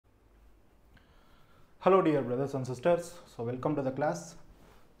Hello dear brothers and sisters, so welcome to the class.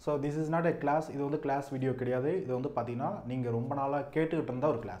 So this is not a class, இது வந்து class video கிடையாது. இது வந்து பாத்தீங்கன்னா நீங்க ரொம்ப நாளா கேட்டுக்கிட்டு இருந்த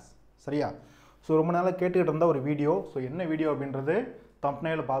ஒரு class. சரியா? So ரொம்ப நாளா கேட்டுக்கிட்டு இருந்த ஒரு வீடியோ. So என்ன வீடியோ அப்படின்றது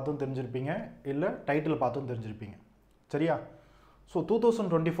thumbnail பார்த்தும் தெரிஞ்சிருப்பீங்க இல்ல டைட்டில் பார்த்தும் தெரிஞ்சிருப்பீங்க. சரியா? So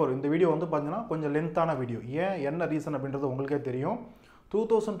 2024 இந்த வீடியோ வந்து பாத்தீங்கன்னா கொஞ்சம் லென்த்தான வீடியோ. ஏன் என்ன ரீசன் அப்படின்றது உங்களுக்கே தெரியும்.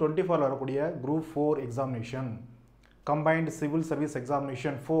 2024 வரக்கூடிய group 4 examination combined civil service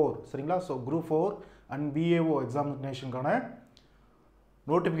examination 4 சரிங்களா? So group 4 and BAO examination கான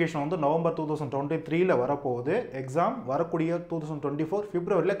நோட்டிஃபிகேஷன் வந்து நவம்பர் 2023ல வரப்போகுது. எக்ஸாம் வரக்கூடிய 2024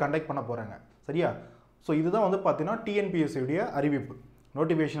 பிப்ரவரியில் கண்டக்ட் பண்ண போகிறாங்க. சரியா? ஸோ இதுதான் வந்து பார்த்தீங்கன்னா டிஎன்பிஎஸ்சியுடைய அறிவிப்பு.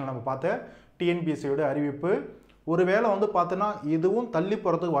 நோட்டிஃபிகேஷன் நம்ம பார்த்த டிஎன்பிஎஸ்சியோட அறிவிப்பு. ஒருவேளை வந்து பார்த்தோன்னா இதுவும் தள்ளி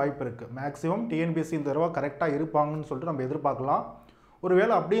போகிறதுக்கு வாய்ப்பு இருக்குது. மேக்ஸிமம் டிஎன்பிஎஸ்சி இந்த தடவை கரெக்டாக இருப்பாங்கன்னு சொல்லிட்டு நம்ம எதிர்பார்க்கலாம்.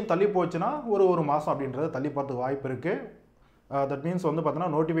 ஒருவேளை அப்படியும் தள்ளி போச்சுன்னா ஒரு மாதம் அப்படின்றது தள்ளி போகிறதுக்கு வாய்ப்பு இருக்குது. தட் மீன்ஸ் வந்து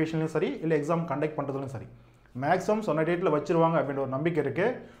பார்த்தோன்னா நோட்டிஃபிகேஷன்லையும் சரி இல்லை எக்ஸாம் கண்டக்ட் பண்ணுறதுலையும் சரி மேக்ஸிமம் சொன்ன டேட்டில் வச்சுருவாங்க அப்படின்ற ஒரு நம்பிக்கை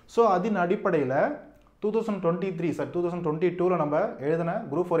இருக்குது. ஸோ அதன் அடிப்படையில் 2022ல் நம்ம எழுதின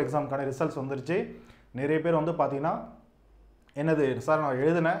குரூப் 4 எக்ஸாமுக்கான ரிசல்ட்ஸ் வந்துருச்சு. நிறைய பேர் வந்து பார்த்தீங்கன்னா என்னது சார் நான்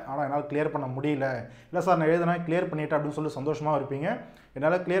எழுதினேன் ஆனால் என்னால் கிளியர் பண்ண முடியல, இல்லை சார் நான் எழுதினேன் கிளியர் பண்ணிட்டேன் அப்படின்னு சொல்லி சந்தோஷமாக இருப்பீங்க.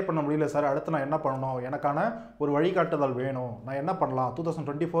 என்னால் கிளியர் பண்ண முடியல சார், அடுத்து நான் என்ன பண்ணணும், எனக்கான ஒரு வழிகாட்டுதல் வேணும், நான் என்ன பண்ணலாம்,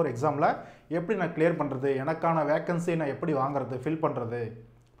 2024 எக்ஸாமில் எப்படி நான் கிளியர் பண்ணுறது, எனக்கான வேக்கன்சி நான் எப்படி வாங்குறது, ஃபில் பண்ணுறது,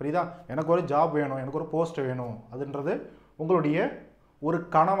 புரியுதா, எனக்கு ஒரு ஜாப் வேணும், எனக்கு ஒரு போஸ்ட் வேணும், அதுன்றது உங்களுடைய ஒரு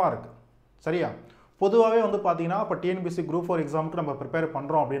கனவாக இருக்குது. சரியா? பொதுவாகவே வந்து பார்த்தீங்கன்னா இப்போ டிஎன்பிஎஸ்சி குரூப் 4 எக்ஸாமுக்கு நம்ம ப்ரிப்பேர்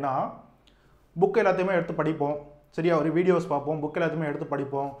பண்ணுறோம் அப்படின்னா புக் எல்லாத்தையுமே எடுத்து படிப்போம். சரியா? ஒரு வீடியோஸ் பார்ப்போம், புக் எல்லாத்தையுமே எடுத்து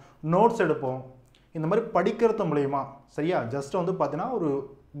படிப்போம், நோட்ஸ் எடுப்போம். இந்த மாதிரி படிக்கிறது மூலயமா சரியா ஜஸ்ட் வந்து பார்த்தீங்கன்னா ஒரு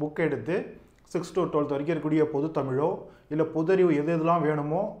புக் எடுத்து 6th to 12th வரைக்கும் இருக்கக்கூடிய பொது தமிழோ இல்லை பொதறிவு எது எதெல்லாம்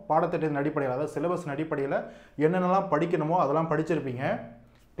வேணுமோ பாடத்திட்டத்தின் அடிப்படையில் அதாவது சிலபஸ் அடிப்படையில் என்னென்னலாம் படிக்கணுமோ அதெல்லாம் படிச்சிருப்பீங்க,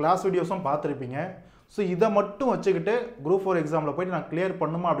 கிளாஸ் வீடியோஸும் பார்த்துருப்பீங்க. ஸோ இதை மட்டும் வச்சுக்கிட்டு குரூப் 4 எக்ஸாமில் போய்ட்டு நான் கிளியர்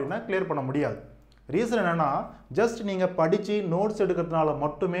பண்ணுமா அப்படின்னா கிளியர் பண்ண முடியாது. ரீசன் என்னென்னா ஜஸ்ட் நீங்கள் படித்து நோட்ஸ் எடுக்கிறதுனால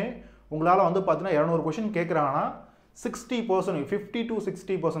மட்டுமே உங்களால் வந்து பார்த்தீங்கன்னா 200 கொஷின் கேட்குறாங்கன்னா 60% 50 to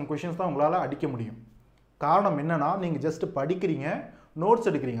 60% கொஷின்ஸ் தான் உங்களால் அடிக்க முடியும். காரணம் என்னென்னா நீங்கள் ஜஸ்ட் படிக்கிறீங்க, நோட்ஸ்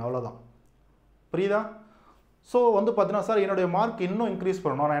எடுக்கிறீங்க, அவ்வளோதான். புரியுதா? ஸோ வந்து பார்த்தீங்கன்னா சார் என்னுடைய மார்க் இன்னும் இன்க்ரீஸ்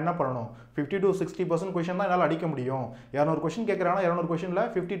பண்ணணும், நான் என்ன பண்ணணும், 50 to 60% கொஷின் தான் என்னால் அடிக்க முடியும். 200 கொஷின் கேட்குறாங்கன்னா 200 கொஷினில்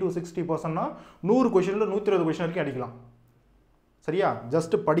 50 to 60%னா 100 கொஷினில் 120 கொஷின் வரைக்கும் அடிக்கலாம். சரியா?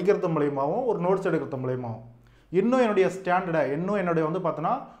 ஜஸ்ட் படிக்கிறது மூலயமாவும் ஒரு நோட்ஸ் எடுக்கிறது மூலயமாவும் இன்னும் என்னுடைய ஸ்டாண்டர்டை இன்னும் என்னுடைய வந்து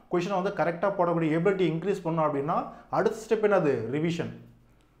பார்த்தோன்னா கொஷினை வந்து கரெக்டாக போடக்கூடிய எபிலிட்டி இன்க்ரீஸ் பண்ணோம் அப்படின்னா அடுத்த ஸ்டெப் என்னது, ரிவிஷன்.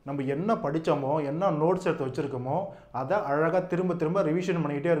 நம்ம என்ன படித்தோமோ என்ன நோட்ஸ் எடுத்து வச்சுருக்கோமோ அதை அழகாக திரும்ப ரிவிஷன்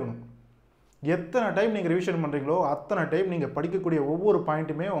பண்ணிக்கிட்டே இருக்கணும். எத்தனை டைம் நீங்கள் ரிவிஷன் பண்ணுறீங்களோ அத்தனை டைம் நீங்கள் படிக்கக்கூடிய ஒவ்வொரு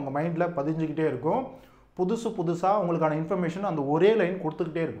பாயிண்ட்டுமே உங்கள் மைண்டில் பதிஞ்சுக்கிட்டே இருக்கும். புதுசாக உங்களுக்கான இன்ஃபர்மேஷன் அந்த ஒரே லைன்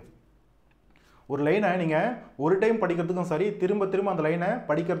கொடுத்துக்கிட்டே இருக்கும். ஒரு லைனை நீங்கள் ஒரு டைம் படிக்கிறதுக்கும் சரி திரும்ப அந்த லைனை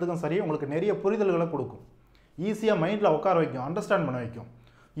படிக்கிறதுக்கும் சரி உங்களுக்கு நிறைய புரிதல்களை கொடுக்கும், ஈஸியாக மைண்டில் உட்கார வைக்கும், அண்டர்ஸ்டாண்ட் பண்ண வைக்கும்.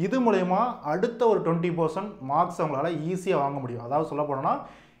 இது மூலயமா அடுத்த ஒரு 20% மார்க்ஸ் அவங்களால ஈஸியாக வாங்க முடியும். அதாவது சொல்ல போனோன்னா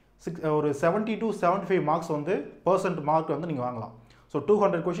ஒரு 70 to 75 மார்க்ஸ் வந்து மார்க் வந்து நீங்கள் வாங்கலாம். ஸோ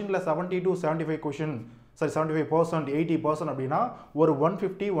 200 கொஷினில் 70 to 75 கொஷின் சரி 75% 80% அப்படின்னா ஒரு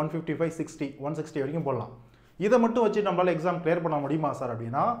 150 155 60 160 வரைக்கும் போடலாம். இதை மட்டும் வச்சு நம்மளால் எக்ஸாம் கிளியர் பண்ண முடியுமா சார்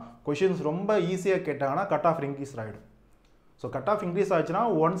அப்படின்னா கொஷின்ஸ் ரொம்ப ஈஸியாக கேட்டாங்கன்னா கட் ஆஃப் இன்க்ரீஸ் ஆகிடும். ஸோ கட் ஆஃப் இன்க்ரீஸ் ஆச்சுன்னா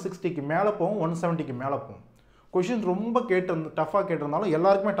 160க்கு மேலே போகும், 170க்கு மேலே போகும். கொஷின்ஸ் ரொம்ப டஃப்பாக கேட்டிருந்தாலும்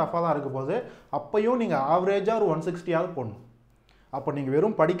எல்லாருக்குமே டஃப்பாக தான் இருக்க போகுது. அப்பையும் நீங்கள் ஆவரேஜாக ஒரு 160ஆவது போடணும். அப்போ நீங்கள்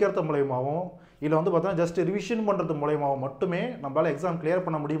வெறும் படிக்கிறது மூலயமாவும் இல்லை வந்து பார்த்தோன்னா ஜஸ்ட் ரிவிஷன் பண்ணுறது மூலயமாவும் மட்டுமே நம்மளால் எக்ஸாம் கிளியர்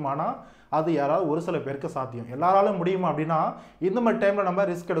பண்ண முடியுமானா அது யாராவது ஒரு சில பேருக்கு சாத்தியம். எல்லாராலும் முடியுமா அப்படின்னா இந்த மாதிரி டைமில் நம்ம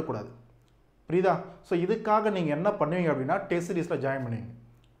ரிஸ்க் எடுக்கக்கூடாது. புரியுதா? ஸோ இதுக்காக நீங்கள் என்ன பண்ணுவீங்க அப்படின்னா டெஸ்ட் சீரீஸில் ஜாயின் பண்ணுவீங்க.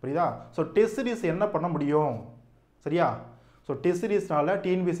 புரியுதா? ஸோ டெஸ்ட் சீரீஸ் என்ன பண்ண முடியும், சரியா? ஸோ டெஸ்ட் சீரீஸ்னால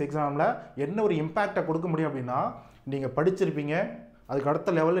டிஎன்பிஎஸ்சி எக்ஸாமில் என்ன ஒரு இம்பேக்டை கொடுக்க முடியும் அப்படின்னா நீங்கள் படிச்சிருப்பீங்க, அதுக்கு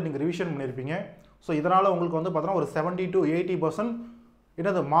அடுத்த லெவலில் நீங்கள் ரிவிஷன் பண்ணியிருப்பீங்க. ஸோ இதனால் உங்களுக்கு வந்து பார்த்தோன்னா ஒரு 70 to 80%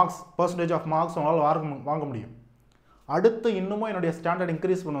 என்னது பர்சன்டேஜ் ஆஃப் மார்க்ஸ் உங்களால் வாங்க முடியும். அடுத்து இன்னமும் என்னுடைய ஸ்டாண்டர்ட்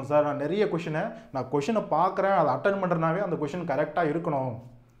இன்க்ரீஸ் பண்ணும் சார், நான் நிறைய கொஷினை பார்க்குறேன், அதை அட்டன் பண்ணுறனாவே அந்த கொஷின் கரெக்டாக இருக்கணும்,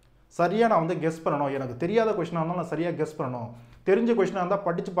 சரியாக நான் வந்து கெஸ் பண்ணணும், எனக்கு தெரியாத கொஷினாக இருந்தாலும் நான் சரியாக கெஸ் பண்ணணும், தெரிஞ்ச கொஷினாக இருந்தால்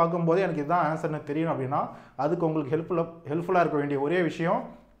படித்து பார்க்கும்போதே எனக்கு இதுதான் ஆன்சர்னு தெரியும் அப்படின்னா அதுக்கு உங்களுக்கு ஹெல்ப்ஃபுல்லாக இருக்க வேண்டிய ஒரே விஷயம்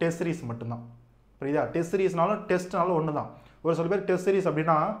டெஸ்ட் சீரீஸ் மட்டும்தான். புரியுதா? டெஸ்ட் சீரீஸ்னாலும் டெஸ்ட்னாலும் ஒன்று தான். ஒரு சில பேர் டெஸ்ட் சீரீஸ்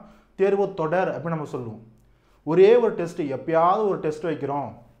அப்படின்னா தேர்வு தொடர் அப்படின்னு நம்ம சொல்லுவோம். ஒரே ஒரு டெஸ்ட்டு எப்பயாவது ஒரு டெஸ்ட் வைக்கிறோம்,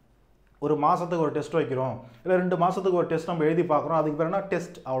 ஒரு மாதத்துக்கு ஒரு டெஸ்ட் வைக்கிறோம், இல்லை 2 மாதத்துக்கு ஒரு டெஸ்ட் நம்ம எழுதி பார்க்குறோம், அதுக்கு பேர் என்ன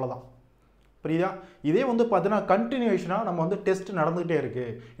டெஸ்ட், அவ்வளோதான். புரியுதா? இதே வந்து பார்த்தீங்கன்னா கண்டினியூஷனாக நம்ம வந்து டெஸ்ட் நடந்துகிட்டே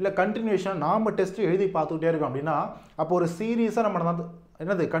இருக்குது, இல்லை கண்டினியூஷனாக நாம் டெஸ்ட் எழுதி பார்த்துக்கிட்டே இருக்கோம் அப்படின்னா அப்போ ஒரு சீரியஸாக நம்ம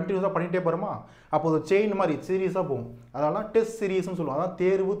என்னது கண்டினியூஸாக பண்ணிகிட்டே போகிறோமா, அப்போ ஒரு செயின் மாதிரி சீரீஸாக போகும். அதெல்லாம் டெஸ்ட் சீரீஸ்னு சொல்லுவோம். அதான்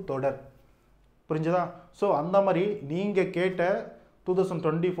தேர்வு தொடர். புரிஞ்சுதா? ஸோ அந்த மாதிரி நீங்கள் கேட்ட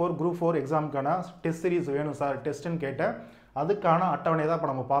 2024 குரூப் 4 எக்ஸாமுக்கான டெஸ்ட் சீரீஸ் வேணும் சார் டெஸ்ட்டுன்னு கேட்டேன். அதுக்கான அட்டவணையை தான் இப்போ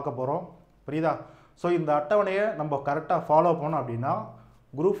நம்ம பார்க்க போகிறோம். புரியுதா? ஸோ இந்த அட்டவணையை நம்ம கரெக்டாக ஃபாலோ பண்ணோம் அப்படின்னா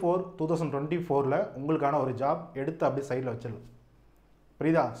குரூப் 4 2024 உங்களுக்கான ஒரு ஜாப் எடுத்து அப்படி சைடில் வச்சிடலாம்.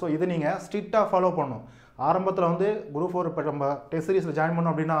 புரியுதா? ஸோ இது நீங்கள் ஸ்ட்ரிக்டாக ஃபாலோ பண்ணணும். ஆரம்பத்தில் வந்து குரூப் 4 இப்போ நம்ம டெஸ்ட் சீரீஸில் ஜாயின்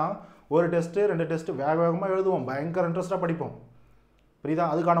பண்ணோம் அப்படின்னா ஒரு டெஸ்ட்டு 2 டெஸ்ட்டு வேகமாக எழுதுவோம், பயங்கர இன்ட்ரெஸ்ட்டாக படிப்போம். புரியுதா?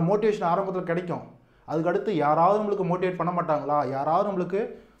 அதுக்கான மோட்டிவேஷன் ஆரம்பத்தில் கிடைக்கும். அதுக்கடுத்து யாராவது நம்மளுக்கு மோட்டிவேட் பண்ண மாட்டாங்களா, யாராவது நம்மளுக்கு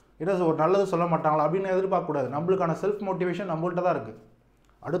என்ன ஒரு நல்லது சொல்ல மாட்டாங்களா அப்படின்னு எதிர்பார்க்கக்கூடாது. நம்மளுக்கான செல்ஃப் மோட்டிவேஷன் நம்மள்கிட்ட தான் இருக்குது.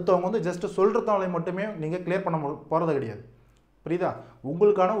 அடுத்தவங்க வந்து ஜஸ்ட்டு சொல்கிறதாலே மட்டுமே நீங்கள் கிளியர் பண்ண போகிறது கிடையாது. புரியுதா?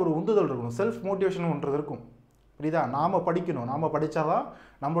 உங்களுக்கான ஒரு உந்துதல் இருக்கணும், செல்ஃப் மோட்டிவேஷன்ன்றது இருக்கும். புரியுதா? நாம் படிக்கணும், நாம் படித்தா தான்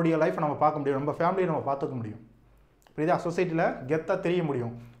நம்மளுடைய லைஃப்பை நம்ம பார்க்க முடியும், நம்ம ஃபேமிலியை நம்ம பார்த்துக்க முடியும். புரியுதா? சொசைட்டியில் கெத்தாக தெரிய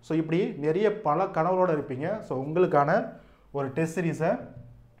முடியும். ஸோ இப்படி நிறைய பல கனவுகளோடு இருப்பீங்க. ஸோ உங்களுக்கான ஒரு டெஸ்ட் சீரீஸை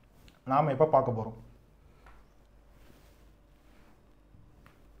நாம் இப்போ பார்க்க போகிறோம்.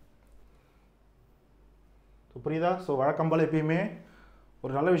 புரியுதா? ஸோ வழக்கம் போல் எப்பயுமே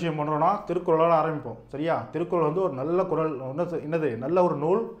ஒரு நல்ல விஷயம் பண்ணுறோன்னா திருக்குறளால் ஆரம்பிப்போம். சரியா? திருக்குறள் வந்து ஒரு நல்ல குறள், என்னது நல்ல ஒரு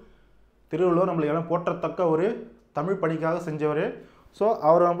நூல். திருவள்ளுவர் நம்மளுக்கு எல்லாம் போற்றத்தக்க ஒரு தமிழ் பணிக்காக செஞ்சவர். ஸோ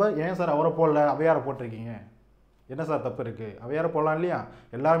அவரை நம்ம ஏன் சார் அவரை போடல அவையாரை போட்டிருக்கீங்க, என்ன சார் தப்பு இருக்குது? அவையாரை போடலாம் இல்லையா?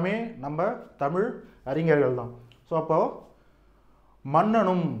 எல்லாருமே நம்ம தமிழ் அறிஞர்கள் தான். ஸோ அப்போது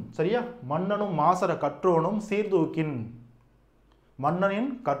மன்னனும், சரியா, மன்னனும் மாசற கற்றோனும் சீர்தூக்கின், மன்னனின்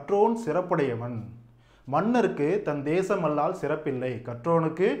கற்றோன் சிறப்புடையவன், மன்னருக்கு தன் தேசமல்லால் சிறப்பில்லை,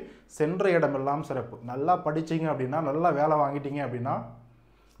 கற்றோனுக்கு சென்ற இடமெல்லாம் சிறப்பு. நல்லா படிச்சிங்க அப்படின்னா, நல்லா வேலை வாங்கிட்டீங்க அப்படின்னா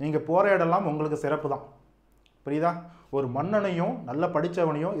நீங்கள் போகிற இடம்லாம் உங்களுக்கு சிறப்பு தான். புரியுதா? ஒரு மன்னனையும் நல்லா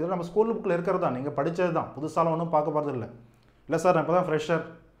படித்தவனையும், இதெல்லாம் நம்ம ஸ்கூல் புக்கில் இருக்கிறது தான், நீங்கள் படித்தது தான், புதுசாலாம் ஒன்றும் பார்க்க போகிறது இல்லை. இல்லை சார் நான் இப்போ தான் ஃப்ரெஷர்,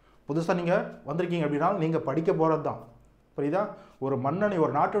 புதுசாக நீங்கள் வந்திருக்கீங்க அப்படின்னா நீங்கள் படிக்க போகிறது தான். புரியுதா? ஒரு மன்னனை,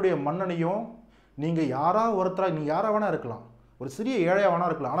 ஒரு நாட்டுடைய மன்னனையும் நீங்கள் யாராக ஒருத்தராக, நீங்கள் யாராக வேணால் இருக்கலாம், ஒரு சிறிய ஏழையாக வேணா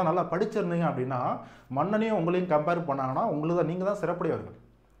இருக்கலாம், ஆனால் நல்லா படிச்சிருந்தீங்க அப்படின்னா மன்னனையும் உங்களையும் கம்பேர் பண்ணாங்கன்னா உங்களுக்கு தான், நீங்கள் தான் சிறப்புடையவர்கள்.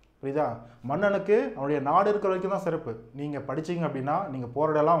 புரியுதா? மன்னனுக்கு அவனுடைய நாடு இருக்கிற வரைக்கும் தான் சிறப்பு. நீங்கள் படிச்சிங்க அப்படின்னா நீங்கள்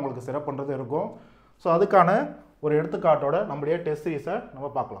போகிற இடம்லாம் உங்களுக்கு சிறப்புன்றது இருக்கும். ஸோ அதுக்கான ஒரு எடுத்துக்காட்டோட நம்முடைய டெஸ்ட் சீரீஸை நம்ம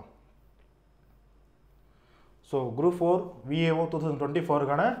பார்க்கலாம். ஸோ குரூப் 4 VAO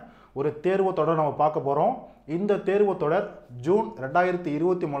 2024க்கான ஒரு தேர்வு தொடர் நம்ம பார்க்க போகிறோம். இந்த தேர்வு தொடர் ஜூன்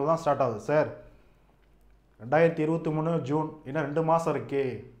 2023 தான் ஸ்டார்ட் ஆகுது. சார் 2023 ஜூன், இன்னும் 2 மாதம் இருக்கே.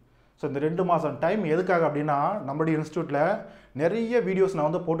 ஸோ இந்த 2 மாதம் டைம் எதுக்காக அப்படின்னா, நம்மளுடைய இன்ஸ்டியூட்டில் நிறைய வீடியோஸ் நான்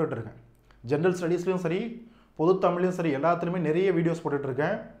வந்து போட்டுட்ருக்கேன். ஜென்ரல் ஸ்டடீஸ்லையும் சரி, பொது தமிழ்லையும் சரி, எல்லாத்துலேயுமே நிறைய வீடியோஸ்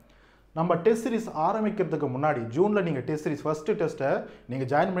போட்டுட்ருக்கேன். நம்ம டெஸ்ட் சீரிஸ் ஆரம்பிக்கிறதுக்கு முன்னாடி ஜூனில் நீங்கள் டெஸ்ட் சீரிஸ் ஃபஸ்ட்டு டெஸ்ட்டை நீங்கள்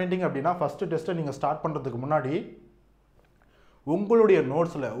ஜாயின் பண்ணிட்டீங்க அப்படின்னா, ஃபஸ்ட்டு டெஸ்ட்டை நீங்கள் ஸ்டார்ட் பண்ணுறதுக்கு முன்னாடி உங்களுடைய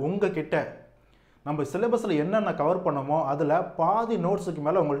நோட்ஸில் உங்கள் கிட்ட நம்ம சிலபஸில் என்னென்ன கவர் பண்ணமோ அதில் பாதி நோட்ஸுக்கு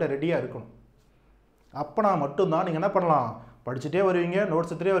மேலே உங்கள்கிட்ட ரெடியாக இருக்கணும். அப்போனா மட்டும்தான் நீங்கள் என்ன பண்ணலாம், படிச்சுட்டே வருவீங்க,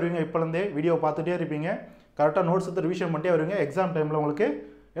 நோட்ஸ் எடுத்துகிட்டே வருவீங்க, இப்போலேருந்தே வீடியோ பார்த்துட்டே இருப்பீங்க, கரெக்டாக நோட்ஸ் எடுத்து ரிவிஷன் பண்ணிட்டே வருவீங்க. எக்ஸாம் டைமில் உங்களுக்கு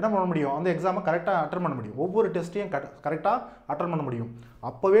என்ன பண்ண முடியும், அந்த எக்ஸாமை கரெக்டாக அட்டன் பண்ண முடியும், ஒவ்வொரு டெஸ்ட்டையும் கரெக்டாக அட்டன் பண்ண முடியும்.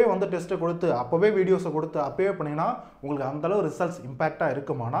 அப்போவே வந்து டெஸ்ட்டை கொடுத்து, அப்போவே வீடியோஸை கொடுத்து, அப்போவே பண்ணிங்கன்னா உங்களுக்கு அந்தளவு ரிசல்ட்ஸ் இம்பேக்டாக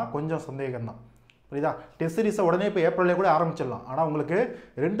இருக்குமானா கொஞ்சம் சந்தேகம் தான். புரியுதா? டெஸ்ட் சீரிஸை உடனே இப்போ ஏப்ரல்லே கூட ஆரம்பிச்சிடலாம். ஆனால் உங்களுக்கு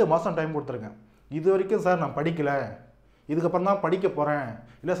 2 மாதம் டைம் கொடுத்துருக்கேன். இது வரைக்கும் சார் நான் படிக்கலை, இதுக்கப்புறம் தான் படிக்க போகிறேன்,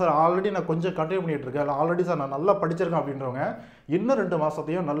 இல்லை சார் ஆல்ரெடி நான் கொஞ்சம் கண்டினியூ பண்ணிகிட்டு இருக்கேன், இல்லை ஆல்ரெடி சார் நான் நல்லா படிச்சிருக்கேன் அப்படின்றவங்க இன்னும் 2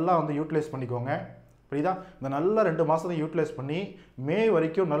 மாதத்தையும் நல்லா வந்து யூட்டிலைஸ் பண்ணிக்கோங்க. புரியுதா? இந்த நல்ல 2 மாதத்தையும் யூட்டிலைஸ் பண்ணி மே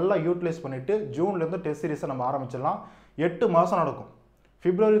வரைக்கும் நல்லா யூட்டிலைஸ் பண்ணிவிட்டு ஜூன்லேருந்து டெஸ்ட் சீரிஸை நம்ம ஆரம்பிச்சிடலாம். 8 மாதம் நடக்கும்.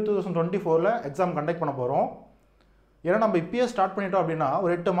 February 2024 எக்ஸாம் கண்டக்ட் பண்ண போகிறோம். ஏன்னா நம்ம இப்பயே ஸ்டார்ட் பண்ணிட்டோம் அப்படின்னா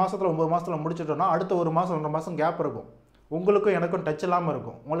ஒரு 8 மாதத்தில் 9 மாதத்தில் முடிச்சிட்டோம்னா அடுத்த 1 மாதம் 2 மாதம் கேப் இருக்கும். உங்களுக்கும் எனக்கும் டச் இல்லாமல்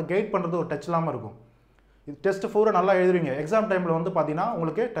இருக்கும், உங்களுக்கு கைட் பண்ணுறது ஒரு டச் இல்லாமல் இருக்கும். இது டெஸ்ட் 4 நல்லா எழுதுவீங்க, எக்ஸாம் டைமில் வந்து பார்த்தீங்கன்னா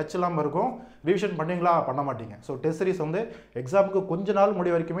உங்களுக்கு டச் இல்லாமல் இருக்கும், ரிவிஷன் பண்ணிங்களா பண்ண மாட்டீங்க. ஸோ டெஸ்ட் சீரிஸ் வந்து எக்ஸாமுக்கு கொஞ்ச நாள்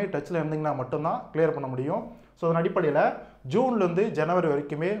முடிய வரைக்குமே டச்சில் இருந்தீங்கன்னா மட்டும்தான் கிளியர் பண்ண முடியும். ஸோ அதன் அடிப்படையில் ஜூன்லேருந்து ஜனவரி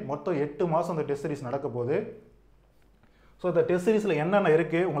வரைக்குமே மொத்தம் 8 மாதம் அந்த டெஸ்ட் சீரிஸ் நடக்க போகுது. ஸோ இந்த டெஸ்ட் சீரிஸில் என்னென்ன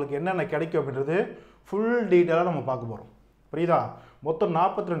இருக்குது, உங்களுக்கு என்னென்ன கிடைக்கும் அப்படின்றது ஃபுல் டீட்டெயிலாக நம்ம பார்க்க போகிறோம். புரியுதா? மொத்தம்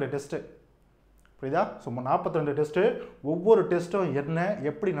 42 டெஸ்ட்டு. புரியுதா? ஸோ 42 டெஸ்ட்டு, ஒவ்வொரு டெஸ்ட்டும் என்ன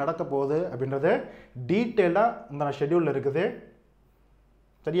எப்படி நடக்க போகுது அப்படின்றது டீட்டெயிலாக இந்த ஷெட்யூலில் இருக்குது.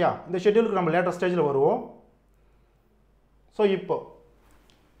 சரியா? இந்த ஷெட்யூலுக்கு நம்ம லேட்டஸ்ட் ஸ்டேஜில் வருவோம். ஸோ இப்போ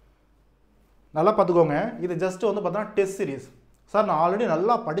நல்லா பார்த்துக்கோங்க, இது ஜஸ்ட்டு வந்து பார்த்தோன்னா டெஸ்ட் சீரிஸ். சார் நான் ஆல்ரெடி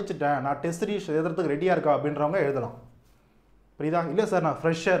நல்லா படிச்சுட்டேன், நான் டெஸ்ட் சீரிஸ் எழுதுறதுக்கு ரெடியாக இருக்கா அப்படின்றவங்க எழுதலாம். புரியுதா? இல்லை சார் நான்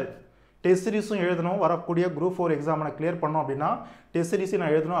ஃப்ரெஷர், டெஸ்ட் சீரிஸும் எழுதணும், வரக்கூடிய குரூப் 4 எக்ஸாமை நான் கிளியர் பண்ணோம் அப்படின்னா டெஸ்ட் சீரிஸும்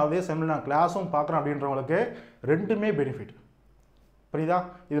நான் எழுதணும், அதே செம்மில் நான் கிளாஸும் பார்க்குறேன் அப்படின்றவங்களுக்கு ரெண்டுமே பெனிஃபிட். புரியுதா?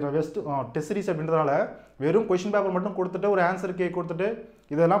 இதில் டெஸ்ட் சீரிஸ் அப்படின்றதால வெறும் கொஷின் பேப்பர் மட்டும் கொடுத்துட்டு ஒரு ஆன்சர் கே கொடுத்துட்டு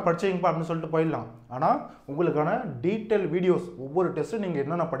இதெல்லாம் படிச்சிங்கப்பா அப்படின்னு சொல்லிட்டு போயிடலாம். ஆனால் உங்களுக்கான டீட்டெயில் வீடியோஸ் ஒவ்வொரு டெஸ்ட்டும் நீங்கள்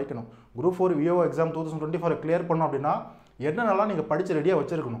என்னென்ன படிக்கணும், குரூப் 4 விஓ எக்ஸாம் 2024 கிளியர் பண்ணணும் அப்படின்னா என்னென்னலாம் நீங்கள் படித்து ரெடியாக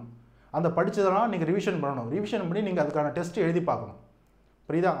வச்சுருக்கணும், அந்த படித்ததெல்லாம் நீங்கள் ரிவிஷன் பண்ணணும். ரிவிஷன் பண்ணி நீங்கள் அதுக்கான டெஸ்ட் எழுதி பார்க்கணும்.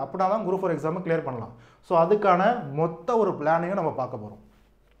 புரியுதா? அப்படின்னா தான் குரூப் 4 எக்ஸாமை கிளியர் பண்ணலாம். ஸோ அதுக்கான மொத்த ஒரு பிளானையும் நம்ம பார்க்க போகிறோம்.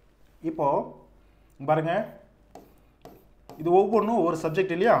 இப்போது பாருங்கள், இது ஒவ்வொன்றும் ஒவ்வொரு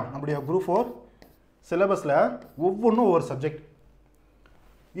சப்ஜெக்ட் இல்லையா? நம்முடைய குரூப் 4 சிலபஸில் ஒவ்வொன்றும் ஒவ்வொரு சப்ஜெக்ட்.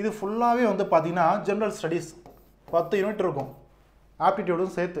 இது ஃபுல்லாகவே வந்து பார்த்தீங்கன்னா ஜென்ரல் ஸ்டடீஸ் 10 யூனிட் இருக்கும்,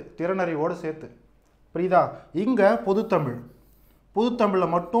 ஆப்டிடியூடும் சேர்த்து, திறனறிவோடு சேர்த்து. புரியுதா? இங்கே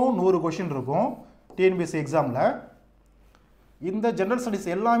பொதுத்தமிழில் மட்டும் 100 கொஷின் இருக்கும் டிஎன்பிஎஸ்சி எக்ஸாமில். இந்த ஜென்ரல்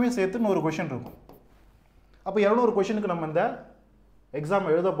ஸ்டடீஸ் எல்லாமே சேர்த்து 100 கொஷின் இருக்கும். அப்போ 200 கொஷினுக்கு நம்ம இந்த எக்ஸாம்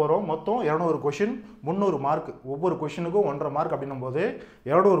எழுத போகிறோம். மொத்தம் 200 கொஷின், 300 மார்க். ஒவ்வொரு கொஷினுக்கும் 1.5 மார்க் அப்படின்னும் போது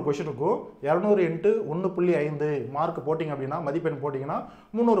 200 கொஷினுக்கும் 200 × 1.5 மார்க் போட்டிங்க அப்படின்னா, மதிப்பெண் போட்டிங்கன்னா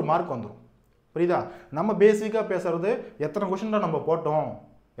 300 மார்க் வந்துடும். புரியுதா? நம்ம பேசிக்காக பேசுகிறது எத்தனை கொஷின் தான் நம்ம போட்டோம்,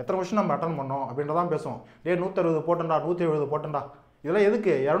 எத்தனை கொஷின் நம்ம அட்டன் பண்ணோம் அப்படின்றதான் பேசுவோம். 160 போட்டேன்டா, 170 போட்டேன்டா, இதெல்லாம்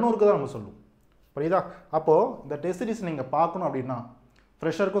எதுக்கு? 200க்கு தான் நம்ம சொல்லுவோம். புரியுதா? அப்போது இந்த டெஸ்ட் சீரிஸ் நீங்கள் பார்க்கணும் அப்படின்னா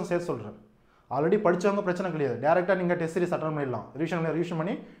ஃப்ரெஷருக்கும் சேர்த்து சொல்கிறேன். ஆல்ரெடி படித்தவங்க பிரச்சனை கிடையாது, டேரெக்டாக நீங்கள் டெஸ்ட் சீரிஸ் அட்டன் பண்ணிடலாம். ரிவிஷன்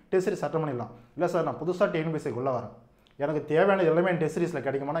பண்ணி டெஸ்ட் சீரிஸ் அட்டன் பண்ணிடலாம். இல்லை சார் நான் புதுசாக டிஎன்பிஎஸ்சிக்குள்ளே வரேன், எனக்கு தேவையான எல்லாமே டெஸ்ட் சீரிஸில்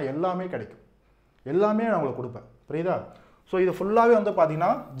கிடைக்குமானா எல்லாமே கிடைக்கும், எல்லாமே நான் உங்களுக்கு கொடுப்பேன். புரியுதா? ஸோ இது ஃபுல்லாகவே வந்து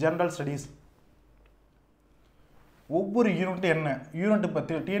பார்த்தீங்கன்னா ஜென்ரல் ஸ்டடீஸ். ஒவ்வொரு யூனிட் என்ன யூனிட்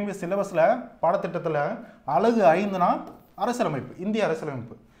பற்றி டிஎன்பிஎஸ்சி சிலபஸில் பாடத்திட்டத்தில் அலகு 5னா அரசியலமைப்பு, இந்திய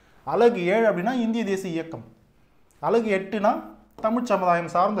அரசியலமைப்பு. அலகு 7 அப்படின்னா இந்திய தேசிய இயக்கம். அலகு 8னா தமிழ்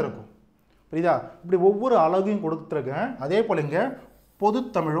சமுதாயம் சார்ந்து இருக்கும். புரியுதா? இப்படி ஒவ்வொரு அலகையும் கொடுத்துருக்கேன். அதே போல் இங்கே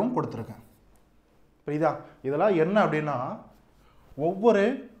பொதுத்தமிழும் கொடுத்துருக்கேன். புரியுதா? இதெல்லாம் என்ன அப்படின்னா ஒவ்வொரு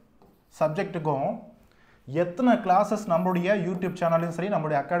சப்ஜெக்ட்டுக்கும் எத்தனை கிளாஸஸ் நம்மளுடைய யூடியூப் சேனல்லையும் சரி,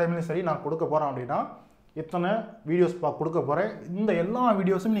 நம்மளுடைய அகாடமிலையும் சரி நான் கொடுக்க போகிறேன் அப்படின்னா இத்தனை வீடியோஸ் கொடுக்க போகிறேன். இந்த எல்லா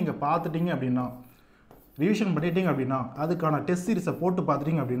வீடியோஸும் நீங்கள் பார்த்துட்டீங்க அப்படின்னா, ரிவிஷன் பண்ணிட்டீங்க அப்படின்னா, அதுக்கான டெஸ்ட் சீரிஸை போட்டு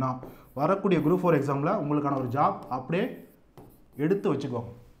பார்த்துட்டீங்க அப்படின்னா வரக்கூடிய குரூப் 4 எக்ஸாமில் உங்களுக்கான ஒரு ஜாப் அப்படியே எடுத்து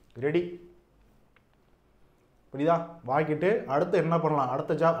வச்சுக்கோங்க, ரெடி. புரியுதா? வாங்கிட்டு அடுத்து என்ன பண்ணலாம்,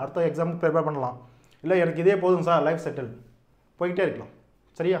 அடுத்த எக்ஸாமுக்கு ப்ரிப்பேர் பண்ணலாம். இல்லை எனக்கு இதே போதும் சார், லைஃப் செட்டில் போய்கிட்டே இருக்கலாம்.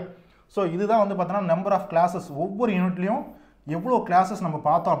 சரியா? ஸோ இதுதான் வந்து பார்த்தோன்னா நம்பர் ஆஃப் கிளாஸஸ். ஒவ்வொரு யூனிட்லேயும் எவ்வளோ கிளாஸஸ் நம்ம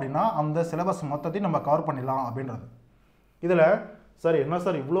பார்த்தோம் அப்படின்னா அந்த சிலபஸ் மொத்தத்தையும் நம்ம கவர் பண்ணிடலாம் அப்படின்றது. இதில் சார் என்ன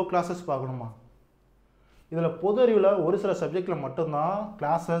சார் இவ்வளோ கிளாஸஸ் பார்க்கணுமா? இதில் பொது அறிவில் ஒரு சில சப்ஜெக்டில் மட்டும்தான்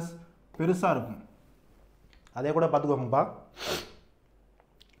கிளாஸஸ் பெருசாக இருக்கும். அதே கூட பார்த்துக்கோங்கப்பா.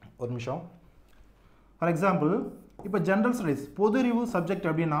 ஒரு நிமிஷம். ஃபார் எக்ஸாம்பிள், இப்போ ஜென்ரல் ஸ்டடீஸ் பொது அறிவு சப்ஜெக்ட்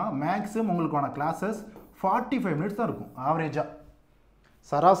அப்படின்னா மேக்ஸிமம் உங்களுக்கான கிளாஸஸ் 45 மினிட்ஸ் தான் இருக்கும் ஆவரேஜாக.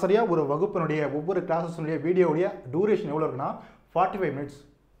 சராசரியாக ஒரு வகுப்பினுடைய ஒவ்வொரு கிளாஸஸுடைய வீடியோடைய டியூரேஷன் எவ்வளோ இருக்குன்னா 45 மினிட்ஸ்.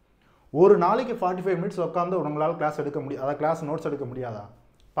 ஒரு நாளைக்கு 45 மினிட்ஸ் உட்காந்து உங்களால் கிளாஸ் எடுக்க முடியும், அதாவது கிளாஸ் நோட்ஸ் எடுக்க முடியாதா?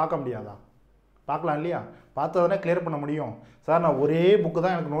 பார்க்க முடியாதா? பார்க்கலாம் இல்லையா? பார்த்ததானே கிளியர் பண்ண முடியும். சார் நான் ஒரே புக்கு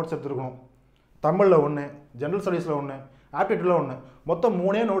தான் எனக்கு நோட்ஸ் எடுத்துருக்கணும், தமிழில் 1, ஜென்ரல் ஸ்டடீஸில் 1, ஆப்டிடியூடில் 1, மொத்தம்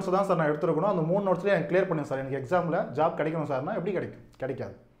 3 நோட்ஸ் தான் சார் நான் எடுத்துருக்கணும். அந்த 3 நோட்ஸ்லேயே எனக்கு கிளியர் பண்ணேன் சார், எனக்கு எக்ஸாமில் ஜாப் கிடைக்கணும் சார்னா எப்படி கிடைக்கும்?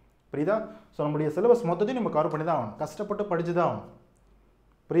 கிடைக்காது. புரியுதா? ஸோ நம்முடைய சிலபஸ் மொத்தத்தையும் நம்ம கவர் பண்ணி தான் ஆகணும், கஷ்டப்பட்டு படித்து தான் ஆகணும்.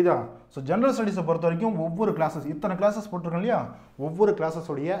 புரியுதா? ஸோ ஜென்ரல் ஸ்டடீஸை பொறுத்த வரைக்கும் ஒவ்வொரு கிளாஸஸ் இத்தனை கிளாஸஸ் போட்டிருக்கோம் இல்லையா, ஒவ்வொரு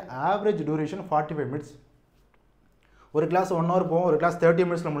கிளாஸஸோடைய ஆவரேஜ் டியூரேஷன் 45 மினிட்ஸ். ஒரு கிளாஸ் 1 ஹவர் போகும், ஒரு கிளாஸ் 30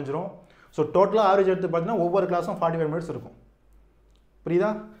 மினிட்ஸில் முடிஞ்சிடும். ஸோ டோட்டலாக ஆவரேஜ் எடுத்து பார்த்தீங்கன்னா ஒவ்வொரு கிளாஸும் 45 மினிட்ஸ் இருக்கும். புரியுதா?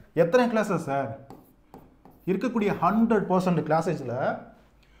 எத்தனை கிளாஸஸ் சார்? இருக்கக்கூடிய 100% கிளாஸஸில்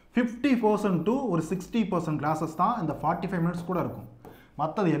 50% to ஒரு 60% கிளாஸஸ் தான் இந்த 45 மினிட்ஸ் கூட இருக்கும்.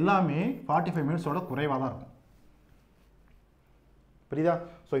 மற்றது எல்லாமே 45 மினிட்ஸோட குறைவாக தான் இருக்கும். புரியுதா?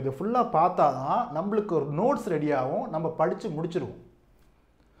 ஸோ இது ஃபுல்லாக பார்த்தா தான் நம்மளுக்கு ஒரு நோட்ஸ் ரெடியாகும், நம்ம படித்து முடிச்சிருவோம்.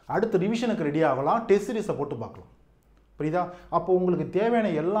 அடுத்து ரிவிஷனுக்கு ரெடி ஆகலாம், டெஸ்ட் சீரிஸை போட்டு பார்க்கலாம். புரியுதா? அப்போ உங்களுக்கு தேவையான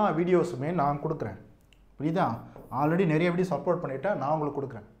எல்லா வீடியோஸுமே நான் கொடுக்குறேன். புரியுதா? ஆல்ரெடி நிறைய வீடியோ சப்போர்ட் பண்ணிவிட்டேன், நான் உங்களுக்கு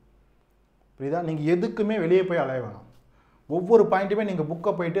கொடுக்குறேன். புரியுதா? நீங்கள் எதுக்குமே வெளியே போய் அலைய வேணாம். ஒவ்வொரு பாயிண்ட்டுமே நீங்கள்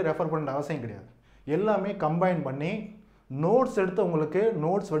புக்கை போயிட்டு ரெஃபர் பண்ணுற அவசியம் கிடையாது. எல்லாமே கம்பைன் பண்ணி நோட்ஸ் எடுத்து உங்களுக்கு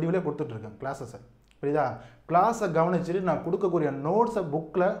நோட்ஸ் வடிவிலே கொடுத்துட்ருக்கேன் கிளாஸஸை. புரியுதா? கிளாஸை கவனிச்சுட்டு நான் கொடுக்கக்கூடிய நோட்ஸை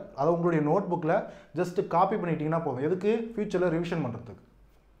புக்கில், அதை உங்களுடைய நோட் புக்கில் ஜஸ்ட்டு காப்பி பண்ணிட்டீங்கன்னா போதும். எதுக்கு? ஃப்யூச்சரில் ரிவிஷன் பண்ணுறதுக்கு,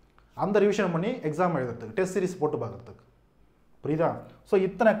 அந்த ரிவிஷன் பண்ணி எக்ஸாம் எழுதுறதுக்கு, டெஸ்ட் சீரிஸ் போட்டு பார்க்குறதுக்கு. புரியுதா? ஸோ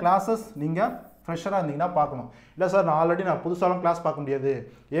இத்தனை கிளாஸஸ் நீங்கள் ஃப்ரெஷராக இருந்தீங்கன்னா பார்க்கணும். இல்லை சார் நான் ஆல்ரெடி நான் புதுசாலாம் கிளாஸ் பார்க்க முடியாது,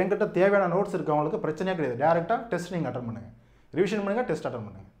 என்கிட்ட தேவையான நோட்ஸ் இருக்கவங்களுக்கு பிரச்சனையே கிடையாது, டேரெக்டாக டெஸ்ட் நீங்கள் அட்டன் பண்ணுங்கள், ரிவிஷன் பண்ணுங்கள், டெஸ்ட் அட்டன்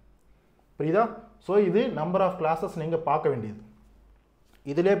பண்ணுங்கள். புரியுதா? ஸோ இது நம்பர் ஆஃப் கிளாஸஸ் நீங்கள் பார்க்க வேண்டியது.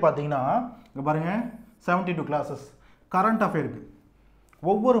 இதிலே பார்த்தீங்கன்னா இங்கே பாருங்கள் 72 கிளாஸஸ். கரண்ட் அஃபேருக்கு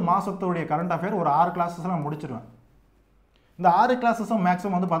ஒவ்வொரு மாதத்துடைய கரண்ட் அஃபேர் ஒரு 6 கிளாஸஸ் நான் முடிச்சிருவேன். இந்த 6 கிளாஸஸும்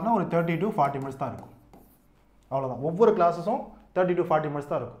மேக்ஸிமம் வந்து பார்த்தீங்கன்னா ஒரு 30 to 40 மினிட்ஸ் தான் இருக்கும். அவ்வளோதான். ஒவ்வொரு கிளாஸஸும் 30 to 40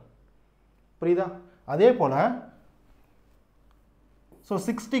 மினிட்ஸ் தான் இருக்கும். புரியுதா? அதே போல் ஸோ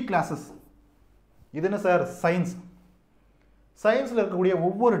 60 கிளாஸஸ். இது என்ன சார்? சயின்ஸ். சயின்ஸில் இருக்கக்கூடிய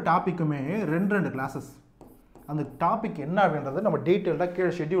ஒவ்வொரு டாப்பிக்குமே 2 கிளாஸஸ். அந்த டாபிக் என்ன அப்படின்றது நம்ம டீட்டெயிலாக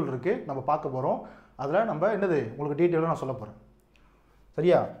கீழே ஷெட்யூல் இருக்குது, நம்ம பார்க்க போகிறோம். அதில் நம்ம என்னது உங்களுக்கு டீட்டெயிலாக நான் சொல்ல போகிறேன்.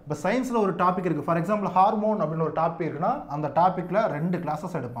 சரியா? இப்போ சயின்ஸில் ஒரு டாபிக் இருக்குது. ஃபார் எக்ஸாம்பிள் ஹார்மோன் அப்படின்னு ஒரு டாபிக் இருக்குன்னா அந்த டாப்பிக்கில் 2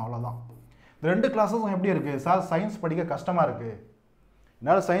 கிளாஸஸ் எடுப்பேன். அவ்வளோதான். இந்த 2 கிளாஸஸும் எப்படி இருக்குது சார்? சயின்ஸ் படிக்க கஷ்டமாக இருக்குது,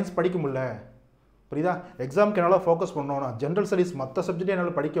 என்னால் சயின்ஸ் படிக்க முடியல. புரியுதா? எக்ஸாமுக்கு என்னால் ஃபோக்கஸ் பண்ணணும். ஜென்ரல் ஸ்டடீஸ் மற்ற சப்ஜெக்டே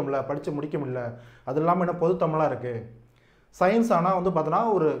என்னால் படிக்க முடியல, படித்து முடிக்க முடியல. அது இல்லாமல் என்ன பொது தமிழாக இருக்குது. சயின்ஸ் ஆனால் வந்து பார்த்தோன்னா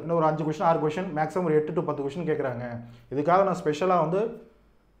இன்னும் ஒரு 5 கொஷின் 6 கொஷின் மேக்ஸிமம் ஒரு 8 to 10 கொஷின் கேட்குறாங்க. இதுக்காக நான் ஸ்பெஷலாக வந்து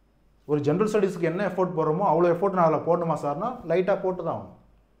ஒரு ஜென்ரல் ஸ்டடீஸ்க்கு என்ன எஃபோர்ட் போடுறோமோ அவ்வளோ எஃபோர்ட் நான் அதில் போடணுமா சார்னா லைட்டாக போட்டு தான் ஆகணும்.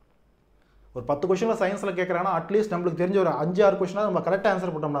 ஒரு 10 கொஷினில் சயின்ஸில் கேட்குறாங்கன்னா அட்லீஸ்ட் நம்மளுக்கு தெரிஞ்ச ஒரு 5-6 கொஷினாக நம்ம கரெக்டாக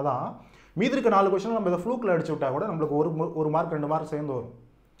ஆன்சர் பண்ணோம்னா தான் மீதி இருக்க 4 கொஷினில் நம்ம இதை ஃப்ளூக்கில் அடிச்சு விட்டால் கூட நம்மளுக்கு ஒரு மார்க் 2 மார்க் சேர்ந்து வரும்.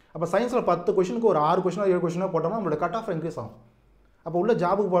 அப்போ சயின்ஸில் 10 கொஷினுக்கு ஒரு 6 கொஷினோ 7 கொஷினோ போட்டோம்னா நம்மளோட கட் ஆஃப் இன்க்ரீஸ் ஆகும். அப்போ உள்ள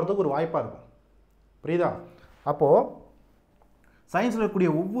ஜாபுக்கு போகிறதுக்கு ஒரு வாய்ப்பாக இருக்கும். புரியுதா? அப்போது சயின்ஸில் இருக்கக்கூடிய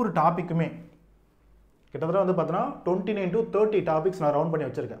ஒவ்வொரு டாப்பிக்குமே கிட்டத்தட்ட வந்து பார்த்தோன்னா 29 to 30 டாபிக்ஸ் நான் ரவுண்ட் பண்ணி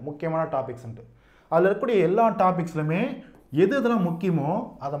வச்சுருக்கேன், முக்கியமான டாபிக்ஸ்ன்ட்டு. அதில் இருக்கக்கூடிய எல்லா டாபிக்ஸ்லுமே எது எதெல்லாம் முக்கியமோ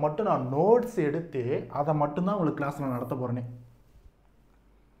அதை மட்டும் நான் நோட்ஸ் எடுத்து அதை மட்டும்தான் உங்களுக்கு கிளாஸ் நான் நடத்த போகிறேனே.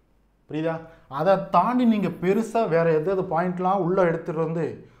 புரியுதா? அதை தாண்டி நீங்கள் பெருசாக வேறு எது பாயிண்ட்லாம் உள்ளே எடுத்துகிட்டு வந்து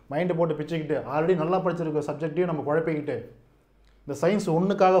மைண்டை போட்டு பிச்சுக்கிட்டு ஆல்ரெடி நல்லா படிச்சிருக்க சப்ஜெக்டையும் நம்ம குழப்பிக்கிட்டு இந்த சயின்ஸ்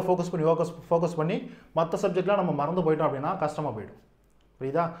ஒன்றுக்காக ஃபோக்கஸ் பண்ணி மற்ற சப்ஜெக்ட்லாம் நம்ம மறந்து போயிட்டோம் அப்படின்னா கஷ்டமாக போயிடும்.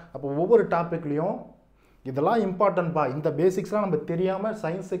 புரியுதா? அப்போ ஒவ்வொரு டாப்பிக்லேயும் இதெல்லாம் இம்பார்ட்டன்ட்பா, இந்த பேசிக்ஸ்லாம் நம்ம தெரியாமல்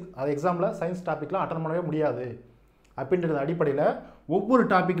அது எக்ஸாமில் சயின்ஸ் டாப்பிக்லாம் அட்டன் பண்ணவே முடியாது அப்படின்றது அடிப்படையில் ஒவ்வொரு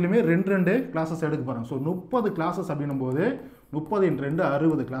டாப்பிக்லையுமே 2 கிளாஸஸ் எடுக்க போகிறேன். ஸோ 30 கிளாஸஸ் அப்படின்னும் போது 30 × 2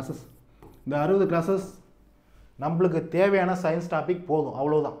 60 கிளாஸஸ். இந்த 60 கிளாஸஸ் நம்மளுக்கு தேவையான சயின்ஸ் டாபிக் போதும்,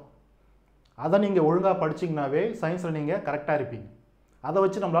 அவ்வளோதான். அதை நீங்கள் ஒழுங்காக படிச்சிங்கனாவே சயின்ஸில் நீங்கள் கரெக்டாக இருப்பீங்க. அதை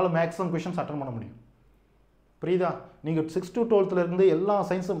வச்சு நம்மளால் மேக்ஸிமம் கொஷின்ஸ் அட்டன் பண்ண முடியும். புரியுதா? நீங்கள் 6 to 12th இருந்து எல்லா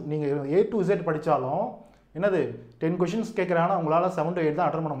சயின்ஸும் நீங்கள் A to Z படித்தாலும் என்னது 10 கொஷின்ஸ் கேட்குறாங்கன்னா உங்களால் 7 to 8 தான்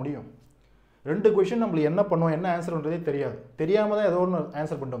அட்டன் பண்ண முடியும். 2 கொஷின் நம்மளுக்கு என்ன பண்ணுவோம் என்ன ஆன்சர் பண்ணுறதே தெரியாது, தெரியாமல் தான் ஏதோ ஒன்று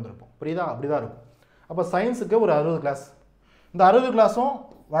ஆன்சர் பண்ணிட்டு வந்திருப்போம். புரியுதா? அப்படி தான் இருக்கும். அப்போ சயின்ஸுக்கு ஒரு 60 கிளாஸ். இந்த 60 கிளாஸும்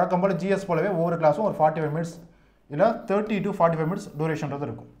வழக்கம் போல் GS போலவே ஒவ்வொரு கிளாஸும் ஒரு 45 மினிட்ஸ் இல்லை 30 to 45 மினிட்ஸ் டூரேஷன்றது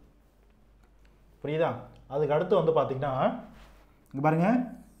இருக்கும். புரியுதா? அதுக்கு அடுத்து வந்து பார்த்தீங்கன்னா இங்கே பாருங்கள்,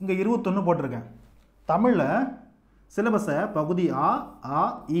 இங்கே 21 போட்டிருக்கேன். தமிழில் சிலபஸை பகுதி A,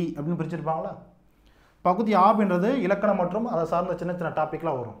 E அப்படின்னு பிரிச்சிருப்பாங்களா? பகுதி A அப்படின்றது இலக்கணம் மற்றும் அதை சார்ந்த சின்ன சின்ன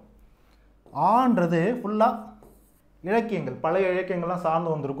டாப்பிக்லாம் வரும். ஆன்றது ஃபுல்லாக இலக்கியங்கள், பழைய இலக்கியங்கள்லாம்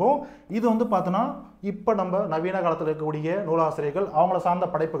சார்ந்து வந்திருக்கும். இது வந்து பார்த்தோன்னா இப்போ நம்ம நவீன காலத்தில் இருக்கக்கூடிய நூலாசிரியர்கள் அவங்கள சார்ந்த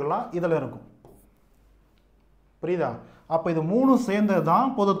படைப்புகள்லாம் இதில் இருக்கும். புரியுதா? அப்போ இது 3 சேர்ந்தது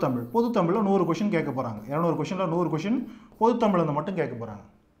தான் பொதுத்தமிழ். பொதுத்தமிழில் 100 கொஷின் கேட்க போகிறாங்க. 200 கொஷினில் 100 கொஷின் பொதுத்தமிழில் மட்டும் கேட்க போகிறாங்க.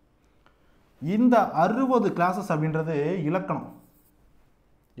 இந்த 60 கிளாஸஸ் அப்படின்றது இலக்கணம்.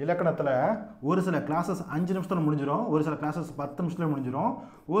 இலக்கணத்தில் ஒரு சில கிளாஸஸ் 5 நிமிஷத்தில் முடிஞ்சிடும், ஒரு சில கிளாஸஸ் 10 நிமிஷத்தில் முடிஞ்சிடும்,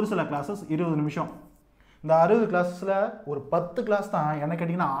 ஒரு சில கிளாஸஸ் 20 நிமிஷம். இந்த 60 கிளாஸஸில் ஒரு 10 கிளாஸ் தான் என்ன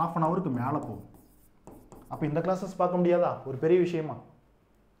கேட்டிங்கன்னா ½ an hourக்கு மேலே போகும். அப்போ இந்த கிளாஸஸ் பார்க்க முடியாதா? ஒரு பெரிய விஷயமா?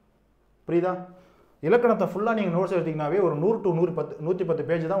 புரியுதா? இலக்கணத்தை ஃபுல்லாக நீங்கள் நோட்ஸ் எடுத்திங்கனாவே ஒரு 100 to 110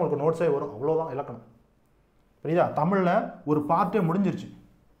 பேஜ் தான் உங்களுக்கு நோட்ஸே வரும், அவ்வளோதான் இலக்கணம். புரியுதா? தமிழில் ஒரு பார்ட்டே முடிஞ்சிருச்சு.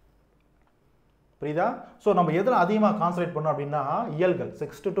 புரியுதா? ஸோ நம்ம எதில் அதிகமாக கான்சன்ட்ரேட் பண்ணோம் அப்படின்னா இயல்கள்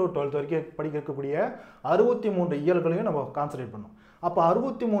 6 to 12 வரைக்கும் படிக்கக்கூடிய 63 இயல்களையும் நம்ம கான்சன்ட்ரேட் பண்ணோம். அப்போ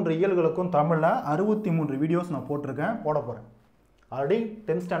 63 இயல்களுக்கும் தமிழில் 63 வீடியோஸ் நான் போட்டிருக்கேன், போட போகிறேன். ஆல்ரெடி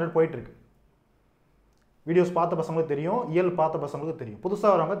 10th ஸ்டாண்டர்ட் போயிட்டுருக்கு. வீடியோஸ் பார்த்த பசங்களுக்கு தெரியும், இயல் பார்த்த பசங்களுக்கு தெரியும்,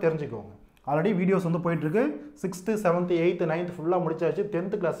 புதுசாக வரவங்க தெரிஞ்சுக்கோங்க. ஆல்ரெடி வீடியோஸ் வந்து போயிட்டுருக்கு. 6th 7th 8th 9th ஃபுல்லாக முடிச்சாச்சு.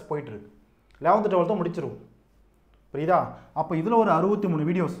 10th கிளாஸ் போயிட்டுருக்கு. 11th 12th முடிச்சிருவோம். புரியுதா? அப்போ இதில் ஒரு 63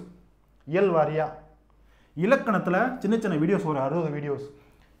 வீடியோஸ் இயல் வாரியா. இலக்கணத்தில் சின்ன சின்ன வீடியோஸ் ஒரு 60 வீடியோஸ்.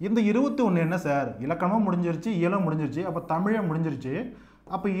 இந்த 21 என்ன சார்? இலக்கணமும் முடிஞ்சிருச்சு, இயலும் முடிஞ்சிருச்சு, அப்போ தமிழே முடிஞ்சிருச்சு.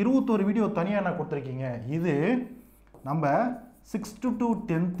 அப்போ 21 வீடியோ தனியாக என்ன கொடுத்துருக்கீங்க? இது நம்ம 6th to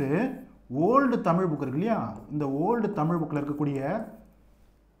 10th old Tamil book இருக்கு இல்லையா? இந்த ஓல்டு தமிழ் புக்கில் இருக்கக்கூடிய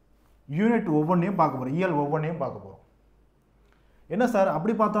யூனிட் ஒவ்வொன்றையும் பார்க்க போகிறோம், இயல் ஒவ்வொன்றையும் பார்க்க போகிறோம். என்ன சார்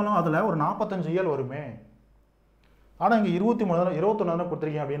அப்படி பார்த்தாலும் அதில் ஒரு 45 இயல் வருமே. ஆனால் இங்கே 21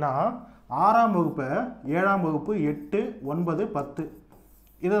 கொடுத்துருக்கீங்க அப்படின்னா 6ஆம் வகுப்பு 7ஆம் வகுப்பு 8 9 10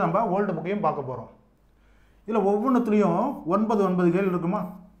 இதை நம்ம ஓல்டு புக்கையும் பார்க்க போகிறோம். இதில் ஒவ்வொன்றுத்துலேயும் 9 கேள்வி இருக்குமா?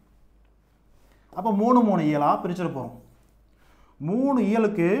 அப்போ 3 இயலாக பிரிச்சுட்டு போகிறோம். 3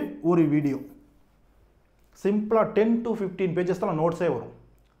 இயலுக்கு ஒரு வீடியோ. சிம்பிளாக 10 to 15 பேஜஸ் தான் நோட்ஸே வரும்.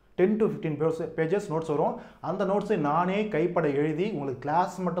 10 to 15 பேஜஸ் நோட்ஸ் வரும். அந்த நோட்ஸை நானே கைப்பட எழுதி உங்களுக்கு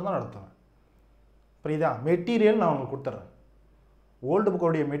கிளாஸ் மட்டும்தான் நடத்துவேன். புரியுதா? மெட்டீரியல் நான் உங்களுக்கு கொடுத்துட்றேன். ஓல்டு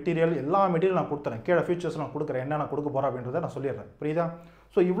புக்கோடைய மெட்டீரியல் எல்லா மெட்டீரியல் நான் கொடுத்துறேன். கீழே ஃபீச்சர்ஸ் நான் கொடுக்குறேன். என்ன நான் கொடுக்க போகிறேன் அப்படின்றத நான் சொல்லிடுறேன். புரியுதா?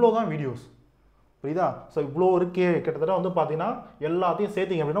 ஸோ இவ்வளோ தான் வீடியோஸ். புரியுதா? ஸோ இவ்வளோ இருக்கே. கிட்டத்தட்ட வந்து பார்த்தீங்கன்னா எல்லாத்தையும்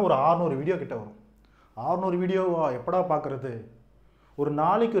சேர்த்திங்க அப்படின்னா ஒரு 600 வீடியோ கிட்ட வரும். 600 வீடியோவா எப்படா பார்க்குறது? ஒரு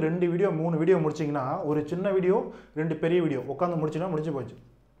நாளைக்கு 2 வீடியோ 3 வீடியோ முடிச்சிங்கன்னா ஒரு சின்ன வீடியோ 2 பெரிய வீடியோ உட்காந்து முடிச்சிங்கன்னா முடிஞ்சு போச்சு.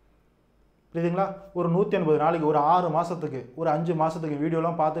 புரியுதுங்களா? ஒரு 180 நாளைக்கு ஒரு 6 மாதத்துக்கு ஒரு 5 மாதத்துக்கு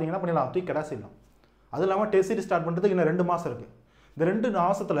வீடியோலாம் பார்த்துட்டிங்கன்னா பண்ணிடலாம். தூக்கி கிடாசிடலாம். அது இல்லாமல் டெஸ்ட் சீரிஸ் ஸ்டார்ட் பண்ணுறதுக்கு இன்னும் 2 மாதம் இருக்குது. இந்த 2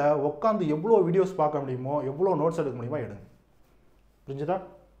 மாதத்தில் உட்காந்து எவ்வளோ வீடியோஸ் பார்க்க முடியுமோ எவ்வளோ நோட்ஸ் எடுக்க முடியுமோ எடுங்க. புரிஞ்சுதா?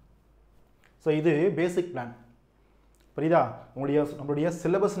 ஸோ இது பேசிக் பிளான். புரியுதா? நம்மளுடைய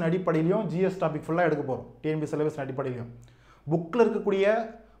சிலபஸின் அடிப்படையிலையும் ஜிஎஸ் டாபிக் ஃபுல்லாக எடுக்க போகிறோம். டிஎன்பி சிலபஸின் அடிப்படையிலையும் புக்கில் இருக்கக்கூடிய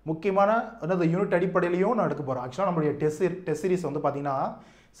முக்கியமான யூனிட் அடிப்படையிலையும் நான் எடுக்க போகிறோம். ஆக்சுவலாக நம்மளுடைய டெஸ்ட் சீரிஸ் வந்து பார்த்தீங்கன்னா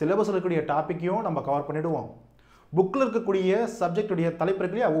சிலபஸில் இருக்கக்கூடிய டாப்பிக்கையும் நம்ம கவர் பண்ணிவிடுவோம். புக்கில் இருக்கக்கூடிய சப்ஜெக்டுடைய தலைப்பு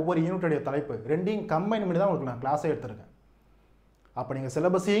இருக்குல்லையா, ஒவ்வொரு யூனிட்டுடைய தலைப்பு ரெண்டையும் கம்பைன் பண்ணி தான் உங்களுக்கு நான் கிளாஸே எடுத்துருக்கேன். அப்போ நீங்கள்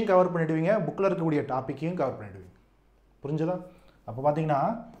சிலபஸையும் கவர் பண்ணிவிடுவீங்க, புக்கில் இருக்கக்கூடிய டாப்பிக்கையும் கவர் பண்ணிவிடுவீங்க. புரிஞ்சுதா? அப்போ பார்த்தீங்கன்னா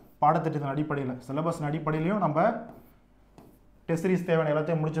பாடத்திட்டத்தின் அடிப்படையில் சிலபஸின் அடிப்படையிலையும் நம்ம டெஸ்ட் சீரிஸ் தேவையான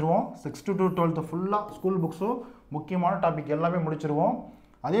எல்லாத்தையும் முடிச்சிருவோம். 6th to 12th ஃபுல்லாக ஸ்கூல் புக்ஸும் முக்கியமான டாபிக் எல்லாமே முடிச்சிருவோம்.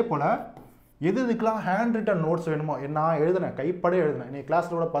 அதே போல் எது இதுக்கெலாம் ஹேண்ட் ரிட்டன் நோட்ஸ் வேணுமோ, நான் எழுதினேன் கைப்பட எழுதினேன், நீங்கள்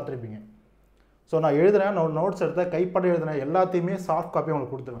கிளாஸில் கூட பார்த்துருப்பீங்க. ஸோ நான் எழுதுனேன், நோட்ஸ் எடுத்தேன், கைப்பட எழுதினேன், எல்லாத்தையுமே சாஃப்ட் காப்பி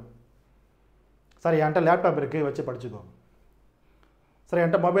உங்களுக்கு கொடுத்துருவேன். சார் என்கிட்ட லேப்டாப் இருக்குது வச்சு படிச்சுக்கோ, சார்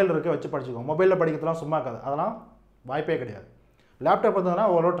என்கிட்ட மொபைல் இருக்குது வச்சு படிச்சுக்கோ. மொபைலில் படிக்கிறதுலாம் சும்மா இருக்காது, அதெல்லாம் வாய்ப்பே கிடையாது. லேப்டாப் இருந்ததுன்னா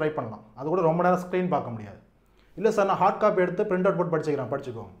ஓரளவு ட்ரை பண்ணலாம், அது கூட ரொம்ப நேரம் ஸ்க்ரீன் பார்க்க முடியாது. இல்லை சார் நான் ஹார்ட் காப்பி எடுத்து பிரிண்ட் அவுட் போட்டு படிச்சுக்கிறேன்,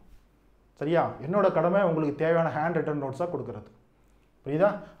 படிச்சுக்கோ. சரியா? என்னோட கடமை உங்களுக்கு தேவையான ஹேண்ட் ரிட்டன் நோட்ஸாக கொடுக்குறது. புரியுதா?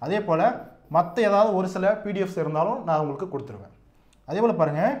 அதே போல் மற்ற ஏதாவது ஒரு சில பிடிஎஃப்ஸ் இருந்தாலும் நான் உங்களுக்கு கொடுத்துருவேன். அதே போல்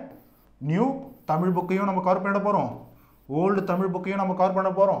பாருங்கள், நியூ தமிழ் புக்கையும் நம்ம கவர் பண்ண போகிறோம், ஓல்டு தமிழ் புக்கையும் நம்ம கவர்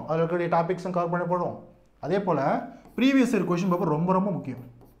பண்ண போகிறோம், அதில் இருக்கக்கூடிய டாபிக்ஸும் கவர் பண்ண போகிறோம். அதே போல் ப்ரீவியஸ் இயர் கொஷின் பேப்பர் ரொம்ப ரொம்ப முக்கியம்.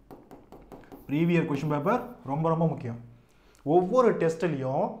 ப்ரீவியஸ் கொஷின் பேப்பர் ரொம்ப ரொம்ப முக்கியம். ஒவ்வொரு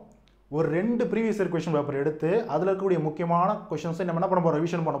டெஸ்ட்லையும் ஒரு 2 ப்ரீவியஸ் இயர் கொஷின் பேப்பர் எடுத்து அதில் இருக்கக்கூடிய முக்கியமான கொஷின்ஸை நம்ம என்ன பண்ண போகிறோம்,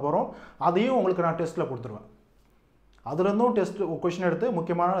 ரிவிஷன் பண்ண போகிறோம். அதையும் உங்களுக்கு நான் டெஸ்ட்டில் கொடுத்துருவேன். அதுலேருந்தும் டெஸ்ட் கொஷின் எடுத்து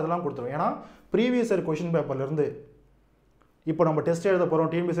முக்கியமான இதெல்லாம் கொடுத்துருவேன். ஏன்னா ப்ரீவியஸ் இயர் கொஷின் பேப்பர்லேருந்து இப்போ நம்ம டெஸ்ட் எழுத போகிறோம்,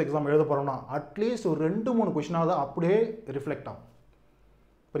 டிஎன்பிஎஸ்சி எக்ஸாம் எழுத போகிறோம்னா அட்லீஸ்ட் ஒரு 2-3 கொஷினாவது அப்படியே ரிஃப்ளெக்ட் ஆகும்.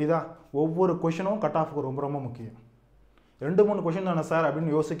 புரியுதா? ஒவ்வொரு கொஷினும் கட் ஆஃப்க்கு ரொம்ப ரொம்ப முக்கியம். 2-3 கொஷின் தானே சார்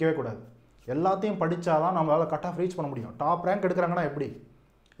அப்படின்னு யோசிக்கவே கூடாது. எல்லாத்தையும் படித்தா தான் நம்மளால் கட் ஆஃப் ரீச் பண்ண முடியும். டாப் ரேங்க் எடுக்கிறாங்கன்னா எப்படி,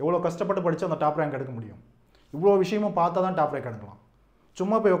 எவ்வளோ கஷ்டப்பட்டு படித்து அந்த டாப் ரேங்க் எடுக்க முடியும். இவ்வளோ விஷயமும் பார்த்தா தான் டாப் ரேங்க் எடுக்கலாம்.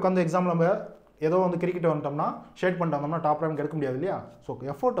 சும்மா போய் உட்காந்து எக்ஸாமில் நம்ம ஏதோ வந்து கிரிக்கெட் வந்துட்டோம்னா ஷேட் பண்ணிட்டு வந்தோம்னா டாப் ரேங்க் எடுக்க முடியாது இல்லையா? ஸோ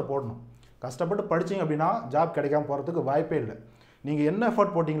எஃபோர்ட்டை போடணும். கஷ்டப்பட்டு படிச்சிங்க அப்படின்னா ஜாப் கிடைக்காம போகிறதுக்கு வாய்ப்பே இல்லை. நீங்கள் என்ன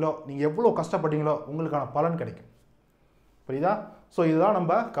எஃபோர்ட் போட்டிங்களோ, நீங்கள் எவ்வளோ கஷ்டப்பட்டீங்களோ உங்களுக்கான பலன் கிடைக்கும். புரியுதா? ஸோ இதுதான்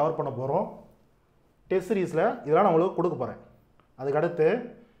நம்ம கவர் பண்ண போகிறோம் டெஸ்ட் சீரீஸில். இதெல்லாம் நான் உங்களுக்கு கொடுக்க போகிறேன். அதுக்கடுத்து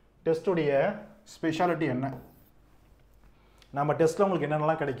டெஸ்ட்டுடைய ஸ்பெஷாலிட்டி என்ன, நம்ம டெஸ்ட்டில் உங்களுக்கு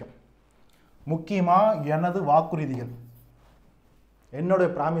என்னென்னலாம் கிடைக்கும், முக்கியமாக எனது வாக்குறுதிகள், என்னோட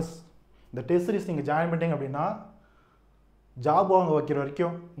ப்ராமிஸ். இந்த டெஸ்ட் சீரிஸ் நீங்கள் ஜாயின் பண்ணிட்டீங்க அப்படின்னா ஜாப் வாங்க வைக்கிற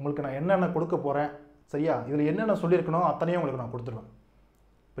வரைக்கும் உங்களுக்கு நான் என்னென்ன கொடுக்க போகிறேன், சரியா? இதில் என்னென்ன சொல்லியிருக்கணும் அத்தனையும் உங்களுக்கு நான் கொடுத்துருவேன்.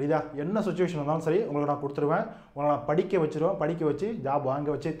 புரியுதா? என்ன சுச்சுவேஷன் இருந்தாலும் சரி உங்களுக்கு நான் கொடுத்துருவேன். உங்களை நான் படிக்க வச்சுருவேன், படிக்க வச்சு ஜாப் வாங்க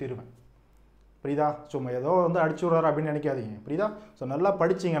வச்சே தீருவேன். புரியுதா? சும்மா ஏதோ வந்து அடிச்சு விட்றாரு அப்படின்னு நினைக்காதீங்க. புரியுதா? ஸோ நல்லா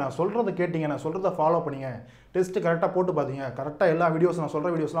படிச்சிங்க, நான் சொல்கிறத கேட்டிங்க, நான் சொல்கிறத ஃபாலோ பண்ணிங்க, டெஸ்ட்டு கரெக்டாக போட்டு பார்த்தீங்க, கரெக்டாக எல்லா வீடியோஸ் நான்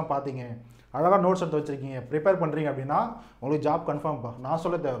சொல்கிற வீடியோஸ்லாம் பார்த்தீங்க, அழகாக நோட்ஸ் எடுத்து வச்சுருக்கீங்க, ப்ரிப்பேர் பண்ணுறீங்க அப்படின்னா உங்களுக்கு ஜாப் கன்ஃபார்ம்ப்பா. நான்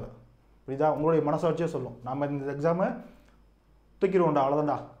சொல்ல தேவையில்லை. புரியுதா? உங்களுடைய மனசை வச்சே சொல்லும், நம்ம இந்த எக்ஸாமை தூக்கிடுவோம்டா,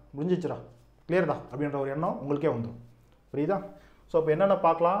 அவ்வளோதான்டா, முடிஞ்சிச்சுடா, கிளியர்டா அப்படின்ற ஒரு எண்ணம் உங்களுக்கே வந்துடும். புரியுதா? ஸோ இப்போ என்னென்ன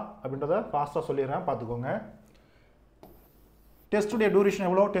பார்க்கலாம் அப்படின்றத ஃபாஸ்ட்டாக சொல்லிடுறேன், பார்த்துக்கோங்க. டெஸ்ட்டுடைய டூரேஷன்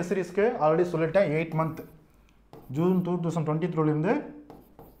எவ்வளோ, டெஸ்ட் சீரிஸ்க்கு ஆல்ரெடி சொல்லிட்டேன், 8 month. ஜூன் 2023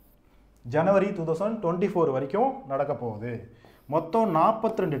 ஜனவரி 2024 வரைக்கும் நடக்க போகுது. மொத்தம்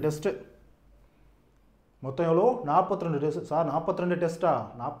 42 டெஸ்ட்டு. மொத்தம் எவ்வளோ? 42 டெஸ்ட். சார் 42 டெஸ்ட்டா?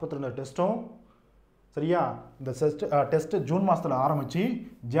 42 டெஸ்ட்டும் சரியா? இந்த டெஸ்ட்டு ஜூன் மாதத்தில் ஆரம்பித்து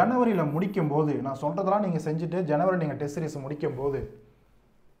ஜனவரியில் முடிக்கும் போது, நான் சொல்கிறதெல்லாம் நீங்கள் செஞ்சுட்டு ஜனவரி நீங்கள் டெஸ்ட் சீரிஸ் முடிக்கும் போது,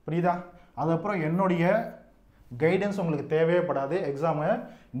 புரியுதா? அதுக்கப்புறம் என்னுடைய கைடன்ஸ் உங்களுக்கு தேவைப்படாது. எக்ஸாமை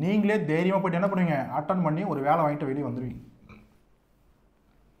நீங்களே தைரியமாக போய்ட்டு என்ன பண்ணுவீங்க, அட்டன் பண்ணி ஒரு வேலை வாங்கிட்டு வெளியே வந்துடுவீங்க.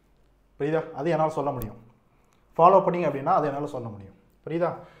 புரியுதா? அது என்னால் சொல்ல முடியும். ஃபாலோ பண்ணிங்க அப்படின்னா அது என்னால் சொல்ல முடியும்.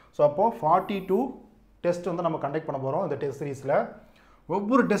 புரியுதா? ஸோ அப்போது 42 டெஸ்ட் வந்து நம்ம கண்டக்ட் பண்ண போகிறோம் இந்த டெஸ்ட் சீரிஸில்.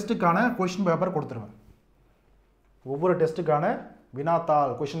 ஒவ்வொரு டெஸ்ட்டுக்கான கொஷின் பேப்பர் கொடுத்துருவேன். ஒவ்வொரு டெஸ்ட்டுக்கான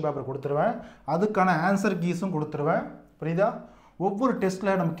வினாத்தாள் கொஷின் பேப்பர் கொடுத்துருவேன், அதுக்கான ஆன்சர் கீஸும் கொடுத்துருவேன். புரியுதா? ஒவ்வொரு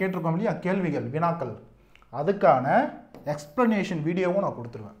டெஸ்ட்டில் நம்ம கேட்டிருக்கோம் இல்லையா கேள்விகள் வினாக்கள், அதுக்கான எக்ஸ்ப்ளனேஷன் வீடியோவும் நான்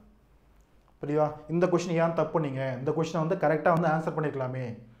கொடுத்துருவேன். புரியுதா? இந்த கொஷின் ஏன் தப்பு பண்ணீங்க, இந்த கொஷினை வந்து கரெக்டாக வந்து ஆன்சர் பண்ணியிருக்கலாமே.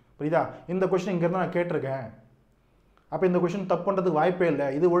 புரியுதா? இந்த கொஷின் இங்கேருந்து நான் கேட்டிருக்கேன், அப்போ இந்த கொஷின் தப்பு பண்ணுறதுக்கு வாய்ப்பே இல்லை,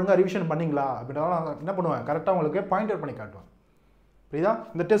 இது ஒழுங்காக ரிவிஷன் பண்ணிங்களா அப்படின்றத நான் என்ன பண்ணுவேன், கரெக்டாக உங்களுக்கு பாயிண்ட் அவுட் பண்ணி காட்டுவேன். புரியுதா?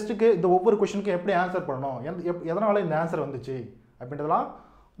 இந்த டெஸ்ட்டுக்கு இந்த ஒவ்வொரு கொஷினுக்கும் எப்படி ஆன்சர் பண்ணணும், எதனால் இந்த ஆன்சர் வந்துச்சு அப்படின்றதெல்லாம்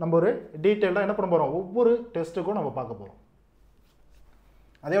நம்ம ஒரு டீட்டெயிலாக என்ன பண்ண போகிறோம், ஒவ்வொரு டெஸ்ட்டுக்கும் நம்ம பார்க்க போகிறோம்.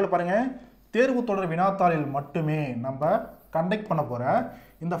 அதே போல் பாருங்கள், தேர்வு தொடர் வினாத்தாளில் மட்டுமே நம்ம கண்டக்ட் பண்ண போகிற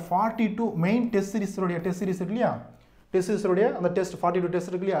இந்த 42 மெயின் டெஸ்ட் சீரிஸுடைய டெஸ்ட் சீரிஸ் இருக்கு இல்லையா, டெஸ்ட் சீரிஸுடைய அந்த டெஸ்ட் 42 டெஸ்ட்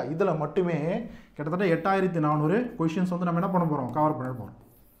இருக்கு இல்லையா, இதில் மட்டுமே கிட்டத்தட்ட 8400 கொஷின்ஸ் வந்து நம்ம என்ன பண்ண போகிறோம், கவர் பண்ணிட போகிறோம்.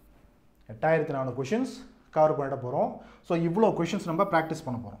 8400 கொஷின்ஸ் கவர் பண்ணிட போகிறோம். ஸோ இவ்வளோ கொஷின்ஸ் நம்ம ப்ராக்டிஸ்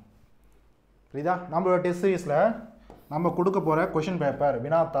பண்ண போகிறோம். புரியுதா? நம்மளோட டெஸ்ட் சீரிஸில் நம்ம கொடுக்க போகிற கொஷின் பேப்பர்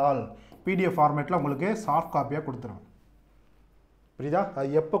வினாத்தாள் PDF ஃபார்மேட்டில் உங்களுக்கு சாஃப்ட் காப்பியாக கொடுத்துருவோம். புரியுதா?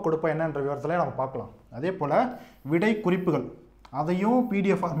 அது எப்போ கொடுப்பேன் என்னன்ற விவரத்தில் நம்ம பார்க்கலாம். அதே போல் விடை குறிப்புகள் அதையும்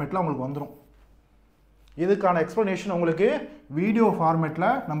PDF ஃபார்மேட்டில் உங்களுக்கு வந்துடும். இதுக்கான எக்ஸ்ப்ளனேஷன் உங்களுக்கு வீடியோ ஃபார்மேட்டில்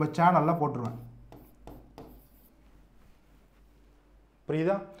நம்ம சேனலில் போட்டுருவேன்.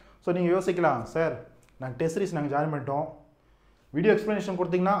 புரியுதா? ஸோ நீங்கள் யோசிக்கலாம், சார் நாங்கள் டெஸ்ட் சீரிஸ் நாங்கள் ஜாயின் பண்ணிட்டோம், வீடியோ எக்ஸ்ப்ளனேஷன்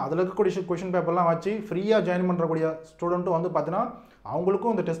கொடுத்தீங்கன்னா அதில் இருக்கக்கூடிய கொஷின் பேப்பர்லாம் வச்சு ஃப்ரீயாக ஜாயின் பண்ணுறக்கூடிய ஸ்டூடெண்ட்டும் வந்து பார்த்தீங்கன்னா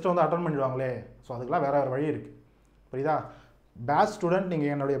அவங்களுக்கும் இந்த டெஸ்ட்டை வந்து அட்டன் பண்ணிடுவாங்களே. ஸோ அதுக்கெலாம் வேறு வழி இருக்குது. புரியுதா? பேட்ச் ஸ்டூடெண்ட்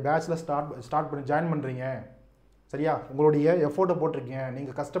நீங்கள் என்னுடைய பேட்ச்சில் ஸ்டார்ட் பண்ணி ஜாயின் பண்ணுறீங்க, சரியா? உங்களுடைய எஃபோர்ட்டை போட்டிருக்கீங்க,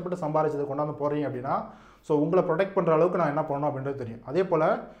 நீங்கள் கஷ்டப்பட்டு சம்பாதிச்சதை கொண்டாந்து போகிறீங்க அப்படின்னா ஸோ உங்களை ப்ரொடெக்ட் பண்ணுற அளவுக்கு நான் என்ன பண்ணணும் அப்படின்றது தெரியும். அதே போல்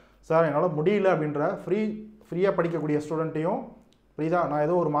சார் என்னால் முடியல அப்படின்ற ஃப்ரீயாக படிக்கக்கூடிய ஸ்டூடெண்ட்டையும், புரியுதா, நான்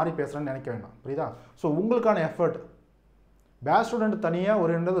ஏதோ ஒரு மாதிரி பேசுகிறேன்னு நினைக்க வேண்டாம். புரியுதா? ஸோ உங்களுக்கான எஃபர்ட் பேட்ச் ஸ்டூடெண்ட் தனியாக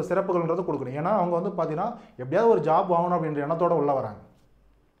ஒரு சிறப்புகள்ன்றது கொடுக்கணும். ஏன்னா அவங்க வந்து பார்த்தீங்கன்னா எப்படியாவது ஒரு ஜாப் வாங்கணும் அப்படின்ற எண்ணத்தோடு உள்ள வராங்க.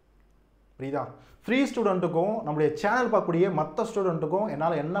 புரியுதா? ஃப்ரீ ஸ்டூடெண்ட்டுக்கும் நம்மளுடைய சேனல் பார்க்கக்கூடிய மற்ற ஸ்டூடெண்ட்டுக்கும்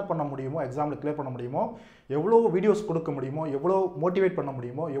என்னால் என்ன பண்ண முடியுமோ, எக்ஸாமில் கிளியர் பண்ண முடியுமோ, எவ்வளோ வீடியோஸ் கொடுக்க முடியுமோ, எவ்வளோ மோட்டிவேட் பண்ண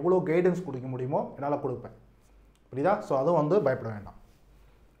முடியுமோ, எவ்வளோ கைடன்ஸ் கொடுக்க முடியுமோ என்னால் கொடுப்பேன். புரியுதா? ஸோ அதுவும் வந்து பயப்பட வேண்டாம்.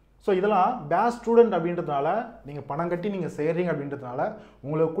 ஸோ இதெல்லாம் பேட்ச் ஸ்டூடெண்ட் அப்படின்றதுனால நீங்கள் பணம் கட்டி நீங்கள் செய்கிறீங்க அப்படின்றதுனால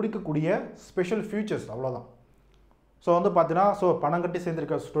உங்களுக்கு கொடுக்கக்கூடிய ஸ்பெஷல் ஃபியூச்சர்ஸ், அவ்வளோதான். ஸோ வந்து பார்த்தீங்கன்னா ஸோ பணம் கட்டி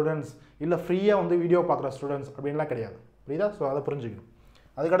சேர்ந்துருக்க ஸ்டூடெண்ட்ஸ் இல்லை ஃப்ரீயாக வந்து வீடியோ பார்க்குற ஸ்டூடெண்ட்ஸ் அப்படின்லாம் கிடையாது. புரியுதா? ஸோ அதை புரிஞ்சுக்கணும்.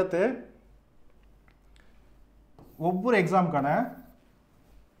 அதுக்கடுத்து ஒவ்வொரு எக்ஸாமுக்கான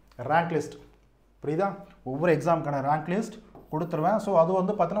ரேங்க் லிஸ்ட், புரியுதா, ஒவ்வொரு எக்ஸாமுக்கான ரேங்க் லிஸ்ட் கொடுத்துருவேன். ஸோ அது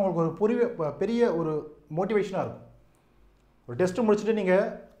வந்து பார்த்தீங்கன்னா உங்களுக்கு ஒரு பெரிய ஒரு மோட்டிவேஷனாக இருக்கும். ஒரு டெஸ்ட்டு முடிச்சுட்டு நீங்கள்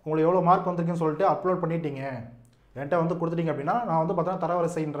உங்களுக்கு எவ்வளோ மார்க் வந்திருக்குன்னு சொல்லிட்டு அப்லோட் பண்ணிட்டீங்க, என்கிட்ட வந்து கொடுத்துட்டீங்க அப்படின்னா நான் வந்து பார்த்தீங்கன்னா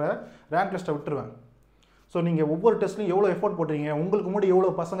தரவரிசைன்ற ரேங்க் லிஸ்ட்டை விட்டுருவேன். ஸோ நீங்கள் ஒவ்வொரு டெஸ்ட்லையும் எவ்வளோ எஃபோர்ட் போட்டுறீங்க, உங்களுக்கு முன்னாடி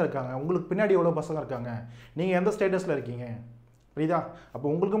எவ்வளோ பசங்க இருக்காங்க, உங்களுக்கு பின்னாடி எவ்வளோ பசங்க இருக்காங்க, நீங்கள் எந்த ஸ்டேட்டஸில் இருக்கீங்க, புரியுதா? அப்போ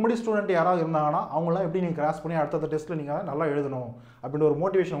உங்களுக்கு முன்னாடி ஸ்டூடெண்ட் யாராவது இருந்தாங்கன்னா அவங்களாம் எப்படி நீங்கள் கிராஸ் பண்ணி அடுத்த டெஸ்ட்டில் நீங்கள் நல்லா எழுதணும் அப்படின்ற ஒரு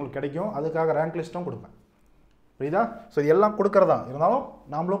மோட்டிவேஷன் உங்களுக்கு கிடைக்கும். அதுக்காக ரேங்க் லிஸ்ட்டும் கொடுப்பேன். புரியுதா? ஸோ இதெல்லாம் கொடுக்குறதா இருந்தாலும்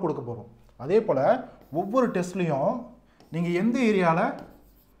நாமளும் கொடுக்க போகிறோம். அதே போல் ஒவ்வொரு டெஸ்ட்லேயும் நீங்கள் எந்த ஏரியாவில்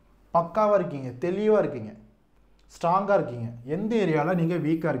பக்காவாக இருக்கீங்க, தெளிவாக இருக்கீங்க, ஸ்ட்ராங்காக இருக்கீங்க, எந்த ஏரியாவில் நீங்கள்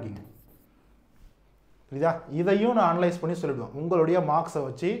வீக்காக இருக்கீங்க, புரியுதா, இதையும் நான் அனலைஸ் பண்ணி சொல்லிவிடுவேன். உங்களுடைய மார்க்ஸை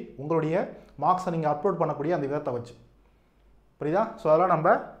வச்சு, உங்களுடைய மார்க்ஸை நீங்கள் அப்லோட் பண்ணக்கூடிய அந்த விதத்தை வச்சு, புரியுதா? ஸோ அதெல்லாம் நம்ம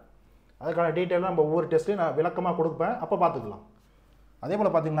அதுக்கான டீட்டெயிலாக நம்ம ஒவ்வொரு டெஸ்ட்லையும் நான் விளக்கமாக கொடுப்பேன், அப்போ பார்த்துக்கலாம். அதே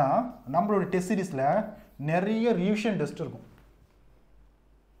போல் பார்த்திங்கன்னா நம்மளுடைய டெஸ்ட் சீரிஸில் நிறைய ரிவிஷன் டெஸ்ட் இருக்கும்.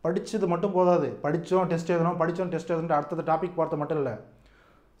 படித்தது மட்டும் போதாது, படித்தோம் டெஸ்ட் எழுதணும், படித்தோம் டெஸ்ட் எழுதணும், அடுத்தது டாபிக் பார்த்து மட்டும் இல்லை,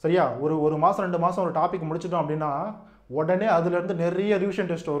 சரியா? ஒரு மாதம் 2 மாதம் ஒரு டாபிக் முடிச்சிட்டோம் அப்படின்னா உடனே அதுலேருந்து நிறைய ரிவிஷன்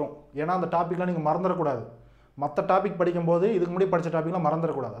டெஸ்ட் வரும். ஏன்னா அந்த டாப்பிக்லாம் நீங்கள் மறந்துடக்கூடாது. மற்ற டாபிக் படிக்கும்போது இதுக்கு முன்னாடி படித்த டாப்பிக்லாம்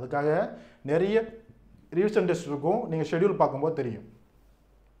மறந்துடக்கூடாது. அதுக்காக நிறைய ரிவிஷன் டெஸ்ட் இருக்கும், நீங்கள் ஷெடியூல் பார்க்கும்போது தெரியும்.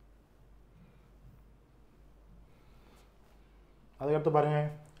 அதுக்கடுத்து பாருங்கள்,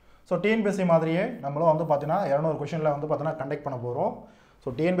 ஸோ டிஎன்பிஎஸ்சி மாதிரியே நம்மளும் வந்து பார்த்தீங்கன்னா 200 கொஷனில் வந்து பார்த்தீங்கன்னா கண்டக்ட் பண்ண போகிறோம். ஸோ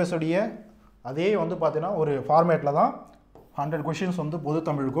டிஎன்பிஎஸ்சியோடைய அதே வந்து பார்த்தீங்கன்னா ஒரு ஃபார்மேட்டில் தான் 100 கொஷின்ஸ் வந்து பொது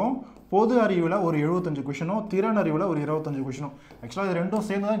தமிழுக்கும், பொது அறிவில் ஒரு 75 கொஷினும், திறன் அறிவில் ஒரு 25 கொஷினும். ஆக்சுவலாக இது ரெண்டும்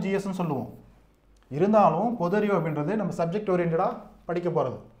சேர்ந்து தான் ஜிஎஸ்ன்னு சொல்லுவோம். இருந்தாலும் பொது அறிவு அப்படின்றது நம்ம சப்ஜெக்ட் ஓரியன்டாக படிக்க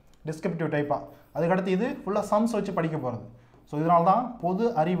போகிறது, டிஸ்கிரிப்டிவ் டைப்பாக. அதுக்கடுத்து இது ஃபுல்லாக சம்ஸ் வச்சு படிக்க போகிறது. ஸோ இதனால தான் பொது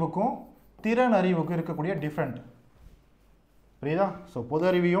அறிவுக்கும் திறன் அறிவுக்கும் இருக்கக்கூடிய டிஃப்ரெண்ட், புரியுதா? ஸோ பொது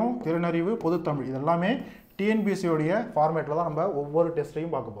அறிவையும் திறன் அறிவு, பொது தமிழ் இதெல்லாமே டிஎன்பிஎஸ்சியோடைய ஃபார்மேட்டில் தான் நம்ம ஒவ்வொரு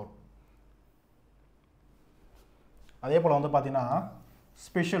டெஸ்ட்டையும் பார்க்க போகிறோம். அதே போல் வந்து பார்த்தீங்கன்னா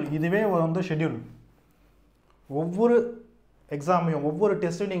ஸ்பெஷல், இதுவே வந்து ஷெட்யூல். ஒவ்வொரு எக்ஸாமையும் ஒவ்வொரு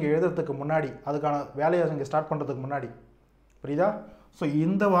டெஸ்ட்டையும் நீங்கள் எழுதுறதுக்கு முன்னாடி, அதுக்கான வேலையை நீங்கள் ஸ்டார்ட் பண்ணுறதுக்கு முன்னாடி, புரியுதா? ஸோ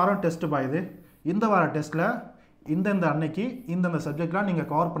இந்த வாரம் டெஸ்ட்டு பாயுது, இந்த வார டெஸ்ட்டில் இந்த அன்னைக்கு இந்த சப்ஜெக்ட்லாம் நீங்கள்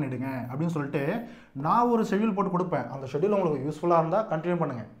கவர் பண்ணிவிடுங்க அப்படின்னு சொல்லிட்டு நான் ஒரு ஷெட்யூல் போட்டு கொடுப்பேன். அந்த ஷெட்யூல் உங்களுக்கு யூஸ்ஃபுல்லாக இருந்தால் கண்டினியூ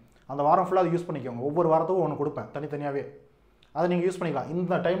பண்ணுங்கள். அந்த வாரம் ஃபுல்லாக அதை யூஸ் பண்ணிக்கோங்க. ஒவ்வொரு வாரத்துக்கும் ஒன்று கொடுப்பேன் தனித்தனியாகவே. அதை நீங்கள் யூஸ் பண்ணிக்கலாம்.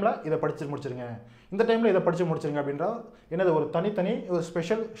 இந்த டைமில் இதை படித்து முடிச்சிருங்க, இந்த டைமில் இதை படித்து முடிச்சிருங்க அப்படின்ற என்னது ஒரு தனித்தனி ஒரு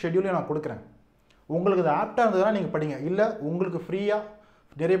ஸ்பெஷல் ஷெட்யூலையும் நான் கொடுக்குறேன். உங்களுக்கு இது ஆப்டாக இருந்ததுன்னா நீங்கள் படிங்க. இல்லை உங்களுக்கு ஃப்ரீயாக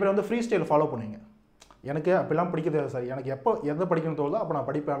நிறைய பேர் வந்து ஃப்ரீ ஸ்டைல் ஃபாலோ பண்ணுவீங்க. எனக்கு அப்படிலாம் பிடிக்கிறது சார், எனக்கு எப்போ எதை படிக்கணும்னு தோணுதோ அப்போ நான்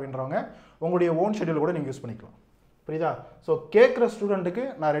படிப்பேன் அப்படின்றவங்க உங்களுடைய ஓன் ஷெட்யூல் கூட நீங்கள் யூஸ் பண்ணிக்கலாம். புரியுதா? ஸோ கேட்குற ஸ்டூடெண்ட்டுக்கு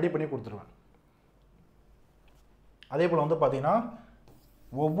நான் ரெடி பண்ணி கொடுத்துருவேன். அதே போல் வந்து பார்த்தீங்கன்னா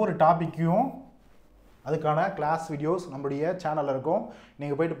ஒவ்வொரு டாப்பிக்கையும் அதுக்கான கிளாஸ் வீடியோஸ் நம்மளுடைய சேனலில் இருக்கும்.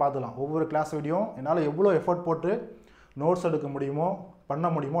 நீங்கள் போய்ட்டு பார்த்துக்கலாம். ஒவ்வொரு கிளாஸ் வீடியோ என்னால் எவ்வளோ எஃபர்ட் போட்டு நோட்ஸ் எடுக்க முடியுமோ பண்ண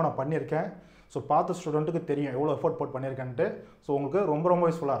முடியுமோ நான் பண்ணியிருக்கேன். ஸோ பார்த்த ஸ்டூடெண்ட்டுக்கு தெரியும் எவ்வளோ எஃபர்ட் போட்டு பண்ணியிருக்கேன்ட்டு. ஸோ உங்களுக்கு ரொம்ப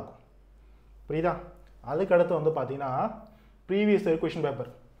யூஸ்ஃபுல்லாக இருக்கும். புரியுதா? அதுக்கடுத்து வந்து பார்த்தீங்கன்னா previous year question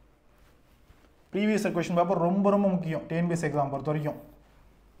paper. Previous year question paper ரொம்ப முக்கியம் டிஎன்பிஎஸ்சி எக்ஸாம் பொறுத்த வரைக்கும்.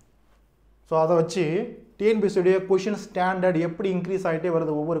 ஸோ அதை வச்சு டிஎன்பிஎஸ்சியுடைய கொஷின் ஸ்டாண்டர்ட் எப்படி இன்க்ரீஸ் ஆகிட்டே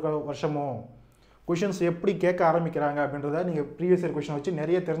வருது ஒவ்வொரு வருஷமும், கொஷின்ஸ் எப்படி கேட்க ஆரம்பிக்கிறாங்க அப்படின்றத நீங்கள் ப்ரீவியஸ் இயர் கொஷினை வச்சு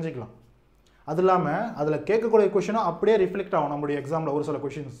நிறைய தெரிஞ்சுக்கலாம். அது இல்லாமல் அதில் கேட்கக்கூடிய கொஷினும் அப்படியே ரிஃப்ளெக்ட் ஆகும் நம்மளுடைய எக்ஸாமில். ஒரு சில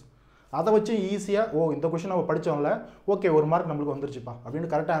கொஷின்ஸ் அதை வச்சு ஈஸியாக இந்த கொஷின் நம்ம படித்தோம்ல, ஓகே ஒரு மார்க் நம்மளுக்கு வந்துருச்சுப்பா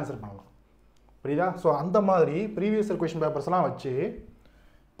அப்படின்னு கரெக்டாக ஆன்சர் பண்ணலாம். புரியுதா? ஸோ அந்த மாதிரி ப்ரீவியஸ் இயர் கொஷின் பேப்பர்ஸ்லாம் வச்சு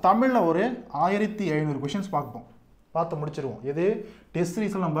தமிழில் ஒரு 1500 கொஷின்ஸ் பார்த்து முடிச்சிருவோம். எது டெஸ்ட்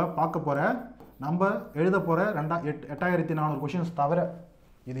சீரீஸில் நம்ம பார்க்க போகிற நம்ம எழுத போகிற 8400 கொஷின்ஸ் தவிர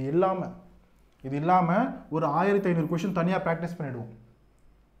இது இல்லாமல் ஒரு 1500 கொஷின் தனியாக ப்ராக்டிஸ் பண்ணிவிடுவோம்.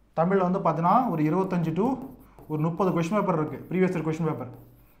 தமிழில் வந்து பார்த்தீங்கன்னா ஒரு 25 to 30 கொஷின் பேப்பர் இருக்குது ப்ரீவியஸ் இயர் கொஷின் பேப்பர்.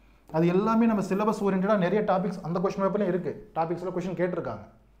 அது எல்லாமே நம்ம சிலபஸ் ஓரியன்டாக நிறைய டாபிக்ஸ் அந்த கொஷின் பேப்பர்லையும் இருக்குது. டாபிக்ஸில் கொஷின் கேட்டிருக்காங்க.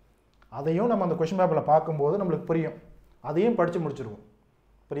 அதையும் நம்ம அந்த கொஷின் பேப்பரில் பார்க்கும்போது நம்மளுக்கு புரியும். அதையும் படித்து முடிச்சிருவோம்.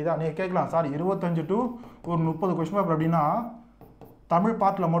 புரியுதா? நீங்கள் கேட்கலாம் சார் 25 to 30 கொஷின் பேப்பர் அப்படின்னா தமிழ்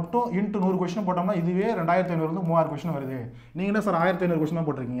பார்ட்டில் மட்டும் இன்ட்டு 100 கொஷின் போட்டோம்னா இதுவே 2500 3000 கொஷின் வருது. நீங்கள் என்ன சார் 1500 கொஷின் தான்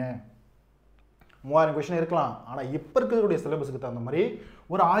போட்டிருக்கீங்க? 3000 கொஷின் இருக்கலாம். ஆனால் இப்போ இருக்கக்கூடிய சிலபஸுக்கு தகுந்த மாதிரி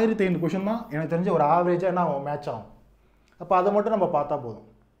ஒரு 1500 கொஷின் தான் எனக்கு தெரிஞ்ச ஒரு ஆவரேஜாக என்ன மேட்ச் ஆகும். அப்போ அதை மட்டும் நம்ம பார்த்தா போதும்.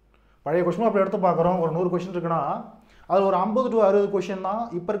 பழைய கொஷின் அப்படி எடுத்து பார்க்குறோம், ஒரு 100 கொஷின் இருக்குன்னா அது ஒரு 50 to 60 கொஷின் தான்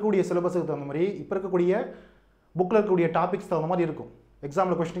இப்போ இருக்கக்கூடிய சிலபஸுக்கு தகுந்த மாதிரி, இப்போ இருக்கக்கூடிய புக்கில் இருக்கக்கூடிய டாபிக்ஸ் தகுந்த மாதிரி இருக்கும்.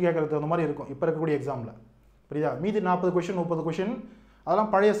 எக்ஸாமில் கொஷின் கேட்கறது தகுந்த மாதிரி இருக்கும் இப்போ இருக்கக்கூடிய எக்ஸாமில். புரியுதா? மீதி 40 கொஷின் 30 கொஷின் அதெல்லாம்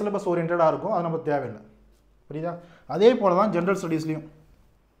பழைய சிலபஸ் ஓரியன்டாக இருக்கும். அது நமக்கு தேவையில்லை. புரியுதா? அதே போல் தான் ஜென்ரல் ஸ்டடீஸ்லையும்.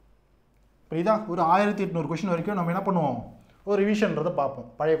 புரியுதா? ஒரு 1800 கொஷின் வரைக்கும் நம்ம என்ன பண்ணுவோம், ஒரு ரிவிஷன்றதை பார்ப்போம்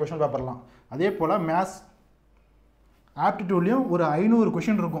பழைய கொஷின் பேப்பர்லாம். அதே போல் மேத்ஸ் ஆப்டிடியூட்லேயும் ஒரு 500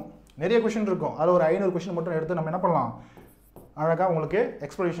 கொஷின் இருக்கும். நிறைய கொஷின் இருக்கும். அதில் ஒரு 500 கொஷின் மட்டும் எடுத்து நம்ம என்ன பண்ணலாம், அழகாக உங்களுக்கு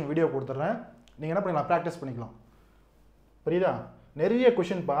எக்ஸ்ப்ளனேஷன் வீடியோ கொடுத்துட்றேன். நீங்கள் என்ன பண்ணிக்கலாம், ப்ராக்டிஸ் பண்ணிக்கலாம். புரியுதா? நிறைய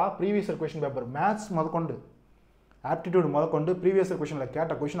கொஷின்ப்பா previous year question paper maths முதற்கொண்டு ஆப்டிடியூட் முதற்கொண்டு ப்ரீவியஸ் இயர் கொஷினில்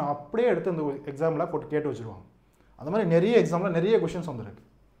கேட்ட கொஷின் அப்படியே எடுத்து இந்த எக்ஸாமில் போட்டு கேட்டு வச்சுருவாங்க. அந்த மாதிரி நிறைய எக்ஸாமில் நிறைய கொஷின்ஸ் வந்துருக்கு.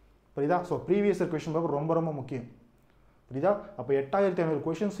 புரியுதா? So previous year question paper ரொம்ப முக்கியம். புரியுதா? அப்போ 8500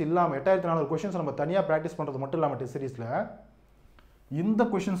 கொஷின்ஸ் இல்லாமல் 8400 கொஷின்ஸ் நம்ம தனியாக ப்ராக்டிஸ் பண்ணுறது மட்டும் இல்லாமல் டெஸ்ட் சீரீஸில் இந்த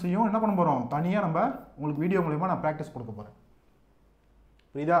கொஷின்ஸையும் என்ன பண்ண போகிறோம், தனியாக நம்ம உங்களுக்கு வீடியோ மூலிமா நான் ப்ராக்டிஸ் கொடுக்க போகிறேன்.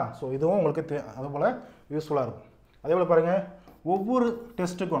 புரியுதா? ஸோ இதுவும் உங்களுக்கு அதுபோல் யூஸ்ஃபுல்லாக இருக்கும். அதே போல் பாருங்கள், ஒவ்வொரு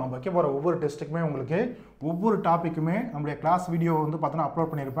டெஸ்ட்டுக்கும் நம்ம வைக்க போகிற ஒவ்வொரு டெஸ்ட்டுக்குமே உங்களுக்கு ஒவ்வொரு டாப்பிக்குமே நம்மளுடைய கிளாஸ் வீடியோ வந்து பார்த்தோன்னா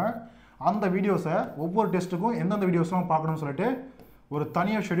அப்லோட் பண்ணியிருப்பேன். அந்த வீடியோஸை ஒவ்வொரு டெஸ்ட்டுக்கும் எந்தெந்த வீடியோஸ்லாம் பார்க்கணும்னு சொல்லிட்டு ஒரு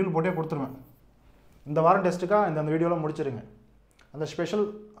தனியாக ஷெட்யூல் போட்டே கொடுத்துருவேன். இந்த வாரம் டெஸ்ட்டுக்காக இந்த வீடியோலாம் முடிச்சிருங்க. அந்த ஸ்பெஷல்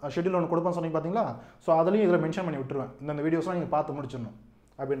ஷெட்யூல் ஒன்று கொடுப்பேன்னு சொன்னீங்க பார்த்தீங்களா? ஸோ அதுலேயும் இதில் மென்ஷன் பண்ணி விட்டுருவேன். இந்த வீடியோஸ்லாம் நீங்கள் பார்த்து முடிச்சிடணும்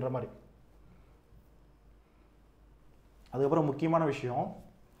அப்படின்ற மாதிரி. அதுக்கப்புறம் முக்கியமான விஷயம்,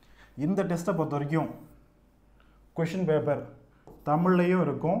 இந்த டெஸ்ட்டை பொறுத்த வரைக்கும் கொஷின் பேப்பர் தமிழ்லையும்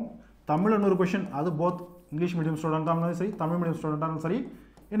இருக்கும். தமிழ் 100 கொஷின், அது போத் இங்கிலீஷ் மீடியம் ஸ்டூடெண்ட்டாக இருந்தாலும் சரி தமிழ் மீடியம் ஸ்டூடெண்ட்டாக இருந்தாலும் சரி,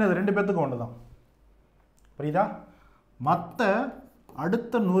 என்னது 2 பேர்த்துக்கும் ஒன்று தான். புரியுதா? மற்ற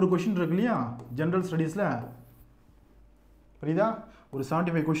அடுத்த 100 கொஷின் இருக்கு இல்லையா ஜென்ரல் ஸ்டடீஸில், புரியுதா? ஒரு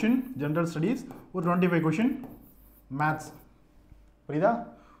 75 கொஷின் ஜென்ரல் ஸ்டடீஸ், ஒரு 25 கொஷின் மேத்ஸ். புரியுதா?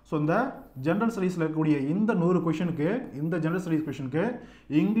 ஸோ இந்த ஜென்ரல் ஸ்டடீஸில் இருக்கக்கூடிய இந்த 100 கொஷினுக்கு, இந்த ஜென்ரல் ஸ்டடீஸ் கொஷினுக்கு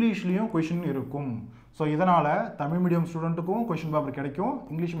இங்கிலீஷ்லேயும் கொஷின் இருக்கும். ஸோ இதனால் தமிழ் மீடியம் ஸ்டூடெண்ட்டுக்கும் கொஷின் பேப்பர் கிடைக்கும்,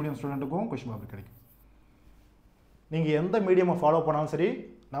 இங்கிலீஷ் மீடியம் ஸ்டூடெண்ட்டுக்கும் கொஷின் பேப்பர் கிடைக்கும். நீங்கள் எந்த மீடியமை ஃபாலோ பண்ணாலும் சரி,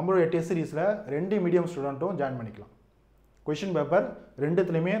 நம்மளுடைய டெஸ்ட் சீரீஸில் 2 மீடியம் ஸ்டூடெண்ட்டும் ஜாயின் பண்ணிக்கலாம். கொஷின் பேப்பர்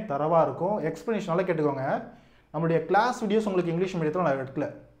 2த்துலையுமே தரவாக இருக்கும். எக்ஸ்ப்ளனேஷனால கேட்டுக்கோங்க. நம்மளுடைய கிளாஸ் வீடியோஸ் உங்களுக்கு இங்கிலீஷ் மீடியத்தில் நான் எடுக்கல,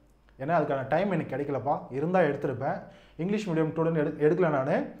 ஏன்னா அதுக்கான டைம் எனக்கு கிடைக்கலப்பா. இருந்தால் எடுத்திருப்பேன். இங்கிலீஷ் மீடியம் ஸ்டூடெண்ட் எடுக்கல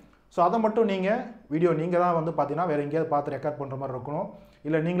நான். ஸோ அதை மட்டும் நீங்கள் வீடியோ நீங்கள் தான் வந்து பார்த்தீங்கன்னா வேறு எங்கேயாவது பார்த்து ரெக்கார்ட் பண்ணுற மாதிரி இருக்கணும்,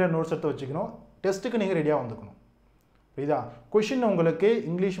 இல்லை நீங்களே நோட்ஸ் எடுத்து வச்சுக்கணும். டெஸ்ட்டுக்கு நீங்கள் ரெடியாக வந்துக்கணும். புரியுதா? கொஷின் உங்களுக்கு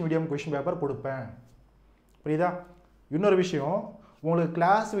இங்கிலீஷ் மீடியம் கொஷின் பேப்பர் கொடுப்பேன். புரியுதா? இன்னொரு விஷயம், உங்களுக்கு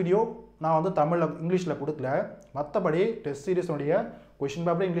கிளாஸ் வீடியோ நான் வந்து தமிழில் இங்கிலீஷில் கொடுக்கல. மற்றபடி test சீரிஸுடைய question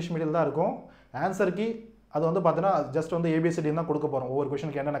paper English medium தான் இருக்கும். ஆன்சருக்கு அது வந்து பார்த்தீங்கன்னா ஜஸ்ட் வந்து ஏபிசிடி தான் கொடுக்க போகிறோம், ஒவ்வொரு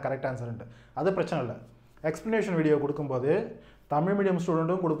கொஷனுக்கு என்னென்ன கரெக்ட் ஆன்சர்ன்ட்டு. அது பிரச்சனை இல்லை. எக்ஸ்ப்ளனேஷன் வீடியோ கொடுக்கும்போது தமிழ் மீடியம்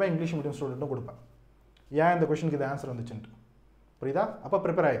ஸ்டூடெண்ட்டும் கொடுப்பேன், இங்கிலீஷ் மீடியம் ஸ்டூடெண்ட்டும் கொடுப்பேன். ஏன் இந்த கொஷனுக்கு இது ஆன்சர் வந்துச்சுன்ட்டு. புரியுதா? அப்போ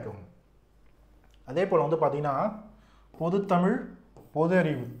ப்ரிப்பேர் ஆகிக்கோங்க. அதே போல் வந்து பார்த்தீங்கன்னா பொதுத்தமிழ், பொது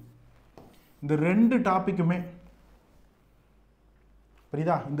அறிவு, இந்த 2 டாப்பிக்குமே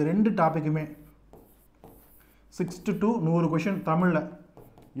புரியுதா? இந்த 2 டாப்பிக்குமே 60 to 100 கொஷின். தமிழில்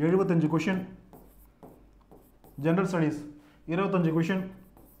 75 question, general studies 25 question,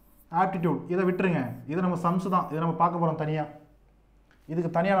 aptitude இதை விட்டுருங்க. இது நம்ம சம்ஸ் தான், இதை நம்ம பார்க்க போகிறோம் தனியாக. இதுக்கு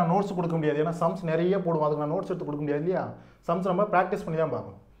தனியாக நான் நோட்ஸ் கொடுக்க முடியாது, ஏன்னா சம்ஸ் நிறைய போடுவோம், அதுக்கு நான் நோட்ஸ் எடுத்து கொடுக்க முடியாது இல்லையா? சம்ஸ் நம்ம ப்ராக்டிஸ் பண்ணி தான்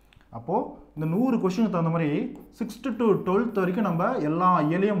பார்க்கணும். அப்போது இந்த 100 கொஷினுக்கு தகுந்த மாதிரி 6th to 12th வரைக்கும் நம்ம எல்லா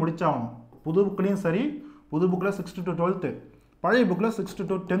இயலையும் முடிச்சாகணும். புது புக்லேயும் சரி, புது புக்கில் 6th to 12th, பழைய புக்கில் 6th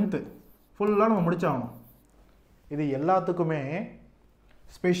to 10th ஃபுல்லாக நம்ம முடிச்சாகணும். இது எல்லாத்துக்குமே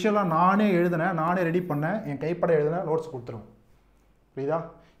ஸ்பெஷலாக நானே எழுதினேன், நானே ரெடி பண்ணேன், என் கைப்பட எழுதினேன் நோட்ஸ் கொடுத்துருவேன். புரியுதா?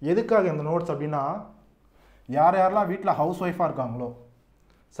 எதுக்காக இந்த நோட்ஸ் அப்படின்னா, யார் யாரெல்லாம் வீட்டில் ஹவுஸ் ஒய்ஃபாக இருக்காங்களோ,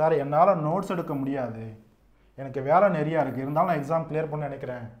 சார் என்னால் நோட்ஸ் எடுக்க முடியாது, எனக்கு வேலை நிறையா இருக்குது, இருந்தாலும் நான் எக்ஸாம் கிளியர் பண்ண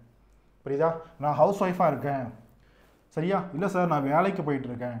நினைக்கிறேன். புரியுதா? நான் ஹவுஸ் ஒய்ஃபாக இருக்கேன். சரியா? இல்லை சார் நான் வேலைக்கு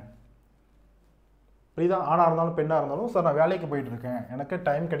போயிட்டுருக்கேன். புரியுதா? ஆணாக இருந்தாலும் பெண்ணாக இருந்தாலும், சார் நான் வேலைக்கு போயிட்டுருக்கேன், எனக்கு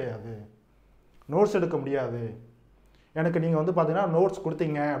டைம் கிடையாது, நோட்ஸ் எடுக்க முடியாது, எனக்கு நீங்கள் வந்து பார்த்தீங்கன்னா நோட்ஸ்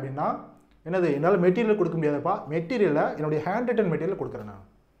கொடுத்தீங்க அப்படின்னா என்னது, என்னால் மெட்டீரியல் கொடுக்க முடியாதுப்பா, மெட்டீரியலை என்னுடைய ஹேண்ட் ரிட்டன் மெட்டீரியல் கொடுக்குறேன் நான்.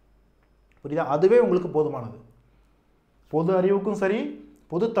 புரியுதா? அதுவே உங்களுக்கு போதுமானது. பொது அறிவுக்கும் சரி,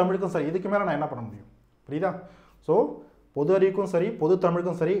 பொது தமிழுக்கும் சரி, இதுக்கு மேலே நான் என்ன பண்ண முடியும்? புரியுதா? ஸோ பொது அறிவுக்கும் சரி, பொது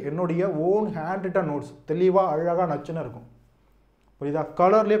தமிழுக்கும் சரி, என்னுடைய ஓன் ஹேண்ட் ரிட்டன் நோட்ஸ் தெளிவாக அழகாக நச்சுன்னு இருக்கும். புரியுதா?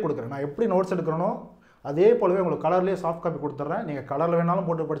 கலர்லேயே கொடுக்குறேன். நான் எப்படி நோட்ஸ் எடுக்கிறேனோ அதே போலவே உங்களுக்கு கலர்லேயே சாஃப்ட் காப்பி கொடுத்துட்றேன். நீங்கள் கலரில் வேணாலும்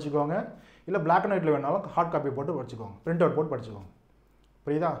போட்டு படிச்சுக்கோங்க, இல்லை பிளாக் அண்ட் ஒயிட்டில் வேணாலும் ஹார்ட் காப்பி போட்டு படிச்சுக்கோங்க, பிரிண்ட் அவுட் போட்டு படிச்சுக்கோங்க.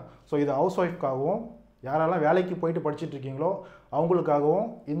 புரியுதா? ஸோ இது ஹவுஸ் ஒய்ஃப்காகவும் யாரெல்லாம் வேலைக்கு போயிட்டு படிச்சுட்டு இருக்கீங்களோ அவங்களுக்காகவும்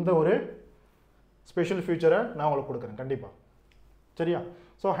இந்த ஒரு ஸ்பெஷல் ஃபியூச்சரை நான் உங்களுக்கு கொடுக்குறேன் கண்டிப்பாக. சரியா?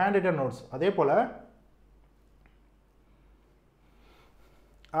 ஸோ ஹேண்ட் ரிட்டன் நோட்ஸ் அதே போல்.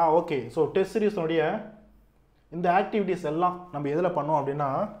 ஓகே. ஸோ டெஸ்ட் சீரிஸ்னுடைய இந்த ஆக்டிவிட்டீஸ் எல்லாம் நம்ம எதில் பண்ணோம் அப்படின்னா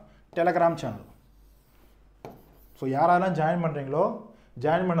டெலகிராம் சேனல். ஸோ யாரெல்லாம் ஜாயின் பண்ணுறீங்களோ,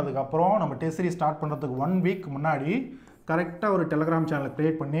 ஜாயின் பண்ணதுக்கப்புறம் நம்ம டெஸ்ட் சீரிஸ் ஸ்டார்ட் பண்ணுறதுக்கு 1 வீக் முன்னாடி கரெக்டாக ஒரு டெலகிராம் சேனலை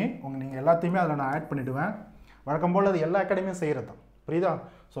க்ரியேட் பண்ணி நீங்கள் எல்லாத்தையுமே அதில் நான் ஆட் பண்ணிவிடுவேன். வழக்கம் போல் அது எல்லா அகாடமியும் செய்கிறது தான். புரியுதா?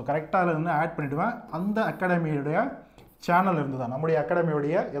 ஸோ கரெக்டாக அதில் இருந்து ஆட் பண்ணிவிடுவேன். அந்த அகாடமியுடைய சேனல் இருந்து தான், நம்முடைய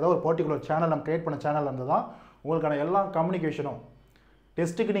அகாடமியுடைய ஏதோ ஒரு பர்டிகுலர் சேனல் நம்ம க்ரியேட் பண்ண சேனல் இருந்து தான் உங்களுக்கான எல்லா கம்யூனிகேஷனும்,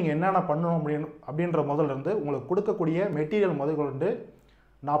 டெஸ்ட்டுக்கு நீங்கள் என்னென்ன பண்ணணும் அப்படின்ற முதல்லேருந்து உங்களுக்கு கொடுக்கக்கூடிய மெட்டீரியல் முதல்கொண்டு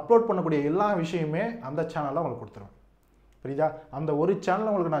நான் அப்லோட் பண்ணக்கூடிய எல்லா விஷயமே அந்த சேனலில் உங்களுக்கு கொடுத்துருவேன். புரியுதா? அந்த ஒரு சேனலை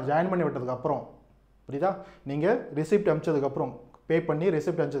உங்களுக்கு நான் ஜாயின் பண்ணி விட்டதுக்கப்புறம், புரியுதா, நீங்கள் ரிசிப்ட் அனுப்பிச்சதுக்கப்புறம், பே பண்ணி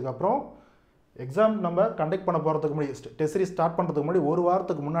ரிசிப்ட் அனுப்பிச்சதுக்கப்புறம் எக்ஸாம் நம்ம கண்டக்ட் பண்ண போகிறதுக்கு முன்னாடி, டெஸ்ட் சீரிஸ் ஸ்டார்ட் பண்ணுறதுக்கு முன்னாடி 1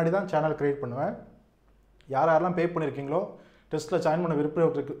 வாரத்துக்கு முன்னாடி தான் சேனல் க்ரியேட் பண்ணுவேன். யாரெல்லாம் பே பண்ணியிருக்கீங்களோ, டெஸ்ட்டில் ஜாயின் பண்ண விருப்பம்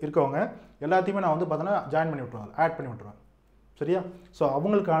இருக்கவங்க எல்லாத்தையுமே நான் வந்து பார்த்தோன்னா ஜாயின் பண்ணி விட்டுருவேன், ஆட் பண்ணி விட்டுருவேன். சரியா? ஸோ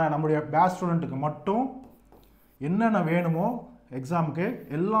அவங்களுக்கான நம்முடைய பேட்ச் ஸ்டூடெண்ட்டுக்கு மட்டும் என்னென்ன வேணுமோ எக்ஸாமுக்கு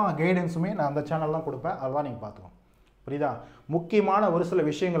எல்லா கைடன்ஸுமே நான் அந்த சேனல் தான் கொடுப்பேன். அதெல்லாம் நீங்கள் பார்த்துக்கோங்க. புரியுதா? முக்கியமான ஒரு சில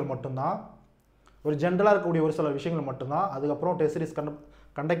விஷயங்கள் மட்டும்தான், ஒரு ஜென்ரலாக இருக்கக்கூடிய ஒரு சில விஷயங்கள் மட்டும்தான் அதுக்கப்புறம் டெஸ்ட் சீரிஸ்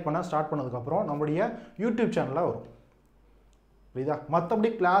கண்டக்ட் பண்ண ஸ்டார்ட் பண்ணதுக்கப்புறம் நம்முடைய யூடியூப் சேனலில் வரும். புரியுதா? மற்றபடி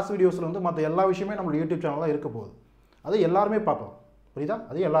கிளாஸ் வீடியோஸில் வந்து மற்ற எல்லா விஷயமே நம்மளுடைய யூடியூப் சேனல் தான் இருக்க போகுது. அது எல்லாருமே பார்க்கலாம். புரியுதா?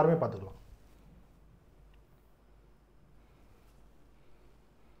 அது எல்லாருமே பார்த்துக்கலாம்.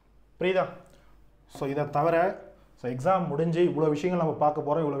 புரியுதா? ஸோ இதை தவிர ஸோ எக்ஸாம் முடிஞ்சு இவ்வளோ விஷயங்கள் நம்ம பார்க்க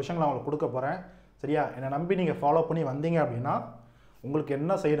போகிறோம், இவ்வளோ விஷயங்கள் நான் உங்களுக்கு கொடுக்க போகிறேன். சரியா? என்னை நம்பி நீங்கள் ஃபாலோ பண்ணி வந்தீங்க அப்படின்னா உங்களுக்கு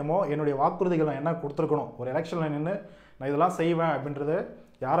என்ன செய்யணுமோ, என்னுடைய வாக்குறுதிகள் நான் என்ன கொடுத்துருக்கணும், ஒரு எலெக்ஷனில் நின்று நான் இதெல்லாம் செய்வேன் அப்படின்றது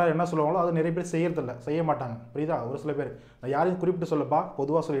யாரார் என்ன சொல்லுவாங்களோ அது நிறைய பேர் செய்யறதில்ல, செய்ய மாட்டாங்க. புரியுதா? ஒரு சில பேர், நான் யாரையும் குறிப்பிட்டு சொல்லப்பா,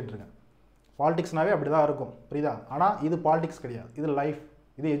 பொதுவாக சொல்லிட்டு இருக்கேன். பாலிடிக்ஸ்னாவே அப்படி தான் இருக்கும். புரியுதா? ஆனால் இது பாலிடிக்ஸ் கிடையாது, இது லைஃப்,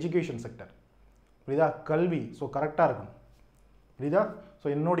 இது எஜுகேஷன் செக்டர். புரியுதா? கல்வி. ஸோ கரெக்டாக இருக்கணும். புரியுதா? ஸோ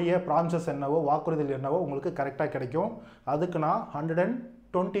என்னுடைய ப்ராமிசஸ் என்னவோ, வாக்குறுதிகள் என்னவோ உங்களுக்கு கரெக்டாக கிடைக்கும். அதுக்கு நான்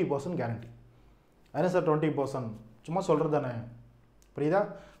 120% கேரண்டி. என்ன சார் 20%? சும்மா சொல்கிறது தானே. புரியுதா?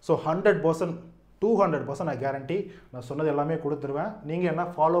 ஸோ 100%, 200% நான் கேரண்டி. நான் சொன்னது எல்லாமே கொடுத்துருவேன். நீங்கள் என்ன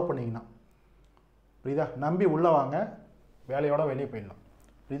ஃபாலோ பண்ணிங்கன்னா. புரியுதா? நம்பி உள்ளே வாங்க, வேலையோட வெளியே போயிடலாம்.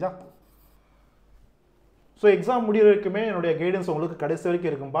 புரியுதா? ஸோ எக்ஸாம் முடிகிற வரைக்குமே என்னுடைய கைடன்ஸ் உங்களுக்கு கடைசி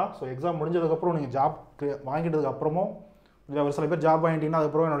வரைக்கும் இருக்கும்பா. ஸோ எக்ஸாம் முடிஞ்சதுக்கப்புறம் நீங்கள் ஜாப் வாங்கிட்டதுக்கப்புறமும், ஒரு சில பேர் ஜாப் வாங்கிட்டீங்கன்னா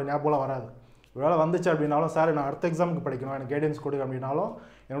அதுக்கப்புறம் என்னோடய ஞாபகம் வராது. வேலை வந்துச்சு அப்படின்னாலும், சார் நான் அடுத்த எக்ஸாமுக்கு படிக்கணும், எனக்கு கைடன்ஸ் கொடுங்க அப்படின்னாலும்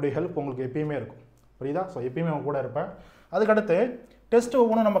என்னுடைய ஹெல்ப் உங்களுக்கு எப்பயுமே இருக்கும். புரியுதா? ஸோ எப்பயுமே அவங்க கூட இருப்பேன். அதுக்கடுத்து டெஸ்ட்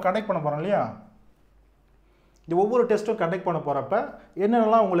ஒவ்வொன்றும் நம்ம கண்டக்ட் பண்ண போகிறோம் இல்லையா? இது ஒவ்வொரு டெஸ்ட்டும் கண்டக்ட் பண்ண போகிறப்ப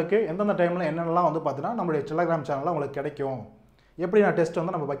என்னென்னலாம் உங்களுக்கு எந்தெந்த டைமில் என்னென்னலாம் வந்து பார்த்தீங்கன்னா நம்மளுடைய டெலகிராம் சேனலில் உங்களுக்கு கிடைக்கும், எப்படி நான் டெஸ்ட்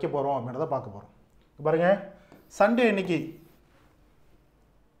வந்து நம்ம வைக்க போகிறோம் அப்படின்றத பார்க்க போகிறோம். பாருங்கள், சண்டே இன்னைக்கு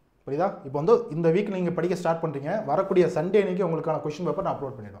புரியுதா? இப்போ வந்து இந்த வீக் நீங்கள் படிக்க ஸ்டார்ட் பண்ணுறீங்க, வரக்கூடிய சண்டே இன்னைக்கு உங்களுக்கான கொஸ்டின் பேப்பர் நான்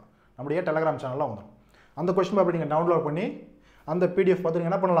அப்லோட் பண்ணிடுவேன். நம்முடைய டெலகிராம் சேனலில் வந்துடும். அந்த கொஸ்டின் பேப்பர் நீங்கள் டவுன்லோட் பண்ணி அந்த பிடிஎஃப் பார்த்து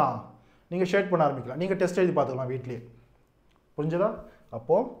நீங்கள் என்ன பண்ணலாம், நீங்கள் ஷேர் பண்ண ஆரம்பிக்கலாம். நீங்கள் டெஸ்ட் எழுதி பார்த்துக்கலாம் வீட்லேயே. புரிஞ்சுதா?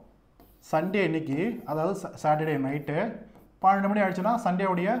 அப்போது சண்டே இன்னைக்கு, அதாவது சாட்டர்டே நைட்டு 12 மணி ஆயிடுச்சுன்னா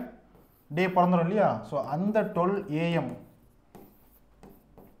சண்டேவுடைய டே பிறந்துடும் இல்லையா? ஸோ அந்த 12 AM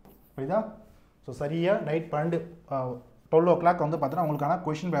புரியுதா? ஸோ சரியாக நைட் 12 o'clock வந்து பார்த்தீங்கன்னா உங்களுக்கான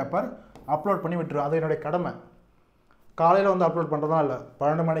கொஷின் பேப்பர் அப்லோட் பண்ணி விட்டுருவேன். அது என்னுடைய கடமை. காலையில் வந்து அப்லோட் பண்ணுறதா இல்லை,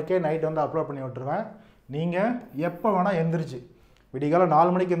 12 மணிக்கே நைட் வந்து அப்லோட் பண்ணி விட்டுருவேன். நீங்கள் எப்போ வேணால் எந்திரிச்சு விடிகால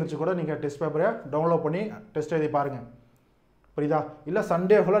 4 மணிக்கு எந்திரிச்சு கூட நீங்கள் டெஸ்ட் பேப்பரை டவுன்லோட் பண்ணி டெஸ்ட் எழுதி பாருங்கள். புரியுதா? இல்லை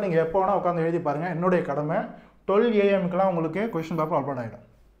சண்டே ஃபுல்லாக நீங்கள் எப்போ வேணால் உட்காந்து எழுதி பாருங்கள். என்னுடைய கடமை 12 AM உங்களுக்கு கொஷின் பேப்பர் அப்லோட் ஆகிடும்.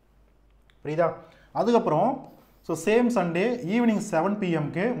 புரியுதா? அதுக்கப்புறம் so same Sunday evening 7 PM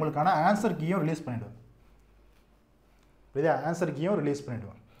உங்களுக்கான ஆன்சர் கீயும் ரிலீஸ் பண்ணிவிடுவேன். புரியுதா? ஆன்சர் கீயும் ரிலீஸ்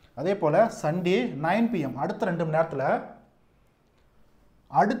பண்ணிவிடுவேன். அதே போல் சண்டே 9 PM அடுத்த 2 மணி நேரத்தில்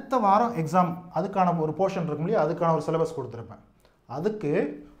அடுத்த வாரம் எக்ஸாம் அதுக்கான ஒரு போர்ஷன் இருக்கும் இல்லையா, அதுக்கான ஒரு சிலபஸ் கொடுத்துருப்பேன். அதுக்கு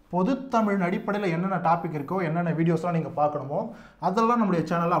பொதுத்தமிழ் அடிப்படையில் என்னென்ன டாபிக் இருக்கோ, என்னென்ன வீடியோஸ்லாம் நீங்கள் பார்க்கணுமோ அதெல்லாம் நம்முடைய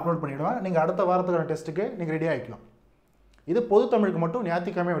சேனலில் அப்லோட் பண்ணிவிடுவேன். நீங்கள் அடுத்த வாரத்துக்கான டெஸ்ட்டுக்கு நீங்கள் ரெடி ஆகிக்கலாம். இது பொதுத்தமிழுக்கு மட்டும்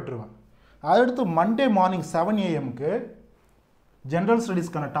ஞாயிற்றுக்கிழமை விட்டுருவேன். அடுத்து Monday morning 7 AM general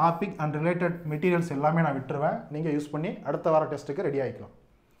ஸ்டடீஸ்க்கான topic and related materials எல்லாமே நான் விட்டுருவேன். நீங்கள் யூஸ் பண்ணி அடுத்த வார டெஸ்ட்டுக்கு ரெடி ஆகிக்கலாம்.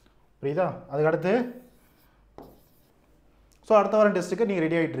 புரியுதா? அதுக்கடுத்து ஸோ அடுத்த வாரம் டெஸ்ட்டுக்கு நீங்கள்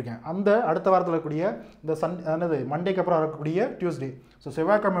ரெடி ஆகிட்டு இருக்கேன். அந்த அடுத்த வாரத்தில் இருக்கக்கூடிய இந்த என்னது மண்டேக்கு அப்புறம் இருக்கக்கூடிய Tuesday, so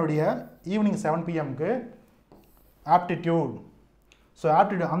செவ்வாய்க்கிழமையுடைய evening 7 PM aptitude. So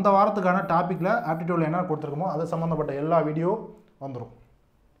aptitude அந்த வாரத்துக்கான டாப்பிக்கில் ஆப்டிடியூடில் என்ன கொடுத்துருக்கோமோ அது சம்மந்தப்பட்ட எல்லா வீடியோ வந்துடும்.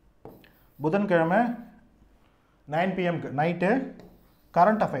 புதன்கிழமை 9 PM நைட்டு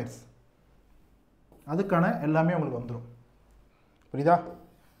கரண்ட் அஃபேர்ஸ் அதுக்கான எல்லாமே உங்களுக்கு வந்துடும். புரியுதா?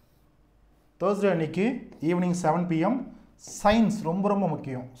 தேர்ஸ்டே அன்னைக்கு ஈவினிங் 7 PM சயின்ஸ் ரொம்ப ரொம்ப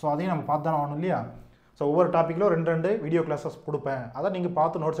முக்கியம். ஸோ அதையும் நம்ம பார்த்து தானே ஆகணும் இல்லையா? ஸோ ஒவ்வொரு டாப்பிக்கிலும் 2 வீடியோ கிளாஸஸ் கொடுப்பேன். அதை நீங்கள்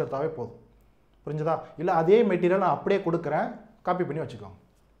பார்த்து நோட்ஸ் எடுத்தாவே போதும். புரிஞ்சுதா? இல்லை அதே மெட்டீரியல் நான் அப்படியே கொடுக்குறேன், காப்பி பண்ணி வச்சுக்கோங்க.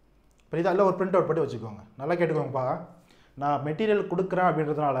 புரியுதா? இல்லை ஒரு பிரிண்ட் அவுட் பண்ணி வச்சுக்கோங்க. நல்லா கேட்டுக்கோங்கப்பா. நான் மெட்டீரியல் கொடுக்குறேன்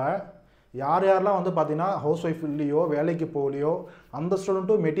அப்படின்றதுனால யாரெல்லாம் வந்து பார்த்தீங்கன்னா ஹவுஸ் ஒய்ஃப் இல்லையோ, வேலைக்கு போகலையோ, அந்த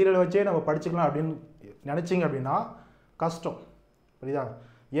ஸ்டூடெண்ட்டும் மெட்டீரியல் வச்சே நம்ம படிச்சுக்கலாம் அப்படின்னு நினச்சிங்க அப்படின்னா கஷ்டம். புரியுதா?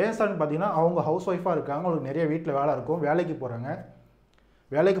 ஏன் சார்னு பார்த்தீங்கன்னா அவங்க ஹவுஸ் ஒய்ஃபாக இருக்காங்க, அவங்களுக்கு நிறைய வீட்டில் வேலை இருக்கும், வேலைக்கு போகிறாங்க.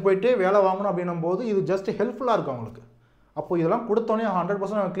 வேலைக்கு போயிட்டு வேலை வாங்கணும் அப்படின்னும் போது இது ஜஸ்ட் ஹெல்ப்ஃபுல்லாக இருக்கும் அவங்களுக்கு. அப்போ இதெல்லாம் கொடுத்தோன்னே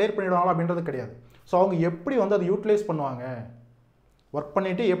 100% அவங்க கிளியர் பண்ணிவிடுவாங்களா அப்படின்றது கிடையாது. ஸோ அவங்க எப்படி வந்து அதை யூட்டிலைஸ் பண்ணுவாங்க, ஒர்க்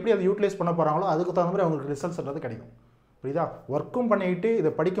பண்ணிவிட்டு எப்படி அதை யூட்டிலைஸ் பண்ண போகிறாங்களோ அதுக்கு தகுந்த மாதிரி அவங்களுக்கு ரிசல்ட்ஸ்ன்றது கிடைக்கும். புரியுதா? ஒர்க்கும் பண்ணிக்கிட்டு இதை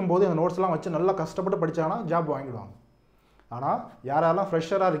படிக்கும்போது அந்த நோட்ஸ்லாம் வச்சு நல்லா கஷ்டப்பட்டு படித்தாங்கன்னா ஜாப் வாங்கிடுவாங்க. ஆனால் யாரெல்லாம்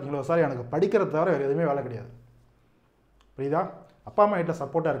ஃப்ரெஷராக இருக்கீங்களோ, சார் எனக்கு படிக்கிறத தவிர வேறு எதுவுமே வேலை கிடையாது. புரியுதா? அப்பா அம்மா வீட்டில்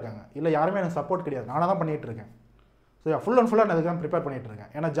சப்போர்ட்டாக இருக்காங்க, இல்லை யாருமே எனக்கு சப்போர்ட் கிடையாது, நானாக தான் பண்ணிகிட்டு இருக்கேன். சரியா? ஃபுல் அண்ட் ஃபுல்லாக நான் இதுக்கு தான் ப்ரிப்பேர் பண்ணிகிட்டு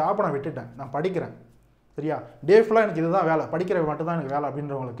இருக்கேன். ஏன்னா ஜாப்பை நான் விட்டுட்டேன், நான் படிக்கிறேன். சரியா? டே ஃபுல்லாக எனக்கு இதுதான் வேலை, படிக்கிற மட்டும் தான் எனக்கு வேலை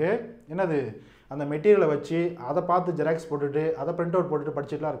அப்படின்றவங்களுக்கு என்னது அந்த மெட்டீரியலை வச்சு அதை பார்த்து ஜெராக்ஸ் போட்டுட்டு அதை பிரிண்ட் அவுட் போட்டுட்டு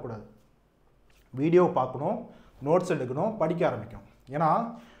படிச்சுட்டுலாம் இருக்கக்கூடாது. வீடியோ பார்க்கணும், நோட்ஸ் எடுக்கணும், படிக்க ஆரம்பிக்கணும். ஏன்னா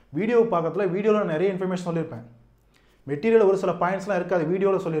வீடியோ பார்க்கறதுல வீடியோவில் நிறைய இன்ஃபர்மேஷன் சொல்லியிருப்பேன், மெட்டீரியல் ஒரு சில பாயிண்ட்ஸ்லாம் இருக்காது,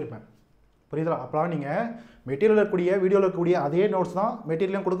 வீடியோவில் சொல்லியிருப்பேன். புரியுதா? அப்போலாம் நீங்கள் மெட்டீரியல் இருக்கக்கூடிய வீடியோவில் இருக்கக்கூடிய அதே நோட்ஸ் தான்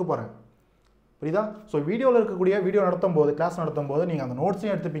மெட்டீரியலையும் கொடுக்க போகிறேன். புரியுதா? ஸோ வீடியோவில் இருக்கக்கூடிய வீடியோ நடத்தும் போது, கிளாஸ் நடத்தும் போது நீங்கள் அந்த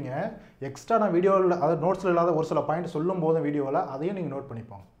நோட்ஸையும் எடுத்துப்பீங்க, எக்ஸ்ட்ரா நான் வீடியோவில் அதாவது நோட்ஸில் இல்லாத ஒரு சில பாயிண்ட் சொல்லும் போது வீடியோவில் அதையும் நீங்கள் நோட்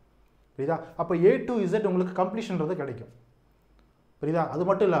பண்ணிப்போங்க. புரியுதா? அப்போ A to Z உங்களுக்கு கம்ப்ளீஷன்றது கிடைக்கும். புரியுதா? அது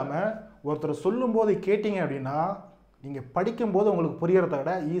மட்டும் இல்லாமல் ஒருத்தர் சொல்லும்போது கேட்டிங்க அப்படின்னா நீங்கள் படிக்கும்போது உங்களுக்கு புரியறத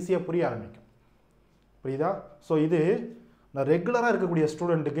விட ஈஸியாக புரிய ஆரம்பிக்கும். புரியுதா? ஸோ இது நான் ரெகுலராக இருக்கக்கூடிய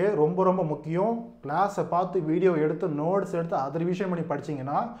ஸ்டூடெண்ட்டுக்கு ரொம்ப ரொம்ப முக்கியம். கிளாஸை பார்த்து வீடியோ எடுத்து நோட்ஸ் எடுத்து அதை ரிவிஷன் பண்ணி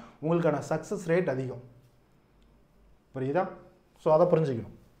படிச்சிங்கன்னா உங்களுக்கான சக்ஸஸ் ரேட் அதிகம். புரியுதா? ஸோ அதை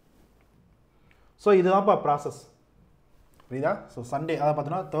புரிஞ்சுக்கணும். ஸோ இதுதான்ப்பா ப்ராசஸ். புரியுதா? ஸோ சண்டே அதை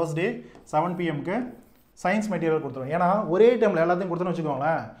பார்த்தீங்கன்னா தேர்ஸ்டே 7 PM சயின்ஸ் மெட்டீரியல் கொடுத்துருவோம். ஏன்னா ஒரே டைமில் எல்லாத்தையும் கொடுத்துன்னு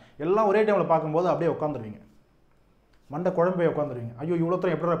வச்சுக்கோங்களேன், எல்லாம் ஒரே டைமில் பார்க்கும்போது அப்படியே உட்காந்துருவீங்க, மண்டை குழம்பு உட்காந்துருவீங்க, ஐயோ இவ்வளோ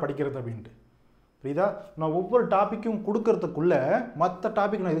தூரம் எப்படி படிக்கிறது அப்படின்ட்டு. புரியுதா? நான் ஒவ்வொரு டாப்பிக்கும் கொடுக்கறதுக்குள்ளே மற்ற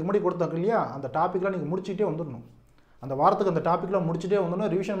டாபிக் நான் இதுக்கு முன்னாடி கொடுத்தாங்க இல்லையா, அந்த டாப்பிக்லாம் நீங்கள் முடிச்சுட்டே வந்துடணும். அந்த வாரத்துக்கு அந்த டாப்பிக்லாம் முடிச்சுட்டே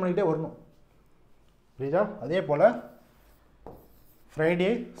வந்துடணும், ரிவிஷன் பண்ணிகிட்டே வரணும். புரியுதா? அதே போல்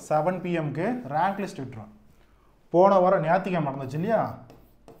ஃப்ரைடே 7 PM ரேங்க் லிஸ்ட் விட்டுருவேன். போன வாரம் ஞாயிற்றுக்கிழமை நடந்துச்சு இல்லையா?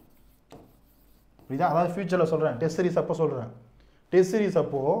 புரியுதா? அதாவது ஃபியூச்சரில் சொல்கிறேன், டெஸ்ட் சீரிஸ் அப்போ சொல்கிறேன். டெஸ்ட் சீரிஸ்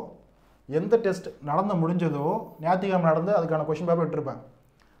அப்போது எந்த டெஸ்ட் நடந்து முடிஞ்சதோ ஞாயிற்றுக்கிழமை நடந்து அதுக்கான கொஷின் பேப்பர் விட்டுருப்பேன்.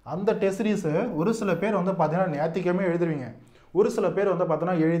 அந்த டெஸ்ட் சீரிஸு ஒரு சில பேர் வந்து பார்த்தீங்கன்னா ஞாயிற்றுக்கிழமை எழுதுவீங்க, ஒரு சில பேர் வந்து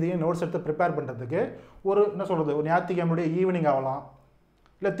பார்த்தீங்கன்னா எழுதி நோட்ஸ் எடுத்து ப்ரிப்பேர் பண்ணுறதுக்கு ஒரு என்ன சொல்கிறது, ஒரு ஞாயிற்றுக்கிழமையுடைய ஈவினிங் ஆகலாம்,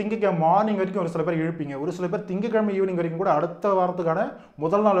 இல்லை திங்கக்கிழமை மார்னிங் வரைக்கும் ஒரு சில பேர் எழுப்பீங்க, ஒரு சில பேர் திங்கக்கிழமை ஈவினிங் வரைக்கும் கூட அடுத்த வாரத்துக்கான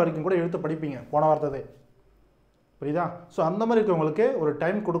முதல் நாள் வரைக்கும் கூட எழுத்து படிப்பீங்க போன வாரத்ததே. புரியுதா? ஸோ அந்த மாதிரி இருக்கவங்களுக்கு ஒரு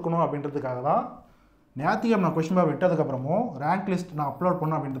டைம் கொடுக்கணும் அப்படின்றதுக்காக தான் ஞாயிற்றுக்கிழமை நான் கொஷின் பேப்பர் விட்டதுக்கப்புறமும் ரேங்க் லிஸ்ட் நான் அப்லோட்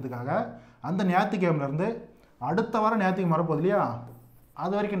பண்ணணும் அப்படின்றதுக்காக அந்த ஞாயிற்றுக்கிழமைலேருந்து அடுத்த வாரம் ஞாயிற்றுக்கிழமை வரப்போகுது இல்லையா,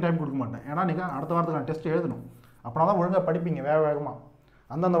 அது வரைக்கும் டைம் கொடுக்க மாட்டேன். ஏன்னா நீங்கள் அடுத்த வாரத்துக்கான டெஸ்ட் எழுதணும், அப்படின்னா தான் ஒழுங்காக படிப்பீங்க வேகமாக.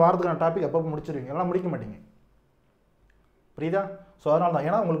 அந்தந்த வாரத்துக்கான டாபிக் அப்பப்போ முடிச்சிருவீங்க, எல்லாம் முடிக்க மாட்டீங்க. புரியுதா? ஸோ அதனால தான்,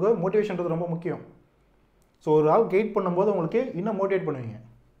 ஏன்னா உங்களுக்கு மோட்டிவேஷன்றது ரொம்ப முக்கியம். ஸோ ஒரு ஆள் கைட் பண்ணும்போது உங்களுக்கு இன்னும் மோட்டிவேட் பண்ணுவீங்க.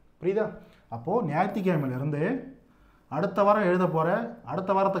 புரியுதா? அப்போது ஞாயிற்றுக்கிழமையிலேருந்து அடுத்த வாரம் எழுத போகிற,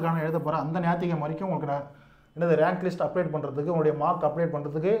 அடுத்த வாரத்துக்கான எழுத போகிற அந்த ஞாயிற்றுக்கிழமை வரைக்கும் உங்களுக்கு நான் என்னது ரேங்க் லிஸ்ட் அப்டேட் பண்ணுறதுக்கு, உங்களுடைய மார்க் அப்டேட்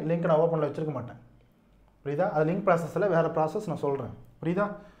பண்ணுறதுக்கு லிங்க் நான் ஓப்பனில் வச்சுருக்க மாட்டேன். புரியுதா? அது லிங்க் ப்ராசஸில் வேறு ப்ராசஸ் நான் சொல்கிறேன். புரியுதா?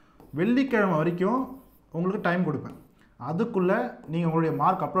 வெள்ளிக்கிழமை வரைக்கும் உங்களுக்கு டைம் கொடுப்பேன். அதுக்குள்ளே நீங்கள் உங்களுடைய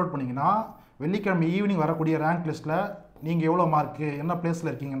மார்க் அப்லோட் பண்ணிங்கன்னா வெள்ளிக்கிழமை ஈவினிங் வரக்கூடிய ரேங்க் லிஸ்ட்டில் நீங்கள் எவ்வளோ மார்க்கு, என்ன பிளேஸில்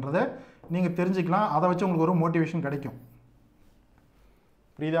இருக்கீங்கன்றதை நீங்கள் தெரிஞ்சுக்கலாம். அதை வச்சு உங்களுக்கு ஒரு மோட்டிவேஷன் கிடைக்கும்.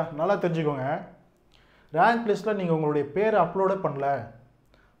 புரியுதா? நல்லா தெரிஞ்சுக்கோங்க. ரேங்க் லிஸ்ட்டில் நீங்கள் உங்களுடைய பேரை அப்லோடே பண்ணல,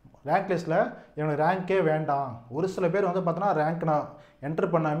 ரேங்க் லிஸ்ட்டில் எனக்கு ரேங்க்கே வேண்டாம். ஒரு சில பேர் வந்து பார்த்தோன்னா ரேங்க் நான் என்ட்ரு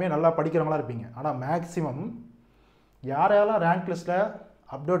பண்ணாமே நல்லா படிக்கிறவங்களா இருப்பீங்க. ஆனால் மேக்ஸிமம் யாரெல்லாம் ரேங்க் லிஸ்ட்டில்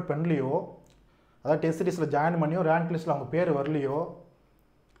அப்லோட் பண்ணலையோ, அதாவது டெஸ்ட் சீரிஸில் ஜாயின் பண்ணியோ ரேங்க் லிஸ்ட்டில் அவங்க பேர் வரலையோ,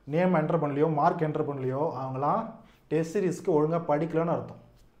 நேம் என்ட்ரு பண்ணலையோ, மார்க் என்ட்ரு பண்ணலையோ, அவங்களாம் டெஸ்ட் சீரிஸ்க்கு ஒழுங்காக படிக்கலன்னு அர்த்தம்.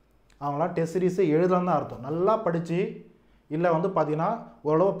 அவங்களாம் டெஸ்ட் சீரிஸை எழுதலன்னு தான் அர்த்தம். நல்லா படித்து இல்லை வந்து பார்த்தீங்கன்னா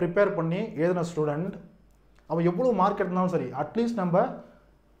ஓரளவு ப்ரிப்பேர் பண்ணி எழுதின ஸ்டூடெண்ட் அவன் எவ்வளோ மார்க் எடுத்தாலும் சரி, அட்லீஸ்ட் நம்ம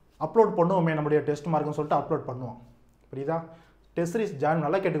அப்லோட் பண்ணுவோமே நம்முடைய டெஸ்ட் மார்க்குன்னு சொல்லிட்டு அப்லோட் பண்ணுவோம். புரியுதா? டெஸ்ட் சீரிஸ் ஜாயின்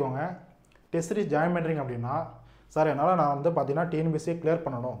நல்லா கேட்டுக்கோங்க. டெஸ்ட் சீரிஸ் ஜாயின் பண்ணுறீங்க அப்படின்னா, சார் என்னால் நான் வந்து பார்த்தீங்கன்னா டிஎன்பிஎஸ்சியை கிளியர்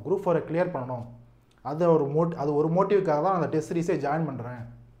பண்ணணும், குரூப் 4 கிளியர் பண்ணணும், அது ஒரு மோட்டிவ்க்காக தான் அந்த டெஸ்ட் சீரிஸே ஜாயின் பண்ணுறேன்.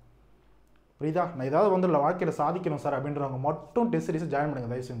 புரியுதா? நான் ஏதாவது வந்து வாழ்க்கையில் சாதிக்கணும் சார் அப்படின்றவங்க மட்டும் டெஸ்ட் சீரிஸை ஜாயின்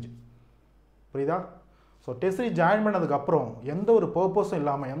பண்ணுங்கள் தயவு செஞ்சு. புரியுதா? ஸோ டெஸ்ட் சீரிஸ் ஜாயின் பண்ணதுக்கப்புறம் எந்த ஒரு பர்பஸும்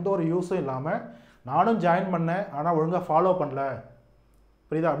இல்லாமல், எந்த ஒரு யூஸும் இல்லாமல், நானும் ஜாயின் பண்ணேன் ஆனால் ஒழுங்காக ஃபாலோ பண்ணல,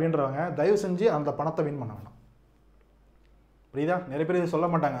 புரியுதா அப்படின்றவங்க தயவு செஞ்சு அந்த பணத்தை வின் பண்ண வேணாம். புரியுதா? நிறைய பேர் இது சொல்ல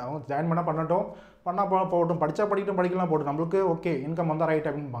மாட்டாங்க, அவங்க ஜாயின் பண்ணால் பண்ணட்டும், பண்ணால் போகட்டும், படித்தா படிக்கட்டும், படிக்கலாம் போட்டு, நம்மளுக்கு ஓகே இன்கம் வந்தால் ரைட்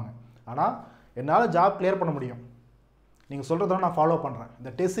அப்படின்பாங்க. ஆனால் என்னால் ஜாப் கிளியர் பண்ண முடியும், நீங்கள் சொல்கிறதெல்லாம் நான் ஃபாலோ பண்ணுறேன்,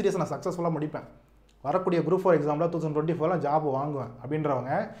 இந்த டெஸ்ட் சீரிஸ் நான் சக்ஸஸ்ஃபுல்லாக முடிப்பேன், வரக்கூடிய குரூப் 4 எக்ஸாமில் 2024 ஜாப் வாங்குவேன்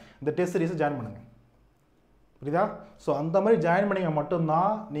அப்படின்றவங்க இந்த டெஸ்ட் சீரிஸை ஜாயின் பண்ணுங்கள். புரியுதா? ஸோ அந்த மாதிரி ஜாயின் பண்ணிங்க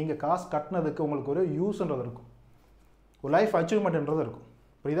மட்டும்தான் நீங்கள் காசு கட்டினதுக்கு உங்களுக்கு ஒரு யூஸ்ன்றது இருக்கும், ஒரு லைஃப் அச்சீவ்மெண்ட்ன்றது இருக்கும்.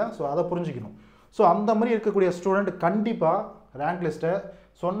 புரியுதா? ஸோ அதை புரிஞ்சுக்கணும். ஸோ அந்த மாதிரி இருக்கக்கூடிய ஸ்டூடெண்ட் கண்டிப்பாக ரேங்க் லிஸ்ட்டை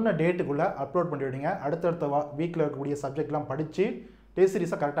சொன்ன டேட்டுக்குள்ளே அப்லோட் பண்ணிவிடுங்க. அடுத்தடுத்த வீக்கில் இருக்கக்கூடிய சப்ஜெக்ட்லாம் படித்து டெஸ்ட்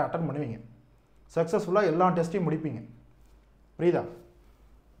சீரிஸை கரெக்டாக அட்டன் பண்ணுவீங்க, சக்ஸஸ்ஃபுல்லாக எல்லா டெஸ்ட்டையும் முடிப்பீங்க. புரியுதா?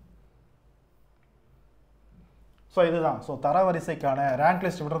 ஸோ இதுதான். ஸோ தரவரிசைக்கான ரேங்க்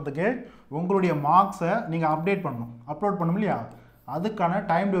லிஸ்ட் விடுறதுக்கு உங்களுடைய மார்க்ஸை நீங்கள் அப்டேட் பண்ணணும், அப்லோட் பண்ணணும் இல்லையா, அதுக்கான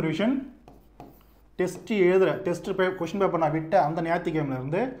டைம் டியூரேஷன் டெஸ்ட்டு எழுதுகிற டெஸ்ட்டு கொஷின் பேப்பர் நான் விட்ட அந்த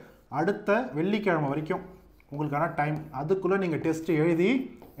ஞாயிற்றுக்கிழமையிலேருந்து அடுத்த வெள்ளிக்கிழமை வரைக்கும் உங்களுக்கான டைம். அதுக்குள்ளே நீங்கள் டெஸ்ட்டு எழுதி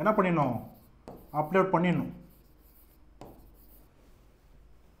என்ன பண்ணிடணும், அப்லோட் பண்ணிடணும்.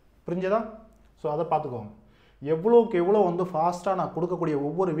 புரிஞ்சதா? ஸோ அதை பார்த்துக்கோங்க. எவ்வளோக்கு எவ்வளோ வந்து ஃபாஸ்ட்டாக நான் கொடுக்கக்கூடிய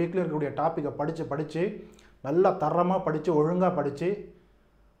ஒவ்வொரு வீக்லேயும் இருக்கக்கூடிய டாப்பிக்கை படித்து நல்லா தரமாக படித்து ஒழுங்காக படித்து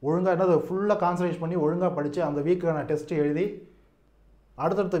ஒழுங்காக என்னது ஃபுல்லாக கான்சன்ட்ரேட் பண்ணி ஒழுங்காக படித்து அந்த வீக்குக்கான டெஸ்ட்டு எழுதி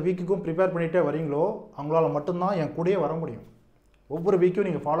அடுத்தடுத்த வீக்குக்கும் ப்ரிப்பேர் பண்ணிகிட்டே வரீங்களோ அவங்களால மட்டும்தான் என் கூடயே வர முடியும். ஒவ்வொரு வீக்கும்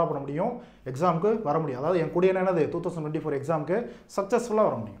நீங்கள் ஃபாலோ பண்ண முடியும், எக்ஸாமுக்கு வர முடியும். அதாவது என் கூடயே என்னது 2024 எக்ஸாமுக்கு சக்ஸஸ்ஃபுல்லாக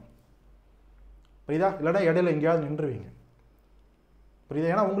வர முடியும். புரியுதா? இல்லைனா இடையில எங்கேயாவது நின்றுவீங்க. புரியுதா?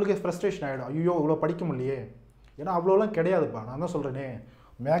 ஏன்னா உங்களுக்கு ஃப்ரஸ்ட்ரேஷன் ஆகிடும், ஐயோ இவ்வளோ படிக்க முடியலையே. ஏன்னா அவ்வளோலாம் கிடையாதுப்பா, நான் தான் சொல்கிறேனே.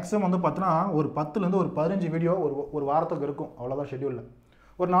 மேக்ஸிமம் வந்து பார்த்தீங்கன்னா ஒரு 10லேருந்து ஒரு 15 வீடியோ ஒரு வாரத்துக்கு இருக்கும், அவ்வளோதான் ஷெட்யூலில்.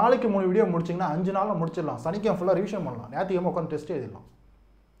 ஒரு நாளைக்கு 3 வீடியோ முடிச்சிங்கன்னா 5 நாளில் முடிச்சிடலாம். சனிக்கிழமை ஃபுல்லாக ரிவிஷன் பண்ணலாம், ஞாயிற்றுக்கிழமை உட்காந்து டெஸ்ட் எழுதலாம்.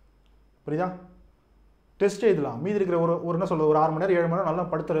 புரியுதா? டெஸ்ட் எழுதலாம். மீதி இருக்கிற ஒரு என்ன சொல்கிறது, ஒரு 6 மணி நேரம் 7 மணி நேரம் நல்லா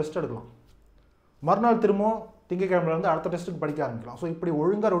படுத்த ரெஸ்ட் எடுக்கலாம். மறுநாள் திரும்பவும் திங்கக்கிழமையிலேருந்து அடுத்த டெஸ்ட்டுக்கு படிக்க ஆரம்பிக்கலாம். ஸோ இப்படி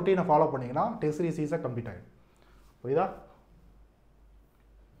ஒழுங்காக ரொட்டீனை ஃபாலோ பண்ணிங்கன்னா டெஸ்ட் சீரிஸ் ஈஸியாக கம்ப்ளீட் ஆகிடும். புரியுதா?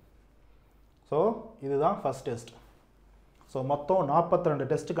 ஸோ இதுதான் ஃபஸ்ட் டெஸ்ட். ஸோ மொத்தம் 42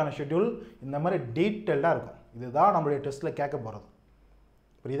 டெஸ்ட்டுக்கான ஷெட்யூல் இந்த மாதிரி டீட்டெயில்டாக இருக்கும். இதுதான் நம்மளுடைய டெஸ்ட்டில் கேட்க போகிறது.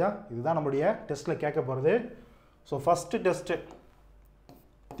 புரியுதா? இதுதான் நம்மளுடைய டெஸ்ட்டில் கேட்க போகிறது. ஸோ ஃபஸ்ட்டு டெஸ்ட்டு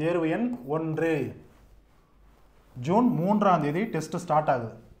தேர்வு எண் 1 ஜூன் 3ஆம் தேதி டெஸ்ட்டு ஸ்டார்ட் ஆகுது.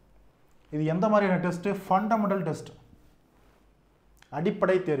 இது எந்த மாதிரியான டெஸ்ட்டு? ஃபண்டமெண்டல் டெஸ்ட்,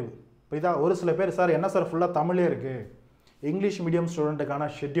 அடிப்படை தேர்வு. புரியுதா? ஒரு சில பேர் சார் என்ன சார் ஃபுல்லாக தமிழே இருக்குது, இங்கிலீஷ் மீடியம் ஸ்டூடெண்ட்டுக்கான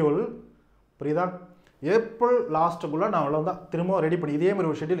ஷெட்யூல், புரியுதா, ஏப்ரல் லாஸ்ட்டுக்குள்ளே நான் அவ்வளோதான் திரும்ப ரெடி பண்ணி இதே மாதிரி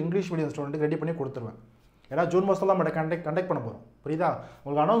ஒரு ஷெட்யூல் இங்கிலீஷ் மீடியம் ஸ்டூடெண்ட்டுக்கு ரெடி பண்ணி கொடுத்துருவேன். ஏன்னா ஜூன் மாதம் நம்ம கண்டக்ட் பண்ண போகிறோம். புரியுதா?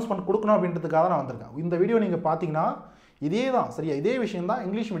 உங்களுக்கு அனௌன்ஸ்மெண்ட் கொடுக்கணும் அப்படின்றதுக்காக நான் வந்திருக்கேன். இந்த வீடியோ நீங்கள் பார்த்தீங்கன்னா இதே தான், சரியா, இதே விஷயம் தான்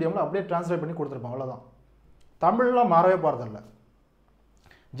இங்கிலீஷ் மீடியமில் அப்படியே ட்ரான்ஸ்லேட் பண்ணி கொடுத்துருப்போம், அவ்வளோதான். தமிழ்லாம் மாறவே போகிறதில்ல.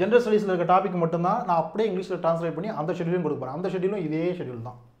 ஜென்ரல் ஸ்டடீஸில் இருக்க டாபிக் மட்டும்தான் நான் அப்படியே இங்கிலீஷில் ட்ரான்ஸ்லேட் பண்ணி அந்த ஷெட்யூலும் கொடுப்பேன். அந்த ஷெட்யூலும் இதே ஷெட்யூல்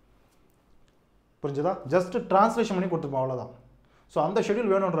தான். புரிஞ்சுதா? ஜஸ்ட் ட்ரான்ஸ்லேஷன் பண்ணி கொடுத்துருப்போம், அவ்வளோதான். ஸோ அந்த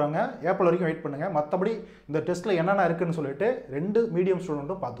ஷெட்யூல் வேணுன்றாங்க, ஏப்ரல் வரைக்கும் வெயிட் பண்ணுங்கள். மற்றபடி இந்த டெஸ்ட்டில் என்னென்ன இருக்குதுன்னு சொல்லிட்டு 2 மீடியம்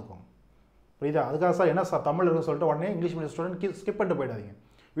ஸ்டூடெண்ட்டும் பார்த்துக்கோங்க. புரியுதா? அதுக்காக சார் என்ன சார் தமிழ் இருக்குன்னு சொல்லிட்டு உடனே இங்கிலீஷ் மீடியம் ஸ்டூடெண்ட் ஸ்கிப் பண்ணிட்டு போயிடாதீங்க.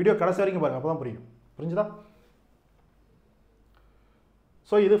 வீடியோ கடைசி வரைக்கும் பாருங்கள், அப்போ தான் புரியும். புரிஞ்சுதா?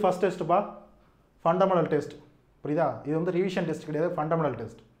 ஸோ இது ஃபஸ்ட் டெஸ்ட்டுப்பா, ஃபண்டமெண்டல் டெஸ்ட். புரியுதா? இது வந்து ரிவிஷன் டெஸ்ட் கிடையாது, ஃபண்டமெண்டல்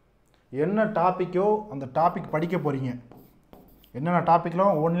டெஸ்ட். என்ன டாப்பிக்கோ அந்த டாபிக் படிக்க போகிறீங்க, என்னென்ன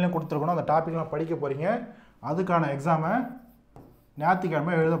டாப்பிக்லாம் ஒன்றிலையும் கொடுத்துருக்கணும் அந்த டாப்பிக்லாம் படிக்க போகிறீங்க. அதுக்கான எக்ஸாமை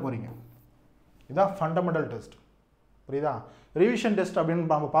ஞாயிற்றுக்கிழமை எழுத போகிறீங்க. இதுதான் ஃபண்டமெண்டல் டெஸ்ட். புரியுதா? ரிவிஷன் டெஸ்ட் அப்படின்னு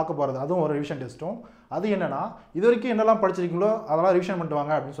நம்ம பார்க்க போகிறது, அதுவும் ஒரு ரிவிஷன் டெஸ்ட்டும். அது என்னென்னா, இது வரைக்கும் என்னெல்லாம் படிச்சிருக்கீங்களோ அதெல்லாம் ரிவிஷன் பண்ணிட்டு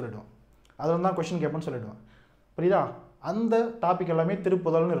வாங்க அப்படின்னு சொல்லிவிடுவோம். அதில் தான் கொஸ்டின் கேட்பேன்னு சொல்லிவிடுவேன். புரியுதா? அந்த டாபிக் எல்லாமே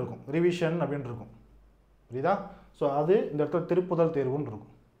திருப்புதல்னு இருக்கும், ரிவிஷன் அப்படின்னு இருக்கும். புரியுதா? ஸோ அது இந்த இடத்துல திருப்புதல் தேர்வுன்னு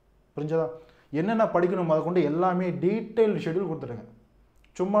இருக்கும். புரிஞ்சதா? என்னென்ன படிக்கணும் அதை கொண்டு எல்லாமே டீட்டெயில் ஷெட்யூல் கொடுத்துருங்க.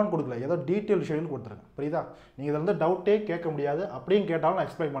 சும்மான்னு கொடுக்கல, ஏதோ டீட்டெயில் ஷெட்யூல் கொடுத்துருங்க. புரியுதா? நீங்கள் இதில் வந்து டவுட்டே கேட்க முடியாது. அப்படியும் கேட்டாலும் நான்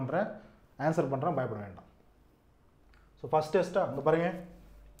எக்ஸ்பிளைன் பண்ணுறேன், ஆன்சர் பண்ணுறேன், பயப்பட வேண்டாம். ஸோ ஃபஸ்ட் டெஸ்ட்டாக அங்கே பாருங்கள்,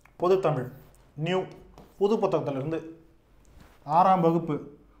 பொதுத்தமிழ் நியூ, புது புத்தகத்திலிருந்து 6ஆம் வகுப்பு.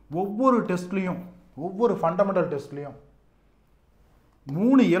 ஒவ்வொரு டெஸ்ட்லேயும், ஒவ்வொரு ஃபண்டமெண்டல் டெஸ்ட்லேயும்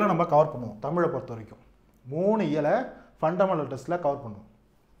 3 இயலை நம்ம கவர் பண்ணுவோம். தமிழை பொறுத்த வரைக்கும் 3 இயலை ஃபண்டமெண்டல் டெஸ்ட்டில் கவர் பண்ணுவோம்.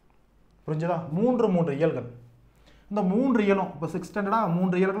 புரிஞ்சதா? 3 இயல்கள். இந்த 3 இயலும் இப்போ 6th ஸ்டாண்டர்டாக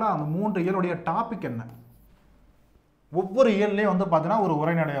 3 இயல்களாக, அந்த 3 இயலுடைய டாபிக் என்ன? ஒவ்வொரு இயல்லையும் வந்து பார்த்தீங்கன்னா ஒரு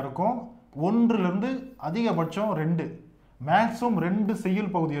உரைநடை இருக்கும். 1லிருந்து அதிகபட்சம் 2, மேக்ஸிமம் 2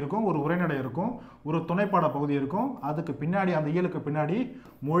 செய்யுள் பகுதி இருக்கும், ஒரு உரைநடை இருக்கும், ஒரு துணைப்பாட பகுதி இருக்கும். அதுக்கு பின்னாடி அந்த இயலுக்கு பின்னாடி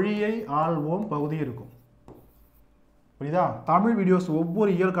மொழியை ஆள்வோம் பகுதி இருக்கும். புரியுதா? தமிழ் வீடியோஸ், ஒவ்வொரு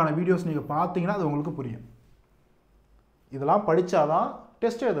இயலுக்கான வீடியோஸ் நீங்கள் பார்த்தீங்கன்னா அது உங்களுக்கு புரியும். இதெல்லாம் படித்தாதான்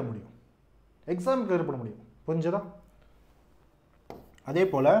டெஸ்ட் எழுத முடியும், எக்ஸாம் கிளியர் பண்ண முடியும். புரிஞ்சதா? அதே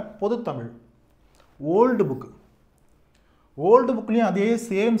போல் பொதுத்தமிழ் ஓல்டு புக்கு, ஓல்டு புக்லேயும் அதே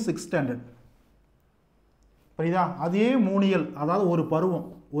சேம் 6th ஸ்டாண்டர்ட். புரியுதா? அதே 3 இயல், அதாவது ஒரு பருவம்,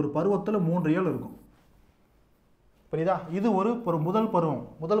 ஒரு பருவத்தில் 3 இயல் இருக்கும். புரியுதா? இது ஒரு முதல்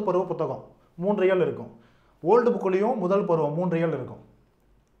பருவ புத்தகம் 3 இயல் இருக்கும். ஓல்டு புக்லேயும் முதல் பருவம் 3 இயல் இருக்கும்.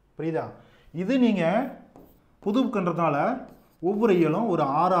 புரியுதா? இது நீங்கள் புது புக்குன்றதுனால ஒவ்வொரு இயலும் ஒரு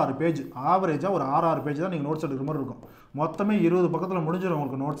 6 பேஜ், ஆவரேஜாக ஒரு 6 பேஜ் தான் நீங்கள் நோட்ஸ் எடுக்கிற மாதிரி இருக்கும். மொத்தமே 20 பக்கத்தில் முடிஞ்சிடும்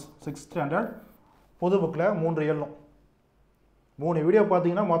உங்களுக்கு நோட்ஸ். 6th ஸ்டாண்டர்ட் புது புக்கில் 3 இயலும் 3 வீடியோ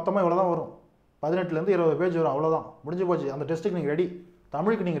பார்த்தீங்கன்னா மொத்தமாக இவ்வளோ தான் வரும். 18லேருந்து 20 பேஜ் வரும், அவ்வளோதான், முடிஞ்சு போச்சு. அந்த டெஸ்ட்டுக்கு நீங்கள் ரெடி,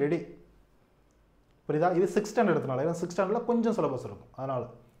 தமிழுக்கு நீங்கள் ரெடி. புரியுதா? இது 6th ஸ்டாண்டர்ட் எடுத்தனால, ஏன்னா 6th ஸ்டாண்டர்டில் கொஞ்சம் சிலபஸ் இருக்கும், அதனால்.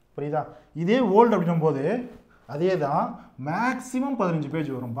 புரியுதா? இதே ஓல்டு அப்படின்னும் போது அதே தான், மேக்ஸிமம் 15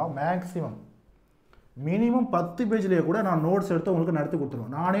 பேஜ் வரும்பா, மேக்ஸிமம். மினிமம் 10 பேஜ்லேயே கூட நான் நோட்ஸ் எடுத்து உங்களுக்கு நடத்தி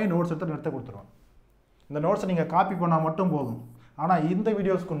கொடுத்துருவேன். நானே நோட்ஸ் எடுத்து நடத்தி கொடுத்துருவேன். இந்த நோட்ஸை நீங்கள் காப்பி பண்ணால் மட்டும் போதும். ஆனால் இந்த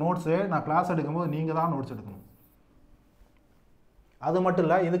வீடியோஸ்க்கு நோட்ஸு நான் கிளாஸ் எடுக்கும்போது நீங்கள் தான் நோட்ஸ் எடுக்கணும். அது மட்டும்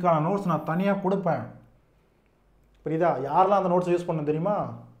இல்லை, இதுக்கான நோட்ஸ் நான் தனியாக கொடுப்பேன். புரியுதா? யாரெல்லாம் அந்த நோட்ஸ் யூஸ் பண்ண தெரியுமா?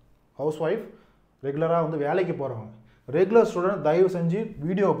 ஹவுஸ் ஒய்ஃப், ரெகுலராக வந்து வேலைக்கு போகிறவங்க, ரெகுலர் ஸ்டூடெண்ட் தயவு செஞ்சு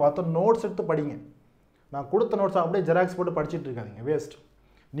வீடியோவை பார்த்து நோட்ஸ் எடுத்து படிங்க. நான் கொடுத்த நோட்ஸை அப்படியே ஜெராக்ஸ் போட்டு படிச்சுட்டு இருக்காதீங்க, வேஸ்ட்.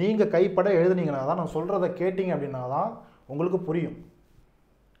 நீங்கள் கைப்பட எழுதுனீங்கன்னா தான், நான் சொல்கிறத கேட்டிங்க அப்படின்னா தான் உங்களுக்கு புரியும்.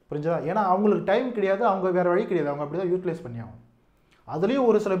 புரிஞ்சதா? ஏன்னா அவங்களுக்கு டைம் கிடையாது, அவங்க வேறு வழி கிடையாது, அவங்க அப்படி தான் யூட்டிலைஸ் பண்ணி ஆகும். அதுலேயும்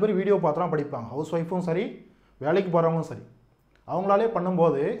ஒரு சில பேர் வீடியோ பார்த்துலாம் படிப்பாங்க, ஹவுஸ் ஒய்ஃபும் சரி, வேலைக்கு போகிறவங்களும் சரி. அவங்களாலே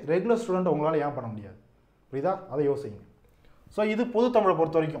பண்ணும்போது ரெகுலர் ஸ்டூடெண்ட் உங்களால் ஏன் பண்ண முடியாது? புரியுதா? அதை யோசிங்க. ஸோ இது பொதுத்தமிழை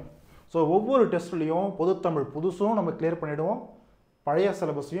பொறுத்த வரைக்கும். ஸோ ஒவ்வொரு டெஸ்ட்லேயும் பொதுத்தமிழ் புதுசும் நம்ம கிளியர் பண்ணிவிடுவோம், பழைய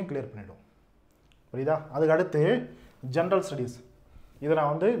சிலபஸையும் கிளியர் பண்ணிவிடுவோம். புரியுதா? அதுக்கு அடுத்து ஜென்ரல் ஸ்டடீஸ். இதை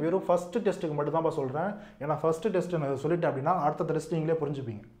நான் வந்து வெறும் ஃபஸ்ட்டு டெஸ்ட்டுக்கு மட்டும் தான் சொல்கிறேன். ஏன்னா ஃபஸ்ட்டு டெஸ்ட்டு நான் சொல்லிட்டேன் அப்படின்னா அடுத்த டெஸ்ட் நீங்களே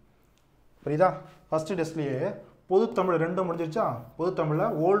புரிஞ்சுப்பீங்க. புரியுதா? ஃபஸ்ட்டு டெஸ்ட்லேயே பொதுத்தமிழ் 2 முடிஞ்சிருச்சா?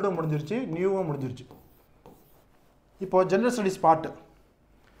 பொதுத்தமிழில் ஓல்டும் முடிஞ்சிருச்சு, நியூவும் முடிஞ்சிருச்சு. இப்போ general studies part.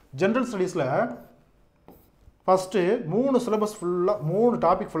 General ஸ்டடீஸில் first 3 syllabus ஃபுல்லாக, 3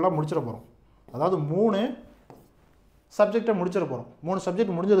 டாபிக் ஃபுல்லாக முடிச்சிட போகிறோம். அதாவது 3 சப்ஜெக்டை முடிச்சிட போகிறோம். 3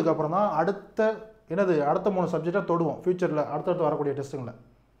 சப்ஜெக்ட் முடிஞ்சதுக்கப்புறம் தான் அடுத்த 3 சப்ஜெக்டாக தொடுவோம் ஃப்யூச்சரில், அடுத்தடுத்து வரக்கூடிய டெஸ்ட்டுங்களை.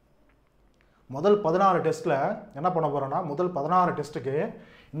 முதல் 16 டெஸ்ட்டில் என்ன பண்ண போகிறோன்னா முதல் 16 டெஸ்ட்டுக்கு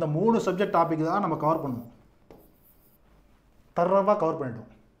இந்த 3 சப்ஜெக்ட் டாபிக் தான் நம்ம கவர் பண்ணுவோம். தரவாக கவர்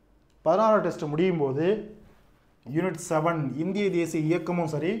பண்ணிட்டோம். 16 டெஸ்ட் முடியும் போது யூனிட் 7 இந்திய தேசிய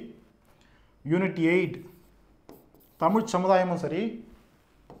இயக்கமும் சரி, யூனிட் 8 தமிழ் சமுதாயமும் சரி,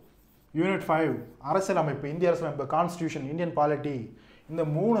 யூனிட் 5 அரசியலமைப்பு, இந்திய அரசியலமைப்பு, கான்ஸ்டியூஷன், இந்தியன் பாலிட்டி, இந்த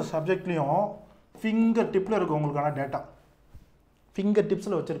 3 சப்ஜெக்ட்லேயும் ஃபிங்கர் டிப்பில் இருக்கும் உங்களுக்கான டேட்டா. ஃபிங்கர்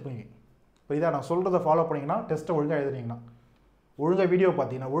டிப்ஸில் வச்சுருப்பீங்க. இப்போ இதாக நான் சொல்கிறத ஃபாலோ பண்ணிங்கன்னா, டெஸ்ட்டை ஒழுங்காக எழுதுனீங்கன்னா, ஒழுங்காக வீடியோ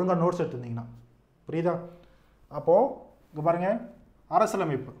பார்த்தீங்கன்னா, ஒழுங்காக நோட்ஸ் எடுத்துருந்தீங்கன்னா, புரியுதா? அப்போது இங்கே பாருங்கள்,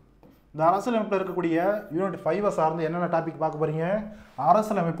 அரசியலமைப்பு. இந்த அரசியலமைப்பில் இருக்கக்கூடிய யூனிட் 5 சார்ந்து என்னென்ன டாபிக் பார்க்க போகிறீங்க?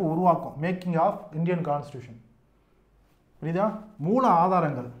 அரசியலமைப்பு உருவாக்கம், மேக்கிங் ஆஃப் இந்தியன் கான்ஸ்டியூஷன். புரியுதா? மூல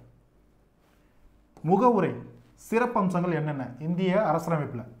ஆதாரங்கள், முகவுரை, சிறப்பம்சங்கள் என்னென்ன இந்திய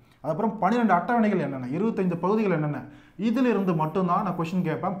அரசியலமைப்பில், அதுக்கப்புறம் 12 அட்டவணைகள் என்னென்ன, 25 பகுதிகள் என்னென்ன, இதிலிருந்து மட்டும்தான் நான் கொஷின்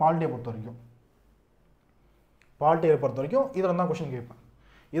கேட்பேன். பாலிட்டியை பொறுத்த வரைக்கும் இதில் தான் கொஷின் கேட்பேன்.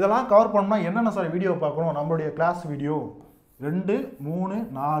 இதெல்லாம் கவர் பண்ணோம்னா என்னென்ன சார் வீடியோ பார்க்கணும்? நம்மளுடைய கிளாஸ் வீடியோ 2, 3,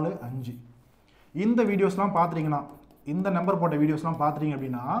 4, 5 இந்த வீடியோஸ்லாம் பார்த்துட்டிங்கன்னா, இந்த நம்பர் போட்ட வீடியோஸ்லாம் பார்த்துட்டீங்க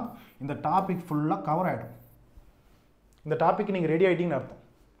அப்படின்னா இந்த டாபிக் ஃபுல்லாக கவர் ஆகிடும். இந்த டாபிக் நீங்கள் ரெடி ஆகிட்டீங்கன்னு அர்த்தம்.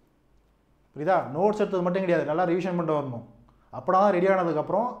 புரியுதா? நோட்ஸ் எடுத்தது மட்டும் கிடையாது, நல்லா ரிவிஷன் பண்ணிட்டு வரணும். அப்படின்னா தான் ரெடி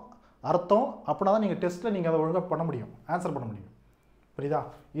ஆனதுக்கப்புறம் அர்த்தம். அப்படின்னா தான் நீங்கள் டெஸ்ட்டில் நீங்கள் அதை ஒழுங்காக பண்ண முடியும், ஆன்சர் பண்ண முடியும். புரியுதா?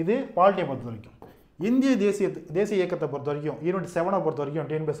 இது பாலிட்டியை பொறுத்த வரைக்கும். இந்திய தேசிய இயக்கத்தை பொறுத்த வரைக்கும் யூனிட் 7 பொறுத்த வரைக்கும்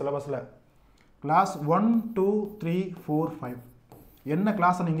TNPSC சிலபஸில் கிளாஸ் 1, 2, 3, 4, 5 என்ன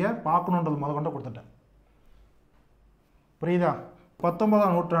கிளாஸை நீங்கள் பார்க்கணுன்றது முதற்கொண்டு கொடுத்துட்டேன். புரியுதா?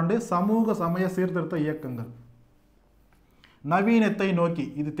 19ஆம் நூற்றாண்டு சமூக சமய சீர்திருத்த இயக்கங்கள், நவீனத்தை நோக்கி,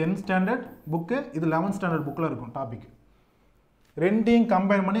 இது 10th ஸ்டாண்டர்ட் புக்கு, இது 11th ஸ்டாண்டர்ட் புக்கில் இருக்கும் டாபிக். ரெண்டையும்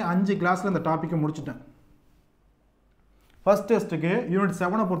கம்பைன் பண்ணி 5 கிளாஸில் இந்த டாப்பிக்கை முடிச்சுட்டேன். ஃபர்ஸ்ட் டெஸ்ட்டுக்கு யூனிட்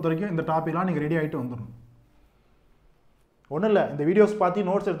 7 பொறுத்த வரைக்கும் இந்த டாப்பிக்லாம் நீங்கள் ரெடி ஆகிட்டு வந்துடணும். ஒன்றும் இல்லை, இந்த வீடியோஸ் பார்த்து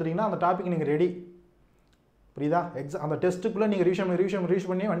நோட்ஸ் எடுத்துட்டிங்கன்னா அந்த டாபிக் நீங்கள் ரெடி. புரியுதா? அந்த டெஸ்ட்டுக்குள்ளே நீங்கள் ரிவிஷன்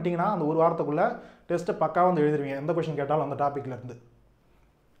பண்ணி வந்துட்டிங்கன்னா அந்த ஒரு வாரத்துக்குள்ளே டெஸ்ட்டை பக்காவாக வந்து எழுதிருவீங்க, எந்த கொஷின் கேட்டாலும் அந்த டாப்பிக்லேருந்து.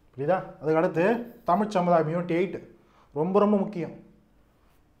 புரியுதா? அதுக்கடுத்து தமிழ் சமுதாயம் யூனிட் 8 ரொம்ப ரொம்ப முக்கியம்.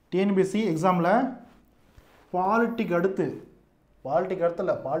 TNPSC எக்ஸாமில் பாலிட்டிக்கு அடுத்து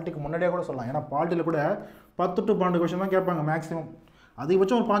இல்லை, பாலிட்டிக்கு முன்னாடியே கூட சொல்லலாம். ஏன்னா பாலிட்டியில் கூட 10 to 12 கொஷின் தான் கேட்பாங்க மேக்ஸிமம்.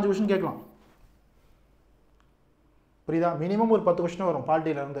 அதிகபட்சம் ஒரு 5 கொஷின் கேட்கலாம். புரியுதா? மினிமம் ஒரு 10 கொஷின் வரும்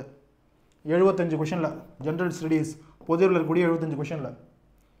பாலிட்டியிலேருந்து. 75 கொஷினில், ஜென்ரல் ஸ்டடீஸ் பொதுவில் இருக்கக்கூடிய 75 கொஷினில்.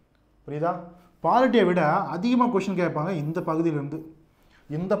 புரியுதா? பாலிட்டியை விட அதிகமாக கொஷின் கேட்பாங்க இந்த பகுதியிலேருந்து.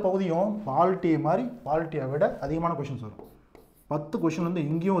 இந்த பகுதியும் பாலிட்டியை விட அதிகமான கொஷின்ஸ் வரும். 10 கொஷின்லேருந்து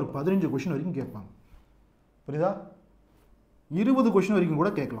இங்கேயும் ஒரு 15 கொஷின் வரைக்கும் கேட்பாங்க. புரியுதா? 20 கொஷின் வரைக்கும் கூட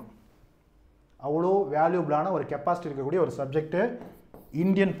கேட்கலாம். அவ்வளோ வேல்யூபிளான ஒரு கெப்பாசிட்டி இருக்கக்கூடிய ஒரு சப்ஜெக்ட்டு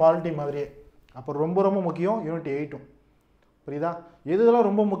இந்தியன் பாலிட்டி மாதிரியே. அப்போ ரொம்ப ரொம்ப முக்கியம் யூனிட் 8. புரியுதா? எதுலாம்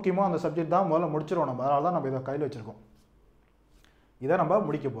ரொம்ப முக்கியமோ அந்த சப்ஜெக்ட் தான் முதல்ல முடிச்சிருவோம் நம்ம. அதனால தான் நம்ம இதை கையில் வச்சுருக்கோம். இதை நம்ம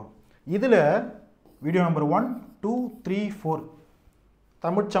முடிக்க போகிறோம். இதில் வீடியோ நம்பர் 1, 2, 3, 4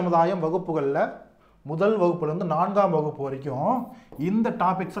 தமிழ் சமுதாயம் வகுப்புகளில் முதல் வகுப்புலேருந்து 4ஆம் வகுப்பு வரைக்கும் இந்த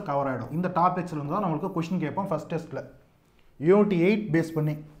டாபிக்ஸை கவர் ஆகிடும். இந்த டாபிக்ஸ்லேருந்து தான் நம்மளுக்கு கொஷின் கேட்போம் ஃபஸ்ட் டெஸ்ட்டில் யூனிட் 8 பேஸ்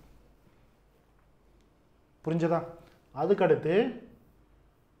பண்ணி. புரிஞ்சதா? அதுக்கடுத்து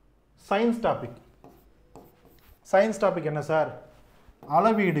சயின்ஸ் டாபிக் என்ன சார்?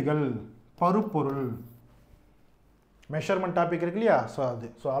 அளவீடுகள், பருப்பொருள், மெஷர்மெண்ட் டாபிக் இருக்கு இல்லையா?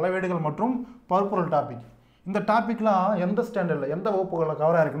 அளவீடுகள் மற்றும் பருப்பொருள் டாபிக். இந்த டாபிக்லாம் எந்த ஸ்டாண்டர்டில், எந்த வகுப்புகளில்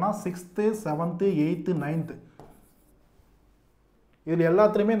cover ஆகிருக்குன்னா 6th, 7th, 8th, 9th இதில்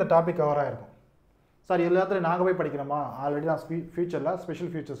எல்லாத்துலேயுமே இந்த டாபிக் கவர் ஆகிருக்கும். சார் எல்லாத்துலையும் நாங்கள் போய் படிக்கிறோமா? ஆல்ரெடி நான் ஃபியூச்சரில்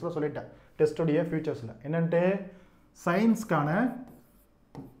ஸ்பெஷல் ஃபியூச்சர்ஸில் சொல்லிட்டேன். டெஸ்ட்டுடைய ஃபியூச்சர்ஸில் என்னென்ட்டு சயின்ஸ்க்கான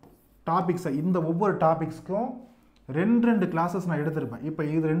டாபிக்ஸை, இந்த ஒவ்வொரு டாபிக்ஸ்க்கும் 2 கிளாஸஸ் நான் எடுத்திருப்பேன். இப்போ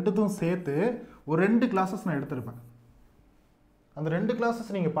இது ரெண்டுத்தும் சேர்த்து ஒரு 2 கிளாஸஸ் நான் எடுத்திருப்பேன். அந்த 2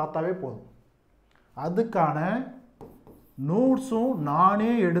 கிளாஸஸ் நீங்கள் பார்த்தாவே போதும். அதுக்கான நோட்ஸும்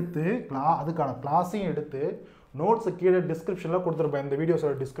நானே எடுத்து அதுக்கான கிளாஸையும் எடுத்து நோட்ஸு கீழே டிஸ்கிரிப்ஷனில் கொடுத்துருப்பேன், இந்த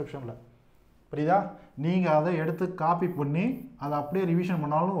வீடியோஸோட டிஸ்கிரிப்ஷனில். புரியுதா? நீங்கள் அதை எடுத்து காப்பி பண்ணி அதை அப்படியே ரிவிஷன்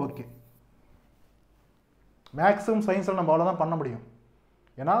பண்ணாலும் ஓகே. மேக்ஸிமம் சயின்ஸில் நம்ம அவ்வளோதான் பண்ண முடியும்.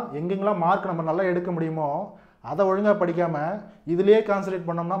 ஏன்னா எங்கெங்கெல்லாம் மார்க் நம்ம நல்லா எடுக்க முடியுமோ அதை ஒழுங்காக படிக்காமல் இதிலே கான்சன்ட்ரேட்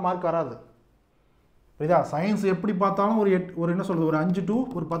பண்ணோம்னா மார்க் வராது. புரியுதா? சயின்ஸ் எப்படி பார்த்தாலும் ஒரு என்ன சொல்கிறது, ஒரு 5 to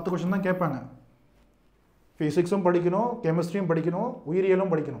 10 கொஷின் தான் கேட்பாங்க. ஃபிசிக்ஸும் படிக்கணும், கெமிஸ்ட்ரியும் படிக்கணும்,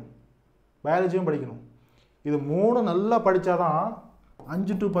 உயிரியலும் படிக்கணும், பயாலஜியும் படிக்கணும். இது 3 நல்லா படித்தாதான்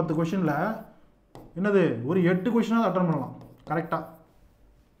 5 to 10 கொஷினில் என்னது ஒரு 8 கொஷினாக அட்டன் பண்ணலாம் கரெக்டாக.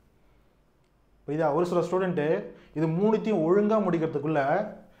 புரியுதா? ஒரு சில ஸ்டூடெண்ட்டு இது 3த்தையும் ஒழுங்காக முடிக்கிறதுக்குள்ளே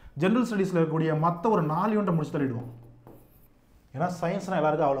ஜென்ரல் ஸ்டடீஸில் இருக்கக்கூடிய மற்ற ஒரு 4 யூனிட்டை முடிச்சு தள்ளிடுவோம். ஏன்னா சயின்ஸ்னால்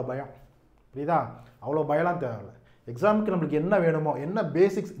எல்லாருக்கும் அவ்வளோ பயம், புரியுதா? அவ்வளோ பயம்லாம் தேவையில்லை. எக்ஸாமுக்கு நம்மளுக்கு என்ன வேணுமோ, என்ன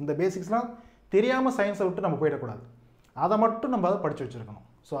பேசிக்ஸ், இந்த பேசிக்ஸ்லாம் தெரியாமல் சயின்ஸை விட்டு நம்ம போயிடக்கூடாது. அதை மட்டும் நம்ம அதை படித்து வச்சுருக்கணும்.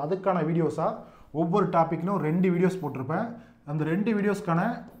 ஸோ அதுக்கான வீடியோஸாக ஒவ்வொரு டாப்பிக்லையும் 2 வீடியோஸ் போட்டிருப்பேன். அந்த 2 வீடியோஸ்க்கான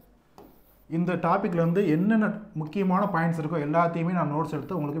இந்த டாப்பிக்கில் வந்து என்னென்ன முக்கியமான பாயிண்ட்ஸ் இருக்கோ எல்லாத்தையுமே நான் நோட்ஸ்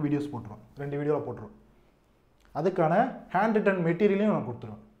எடுத்து உங்களுக்கு வீடியோஸ் போட்டுருவேன். 2 வீடியோவில் போட்டுருவேன். அதுக்கான ஹேண்ட் ரிட்டன் மெட்டீரியலையும் நான்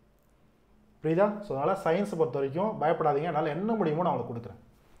கொடுத்துருவேன், புரியுதா? ஸோ அதனால் சயின்ஸை பொறுத்த வரைக்கும் பயப்படாதீங்க. என்னால் என்ன முடியுமோ நான் உங்களுக்கு கொடுக்குறேன்.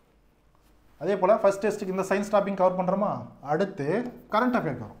 அதே போல் ஃபஸ்ட் டெஸ்ட்டுக்கு இந்த சயின்ஸ் டாபிக் கவர் பண்ணுறோமா, அடுத்து கரண்ட்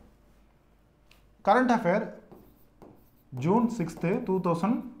அஃபேர் வரும். கரண்ட் அஃபேர் ஜூன் 6,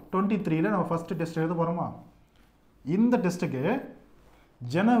 2023 நம்ம ஃபஸ்ட்டு டெஸ்ட் எழுத போகிறோமா. இந்த டெஸ்ட்டுக்கு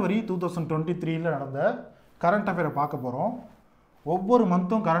ஜனவரி 2023 நடந்த கரண்ட் அஃபேரை பார்க்க போகிறோம். ஒவ்வொரு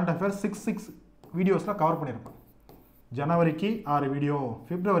மந்த்தும் கரண்ட் அஃபேர் 6 வீடியோஸில் கவர் பண்ணியிருப்பேன். ஜனவரிக்கு 6 வீடியோ,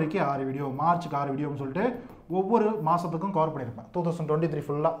 பிப்ரவரிக்கு 6 வீடியோ, மார்ச்சுக்கு 6 வீடியோன்னு சொல்லிட்டு ஒவ்வொரு மாதத்துக்கும் கவர் பண்ணியிருப்பேன் 2023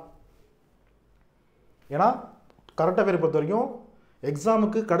 ஃபுல்லாக. ஏன்னா கரண்ட் அஃபேர் பொறுத்த வரைக்கும்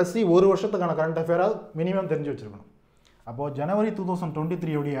எக்ஸாமுக்கு கடைசி ஒரு வருஷத்துக்கான கரண்ட் அஃபேராக மினிமம் தெரிஞ்சு வச்சுருக்கணும். அப்போது ஜனவரி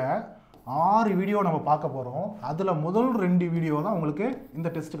 2023 உடைய 6 வீடியோ நம்ம பார்க்க போகிறோம். அதில் முதல் 2 வீடியோ தான் உங்களுக்கு இந்த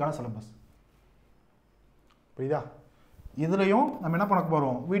டெஸ்ட்டுக்கான சிலபஸ், புரியுதா? இதுலேயும் நம்ம என்ன பண்ண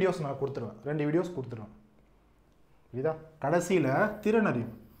போகிறோம், வீடியோஸ் நான் கொடுத்துருவேன், 2 வீடியோஸ் கொடுத்துருவேன், புரியுதா? கடைசியில்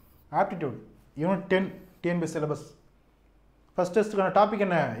திறனறிவு aptitude unit 10 TNPSC syllabus first டெஸ்ட்டுக்கான topic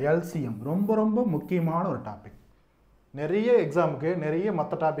என்ன, எல்சிஎம். ரொம்ப ரொம்ப முக்கியமான ஒரு டாபிக். நிறைய எக்ஸாமுக்கு, நிறைய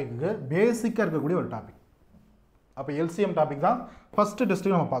மற்ற டாப்பிக்கு பேசிக்காக இருக்கக்கூடிய ஒரு டாபிக். அப்போ எல்சிஎம் டாபிக் தான் ஃபஸ்ட்டு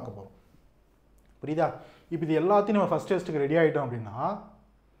டெஸ்ட்டுக்கு நம்ம பார்க்க போகிறோம், புரியுதா? இப்போ இது எல்லாத்தையும் நம்ம ஃபஸ்ட் டெஸ்ட்டுக்கு ரெடி ஆகிட்டோம் அப்படின்னா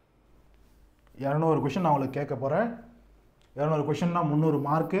 200 கொஷின் நான் உங்களுக்கு கேட்க போகிறேன். 200 கொஷின்னா 300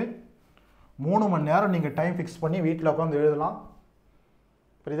 மார்க்கு. 3 மணி நேரம் நீங்கள் டைம் ஃபிக்ஸ் பண்ணி வீட்டில் உட்காந்து எழுதலாம்,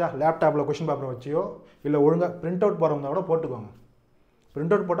 புரியுதா? லேப்டாப்பில் கொஷின் பேப்பரை வச்சியோ இல்லை ஒழுங்காக பிரிண்ட் அவுட் போகிறவங்க கூட போட்டுக்கோங்க.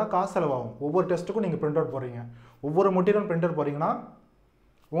 பிரிண்ட் அவுட் போட்டால் காசு செலவாகும். ஒவ்வொரு டெஸ்ட்டுக்கும் நீங்கள் பிரிண்ட் அவுட் போடுறீங்க, ஒவ்வொரு மெட்டீரியல் பிரிண்ட் அவுட் போகிறீங்கன்னா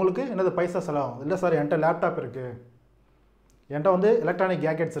உங்களுக்கு என்னது பைசா செலவாகும். இல்லை சார் என்கிட்ட லேப்டாப் இருக்குது, என்கிட்ட வந்து எலக்ட்ரானிக்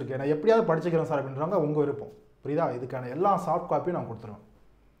கேக்கெட்ஸ் இருக்குது, நான் எப்படியாவது படிச்சுக்கிறேன் சார் அப்படின்றவங்க உங்கள் விருப்பம், புரியுதா? இதுக்கான எல்லா சாஃப்ட் காப்பியும் நான் கொடுத்துருவேன்,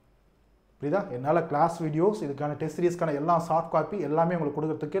 புரியுதா? என்னால் கிளாஸ் வீடியோஸ், இதுக்கான டெஸ்ட் சீரீஸ்க்கான எல்லா சாஃப்ட் காப்பி எல்லாமே உங்களுக்கு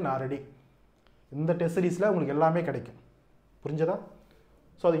கொடுக்கறதுக்கு நான் ரெடி. இந்த டெஸ்ட் சீரீஸில் உங்களுக்கு எல்லாமே கிடைக்கும், புரிஞ்சதா?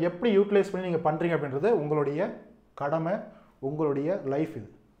 ஸோ அதை எப்படி யூட்டிலைஸ் பண்ணி நீங்கள் பண்ணுறீங்க அப்படின்றது உங்களுடைய கடமை, உங்களுடைய லைஃப் இது,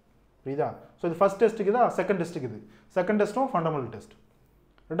 புரியுதா? ஸோ இது ஃபஸ்ட் டெஸ்ட்டுக்கு தான். செகண்ட் டெஸ்ட்டுக்கு இது. செகண்ட் டெஸ்ட்டும் ஃபண்டமெண்டல் டெஸ்ட்.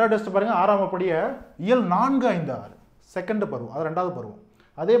 2வது டெஸ்ட் பாருங்கள், 6ஆம் படிய இயல் 4, 5, 6 செகண்ட் பருவம், அது 2வது பருவம்.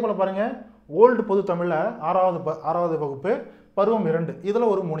 அதே போல் பாருங்கள், ஓல்டு பொது தமிழில் 6வது வகுப்பு பருவம் 2,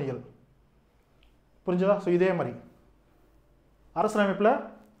 இதில் ஒரு 3 இயல், புரிஞ்சதா? ஸோ இதே மாதிரி அரசியலமைப்பில்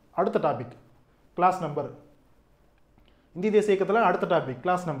அடுத்த டாபிக் கிளாஸ் நம்பர், இந்திய தேசிய இயக்கத்தில் அடுத்த டாபிக்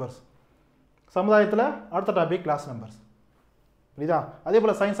கிளாஸ் நம்பர்ஸ், சமுதாயத்தில் அடுத்த டாபிக் கிளாஸ் நம்பர்ஸ், புரியுதா? அதே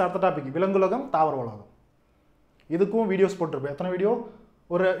போல் சயின்ஸ் அடுத்த டாபிக் விலங்குலகம், தாவர உலகம். இதுக்கும் வீடியோஸ் போட்டிருப்பேன். எத்தனை வீடியோ,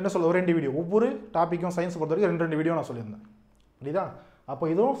 ஒரு 2 வீடியோ. ஒவ்வொரு டாப்பிக்கும் சயின்ஸ் பொறுத்த வரைக்கும் 2 வீடியோ நான் சொல்லியிருந்தேன், புரியுதா? அப்போ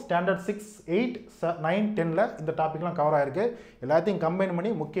இதுவும் ஸ்டாண்டர்ட் 6, 8, 9, 10 இந்த டாப்பிக்லாம் கவர் ஆகிருக்கு. எல்லாத்தையும் கம்பைன்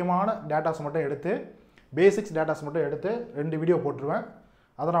பண்ணி முக்கியமான டேட்டாஸ் மட்டும் எடுத்து, பேசிக்ஸ் டேட்டாஸ் மட்டும் எடுத்து 2 வீடியோ போட்டுருவேன்.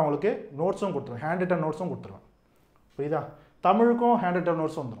 அதை நான் உங்களுக்கு நோட்ஸும் கொடுத்துருவேன், ஹேண்ட் ரிட்டன் நோட்ஸும் கொடுத்துருவேன், புரியுதா? தமிழுக்கும் ஹேண்ட் ரிட்டன்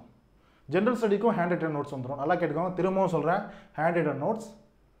நோட்ஸ் வந்துடும், ஜென்ரல் ஸ்டடிக்கும் ஹேண்ட் ரிட்டன் நோட்ஸ் வந்துடும். நல்லா கேட்டுக்கோங்க, திரும்பவும் சொல்கிறேன், ஹேண்ட் ரிட்டன் நோட்ஸ்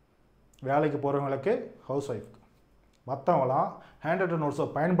வேலைக்கு போகிறவங்களுக்கு, ஹவுஸ் ஒய்ஃப்க்கு. மற்றவங்களாம் ஹேண்ட் ரிட்டன் நோட்ஸை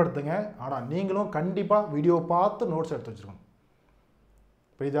பயன்படுத்துங்க. ஆனால் நீங்களும் கண்டிப்பாக வீடியோ பார்த்து நோட்ஸ் எடுத்து வச்சுருக்கணும்,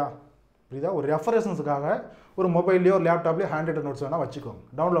 புரியுதா? புரியுதா? ஒரு ரெஃபரன்ஸுக்காக ஒரு மொபைல்லையோ ஒரு லேப்டாப்லேயோ ஹேண்ட் ரிட்டன் நோட்ஸ் வேணால் வச்சுக்கோங்க,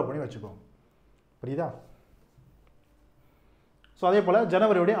 டவுன்லோட் பண்ணி வச்சுக்கோங்க, புரியுதா? ஸோ அதே போல்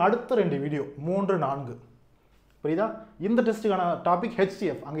ஜனவரியோடைய அடுத்த 2 வீடியோ 3, 4, புரியுதா? இந்த டெஸ்ட்டுக்கான டாபிக்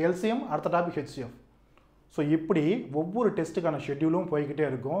ஹெச்சிஎஃப், அங்கே எல்சிஎம், அடுத்த டாபிக் ஹெச்சிஎஃப். ஸோ இப்படி ஒவ்வொரு டெஸ்ட்டுக்கான ஷெட்யூலும் போய்கிட்டே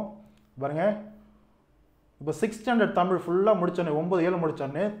இருக்கும். பாருங்கள், இப்போ 6th ஸ்டாண்டர்ட் தமிழ் ஃபுல்லாக முடிச்சோன்னே 9, 7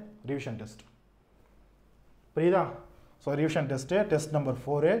 முடிச்சோன்னே ரிவிஷன் டெஸ்ட், புரியுதா? So revision test, test number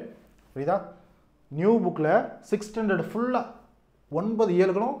 4, புரியுதா? நியூ புக்கில் 6th ஸ்டாண்டர்ட் ஃபுல்லாக 9,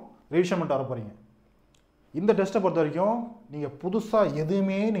 7களும் ரிவிஷன் பண்ணிட்டு வர போகிறீங்க. இந்த டெஸ்ட்டை பொறுத்த வரைக்கும் நீங்கள் புதுசாக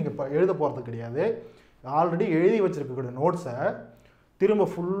எதுவுமே நீங்கள் எழுத போகிறது கிடையாது. ஆல்ரெடி எழுதி வச்சுருக்கக்கூடிய நோட்ஸை திரும்ப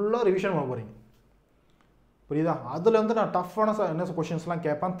ஃபுல்லாக ரிவிஷன் பண்ண போகிறீங்க, புரியுதா? அதில் வந்து நான் டஃப்பான என்ன கொஷின்ஸ்லாம்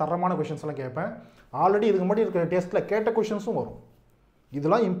கேட்பேன், தரமான கொஷின்ஸ்லாம் கேட்பேன். ஆல்ரெடி இதுக்கு முன்னாடி இருக்கிற டெஸ்ட்டில் கேட்ட கொஷின்ஸும் வரும்.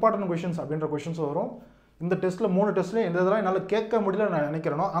 இதெல்லாம் இம்பார்ட்டன்ட் கொஷின்ஸ் அப்படின்ற கொஷின்ஸும் வரும். இந்த டெஸ்ட்டில் 3 டெஸ்ட்லையும் எந்த இதெல்லாம் என்னால் கேட்க முடியல நான்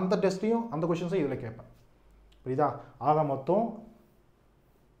நினைக்கிறேனோ அந்த டெஸ்ட்டையும் அந்த கொஷின்ஸையும் இதில் கேட்பேன், புரியுதா? ஆக மொத்தம்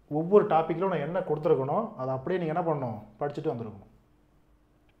ஒவ்வொரு டாப்பிக்கிலும் நான் என்ன கொடுத்துருக்கணும் அதை அப்படியே நீங்கள் என்ன பண்ணணும், படிச்சுட்டு வந்துருக்கணும்,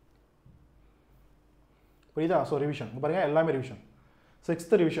 புரியுதா? ஸோ ரிவிஷன் பாருங்கள், எல்லாமே ரிவிஷன்.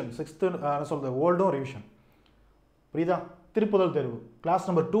 6th ரிவிஷன் 6th என்ன சொல்கிறது ஓல்டும் ரிவிஷன். புரியுதா? திருப்புதல் தேர்வு கிளாஸ்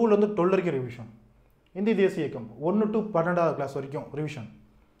நம்பர் 2லேருந்து 12 வரைக்கும் ரிவிஷன். இந்திய தேசிய இயக்கம் 1 to 12வது கிளாஸ் வரைக்கும் ரிவிஷன்.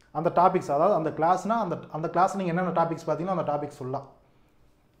 அந்த டாபிக்ஸ், அதாவது அந்த கிளாஸ்னால் அந்த கிளாஸ் நீங்கள் என்னென்ன டாபிக்ஸ் பார்த்தீங்கன்னா அந்த டாபிக்ஸ் ஃபுல்லாக.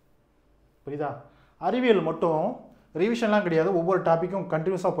 புரியுதா? அறிவியல் மட்டும் ரிவிஷன்லாம் கிடையாது, ஒவ்வொரு டாப்பிக்கும்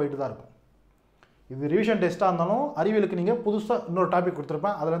கண்டினியூஸாக போயிட்டு தான் இருக்கும். இது ரிவிஷன் டெஸ்ட்டாக இருந்தாலும் அறிவியலுக்கு நீங்கள் புதுசாக இன்னொரு டாபிக்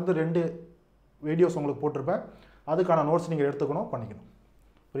கொடுத்துருப்பேன், அதுலேருந்து 2 வீடியோஸ் உங்களுக்கு போட்டிருப்பேன், அதுக்கான நோட்ஸ் நீங்கள் எடுத்துக்கணும் பண்ணிக்கணும்.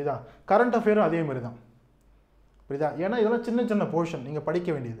 புரியுதா? கரண்ட் அஃபேரும் அதே மாதிரி தான். புரியுதா? ஏன்னா இதெல்லாம் சின்ன சின்ன போர்ஷன் நீங்கள் படிக்க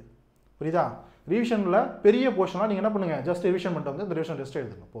வேண்டியது. புரியுதா? ரிவிஷனில் பெரிய போர்ஷன்லாம் நீங்கள் என்ன பண்ணுங்கள், ஜஸ்ட் ரிவிஷன் பண்ணிட்டு வந்து இந்த ரிவிஷன் டெஸ்ட்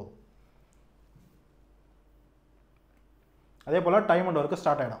எழுதுங்க போதும். அதே போல் டைம் அண்ட் ஒர்க்கு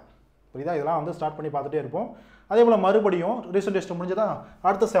ஸ்டார்ட் ஆகிடும். புரியுதா? இதெல்லாம் வந்து ஸ்டார்ட் பண்ணி பார்த்துட்டே இருப்போம். அதே போல் மறுபடியும் ரிவிஷன் டெஸ்ட் முடிஞ்சதான்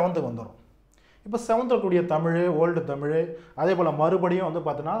அடுத்த 7th வந்துடும். இப்போ 7th இருக்கக்கூடிய தமிழ், ஓல்டு தமிழ், அதே போல் மறுபடியும் வந்து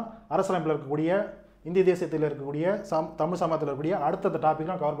பார்த்தீங்கன்னா அரசியலமைப்பில் இருக்கக்கூடிய இந்திய தேசியத்தில் இருக்கக்கூடிய தமிழ் சமயத்தில் இருக்கக்கூடிய அடுத்த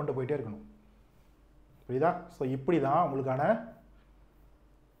டாபிக்லாம் கவர் பண்ணிட்டு போயிட்டே இருக்கணும். புரியுதா? ஸோ இப்படி தான் உங்களுக்கான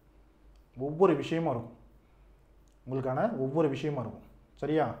ஒவ்வொரு விஷயமும் இருக்கும்.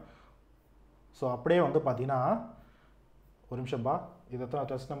 சரியா? ஸோ அப்படியே வந்து பார்த்தீங்கன்னா ஒரு நிமிஷம் பா, இது எத்தனை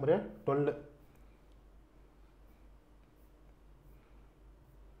test number 12.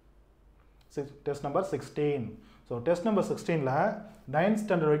 Test number 16. So test number 16ல் 9th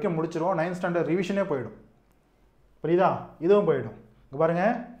standard வரைக்கும் முடிச்சிடும். 9th ஸ்டாண்டர்ட் ரிவிஷனே போயிடும். புரியுதா? இதுவும் போயிடும். இங்கே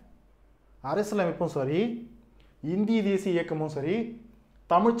பாருங்கள், அரசியலமைப்பும் சரி, இந்திய தேசிய இயக்கமும் சரி,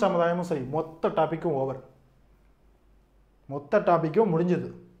 தமிழ் சமுதாயமும் சரி, மொத்த டாப்பிக்கும் ஓவர். மொத்த டாப்பிக்கும் முடிஞ்சுது.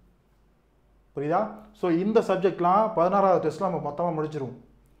 புரியுதா? ஸோ இந்த சப்ஜெக்ட்லாம் 16வது டெஸ்ட்டில் நம்ம மொத்தமாக முடிச்சிருவோம்.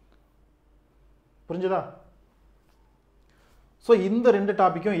 புரிஞ்சுதா? ஸோ இந்த 2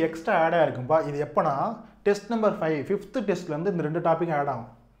 டாப்பிக்கும் எக்ஸ்ட்ரா ஆட் ஆகிருக்கும்பா. இது எப்போனா டெஸ்ட் நம்பர் 5 5th டெஸ்ட்லேருந்து இந்த 2 டாப்பிக்கும் ஆட்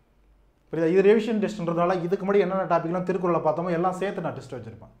ஆகும். புரியுதா? இது ரிவிஷன் டெஸ்ட்ன்றதால இதுக்கு முன்னாடி என்னென்ன டாப்பிக்லாம் திருக்குறளில் பார்த்தோமோ எல்லாம் சேர்த்து நான் டெஸ்ட்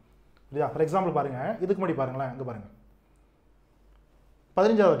வச்சுருப்பேன். புரியுதா? ஃபார் எக்ஸாம்பிள் பாருங்கள், இதுக்கு முன்னாடி பாருங்களேன், இங்கே பாருங்கள்,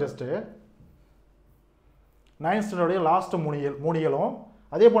 15வது டெஸ்ட்டு 9th ஸ்டாண்டர்டுடைய லாஸ்ட் 3 இயலும்,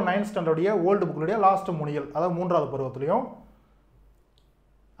 அதே போல் 9th ஸ்டாண்டர்டுடைய ஓல்டு புக்கினுடைய லாஸ்ட் 3 இயல், அதாவது 3வது பருவத்துலையும்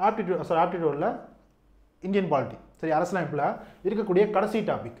ஆப்டிடியூடில் இந்தியன் பாலிட்டி, சரி, அரசியலமைப்பில் இருக்கக்கூடிய கடைசி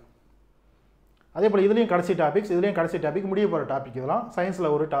டாபிக். அதே போல் இதுலேயும் கடைசி டாபிக், முடிய போகிற டாபிக். இதெல்லாம்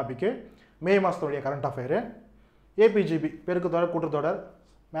சயின்ஸில் ஒரு டாப்பிக்கு, மே மாதத்துடைய கரண்ட் அஃபேரு, ஏபிஜிபி பெருக்குத்தொடர் கூட்டுத்தொடர்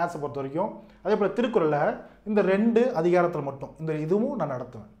மேத்ஸை பொறுத்த வரைக்கும். அதே போல் திருக்குறளில் இந்த 2 அதிகாரத்தில் மட்டும் இதுவும் நான்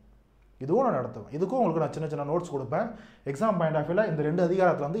நடத்துவேன். இதுக்கும் உங்களுக்கு நான் சின்ன சின்ன நோட்ஸ் கொடுப்பேன். எக்ஸாம் பாயிண்ட் ஆஃப் வியூவில் இந்த 2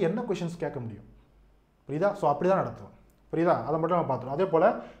 அதிகாரத்தில் வந்து என்ன கொஷின்ஸ் கேட்க முடியும். புரியுதா? ஸோ அப்படி தான் நடத்துவேன். புரியுதா? அதை மட்டும் நம்ம பார்த்துருவோம். அதே போல்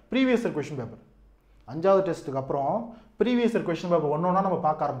ப்ரீவியஸ் இயர் கொஷின் பேப்பர் 5வது டெஸ்ட்டுக்கு அப்புறம் ப்ரீவியஸ் இயர் கொஷின் பேப்பர் ஒன்றா நம்ம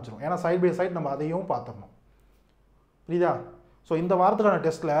பார்க்க ஆரம்பிச்சிடும். ஏன்னா சைட் பை சைட் நம்ம அதையும் பார்த்துடணும். புரியுதா? ஸோ இந்த வாரத்துக்கான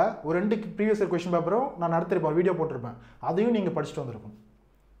டெஸ்ட்டில் ஒரு 2 ப்ரீவியஸ் இயர் கொஷின் பேப்பரும் நான் நடத்திருப்பேன், வீடியோ போட்டிருப்பேன், அதையும் நீங்கள் படிச்சுட்டு வந்திருக்கணும்.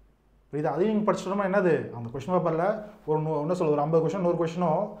 புரியுதா? அதையும் நீங்கள் படிச்சுட்டோம்னா என்னது, அந்த கொஷின் பேப்பரில் ஒரு என்ன சொல்லுது, ஒரு 50 கொஷின் 100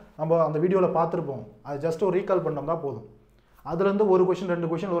 கொஷினும் நம்ம அந்த வீடியோவில் பார்த்துருப்போம். அது ஜஸ்ட் ஒரு ரீகால் பண்ணோம்னா போதும். அதுலேருந்து ஒரு கொஷின் 2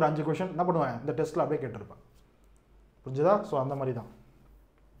 கொஷின் ஒரு 5 கொஷின் என்ன பண்ணுவேன், இந்த டெஸ்ட்டில் அப்படியே கேட்டிருப்பேன். புரிஞ்சுதா? ஸோ அந்த மாதிரி தான்.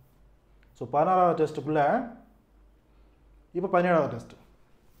 ஸோ 16வது டெஸ்ட்டுக்குள்ளே இப்போ 17வது டெஸ்ட்டு.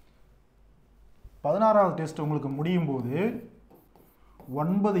 16வது டெஸ்ட் உங்களுக்கு முடியும் போது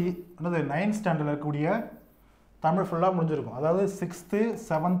 9th ஸ்டாண்டர்டில் இருக்கக்கூடிய தமிழ் ஃபுல்லாக முடிஞ்சிருக்கும். அதாவது 6th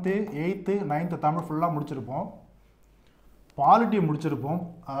 7th 8th 9th Tamil ஃபுல்லாக முடிச்சிருப்போம். பாலிட்டி முடிச்சிருப்போம்,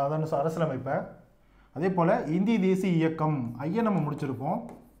 அதாவது அரசியலமைப்பை. அதே போல் இந்திய தேசிய இயக்கம் ஐஎன்எம் முடிச்சிருப்போம்.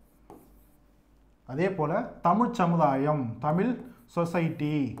 அதே போல் தமிழ் சமுதாயம், தமிழ்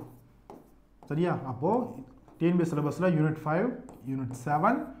சொசைட்டி. சரியா? அப்போது டிஎன்பிஎஸ்சி சிலபஸில் யூனிட் 5, யூனிட்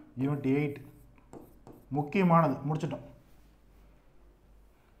 7, யூனிட் 8 முக்கியமானது முடிச்சிட்டோம்.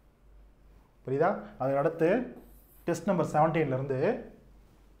 புரியுதா? அதை அடுத்து டெஸ்ட் நம்பர் 17லேருந்து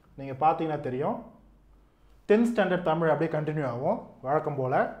நீங்கள் பார்த்தீங்கன்னா தெரியும், 10th ஸ்டாண்டர்ட் தமிழ் அப்படியே கண்டினியூ ஆகும் வழக்கம்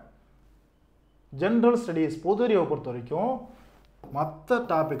போல். ஜென்ரல் ஸ்டடீஸ் பொது அறிவை பொறுத்த வரைக்கும் மற்ற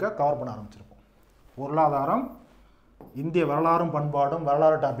டாப்பிக்கை கவர் பண்ண ஆரம்பிச்சிருப்போம். பொருளாதாரம், இந்திய வரலாறும் பண்பாடும்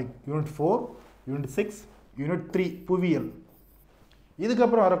வரலாறு டாபிக் யூனிட் 4, யூனிட் 6, யூனிட் 3 புவியியல்.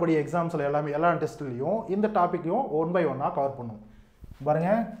 இதுக்கப்புறம் வரக்கூடிய எக்ஸாம்ஸில் எல்லா டெஸ்ட்லேயும் இந்த டாப்பிக்கையும் 1 by 1 கவர் பண்ணுவோம்.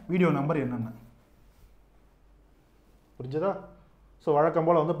 பாருங்கள் வீடியோ நம்பர் என்னென்ன. புரிஞ்சுதா? ஸோ வழக்கம்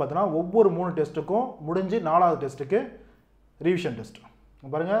போல் வந்து பார்த்தீங்கன்னா ஒவ்வொரு 3 டெஸ்ட்டுக்கும் முடிஞ்சு 4வது டெஸ்ட்டுக்கு ரிவிஷன் டெஸ்ட்.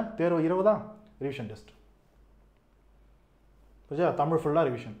 பாருங்கள், தேர்வு 20 ரிவிஷன் டெஸ்ட். புரிஞ்சா? தமிழ் ஃபுல்லாக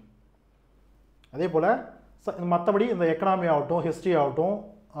ரிவிஷன். அதே போல் மற்றபடி இந்த எக்கனாமி ஆகட்டும், ஹிஸ்ட்ரி ஆகட்டும்,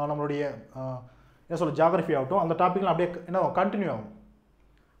 நம்மளுடைய என்ன சொல்ல ஜியாகிரஃபி ஆகட்டும், அந்த டாப்பிக்லாம் அப்படியே என்ன கண்டினியூ ஆகும்.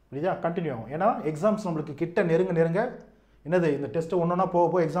 புரியுதா? கண்டினியூ ஆகும். ஏன்னா எக்ஸாம்ஸ் நம்மளுக்கு கிட்ட நெருங்க என்னது இந்த டெஸ்ட்டு ஒன்றா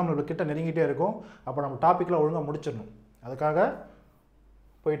போக எக்ஸாம் நம்மளுக்கு கிட்ட நெருங்கிட்டே இருக்கும். அப்போ நம்ம டாப்பிக்கில் ஒழுங்காக முடிச்சிடணும். அதுக்காக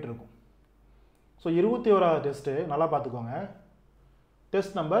போயிட்டுருக்கும். ஸோ 21வது டெஸ்ட்டு நல்லா பார்த்துக்கோங்க.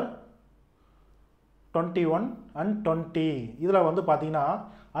 டெஸ்ட் நம்பர் 21 and 20 இதில் வந்து பார்த்தீங்கன்னா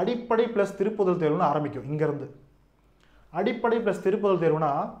அடிப்படை ப்ளஸ் திருப்புதல் தேர்வுன்னு ஆரம்பிக்கும். இங்கேருந்து அடிப்படை ப்ளஸ் திருப்புதல்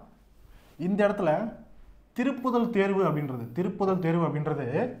தேர்வுனா இந்த இடத்துல திருப்புதல் தேர்வு அப்படின்றது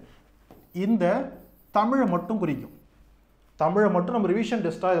இந்த தமிழை மட்டும் குறிக்கும். தமிழை மட்டும் நம்ம ரிவிஷன்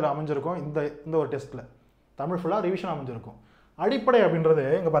டெஸ்ட்டாக இதில் அமைஞ்சிருக்கும். இந்த ஒரு டெஸ்ட்டில் தமிழ் ஃபுல்லாக ரிவிஷன் அமைஞ்சிருக்கும். அடிப்படை அப்படின்றது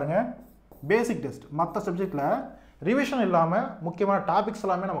இங்கே பாருங்கள் பேசிக் டெஸ்ட். மற்ற சப்ஜெக்டில் ரிவிஷன் இல்லாமல் முக்கியமான டாபிக்ஸ்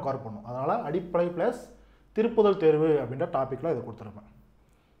எல்லாமே நம்ம கவர் பண்ணணும். அதனால் அடிப்படை ப்ளஸ் திருப்புதல் தேர்வு அப்படின்ற டாப்பிக்கில் இதை கொடுத்துருப்பேன்.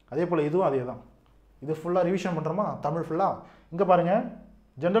 அதே போல் இதுவும் அதே தான். இது ஃபுல்லாக ரிவிஷன் பண்ணுறோமா தமிழ் ஃபுல்லாக. இங்கே பாருங்கள்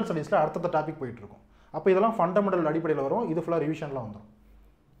ஜென்ரல் ஸ்டடீஸில் அடுத்தடுத்த டாபிக் போயிட்டுருக்கும். அப்போ இதெல்லாம் ஃபண்டமெண்டல் அடிப்படையில் வரும். இது ஃபுல்லாக ரிவிஷனில் வந்துடும்.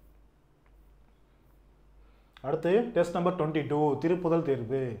 அடுத்து டெஸ்ட் நம்பர் 22 திருப்புதல்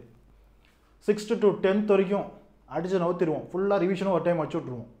தேர்வு. 6th to 10th வரைக்கும் அடித்து நவுத்திடுவோம். ஃபுல்லாக ரிவிஷனும் ஒரு டைம் வச்சு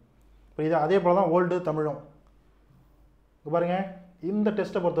விட்ருவோம். புரியுதா? அதே போல் தான் ஓல்டு தமிழும். இங்கே பாருங்கள் இந்த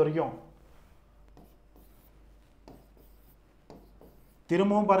டெஸ்ட்டை பொறுத்த வரைக்கும்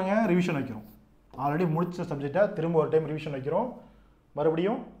திரும்பவும் பாருங்கள் ரிவிஷன் வைக்கிறோம். ஆல்ரெடி முடிச்ச சப்ஜெக்டை திரும்ப ஒரு டைம் ரிவிஷன் வைக்கிறோம்.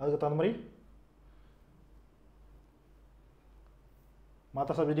 மறுபடியும் அதுக்கு தகுந்த மாதிரி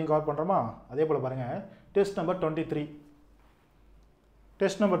மற்ற சப்ஜெக்டையும் கவர் பண்ணுறோமா? அதே போல் பாருங்கள் test number 23.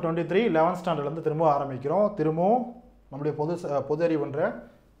 Test number 23 11th ஸ்டாண்டர்ட்லேருந்து திரும்ப ஆரம்பிக்கிறோம். திரும்பவும் நம்முடைய பொது அறிவு பண்ணுற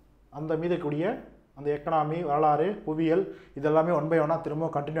அந்த மீதக்கூடிய அந்த எக்கனாமி, வரலாறு, புவியியல் இதெல்லாமே 1 by 1 திரும்ப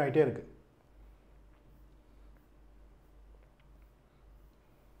கண்டினியூ ஆகிட்டே இருக்குது.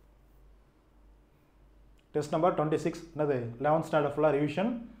 டெஸ்ட் நம்பர் 26 என்னது 11th ஸ்டாண்டர்ட் ஃபுல்லாக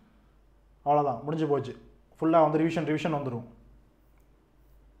ரிவிஷன். அவ்வளோதான், முடிஞ்சு போச்சு. ஃபுல்லாக வந்து ரிவிஷன் வந்துடும்.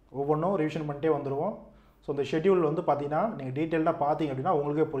 ஒவ்வொன்றும் ரிவிஷன் பண்ணிட்டே வந்துடுவோம். ஸோ இந்த ஷெட்யூல் வந்து பார்த்தீங்கன்னா நீங்கள் டீட்டெயில்டாக பார்த்தீங்க அப்படின்னா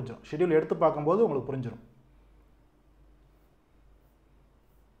உங்களுக்கே புரிஞ்சிடும். ஷெட்யூல் எடுத்து பார்க்கும்போது உங்களுக்கு புரிஞ்சிடும்.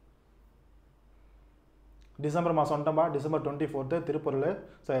 டிசம்பர் மாதம் வந்துட்டோம்பா. டிசம்பர் 24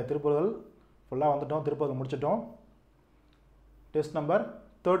 திருப்புதல் ஃபுல்லாக வந்துட்டோம். திருப்புதல் முடிச்சிட்டோம். டெஸ்ட் நம்பர்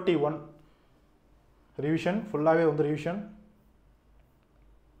 31 ரிவிஷன் ஃபுல்லாகவே வந்து ரிவிஷன்.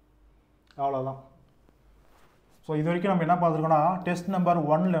 அவ்வளோதான். ஸோ இது வரைக்கும் நம்ம என்ன பார்த்துருக்கோன்னா டெஸ்ட் நம்பர்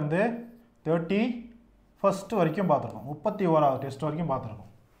 1லேருந்து 31st வரைக்கும் பார்த்துருக்கோம். 31வது டெஸ்ட் வரைக்கும்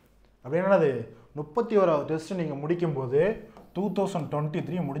பார்த்துருக்கோம். அப்படி என்னது 31வது டெஸ்ட்டு நீங்கள் முடிக்கும்போது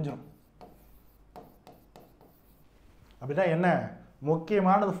 2023 முடிஞ்சிடும். அப்படின்னா என்ன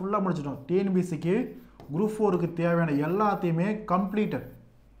முக்கியமானது ஃபுல்லாக முடிச்சிட்டோம். டிஎன்பிசிக்கு குரூப் 4க்கு தேவையான எல்லாத்தையுமே கம்ப்ளீட்டட்.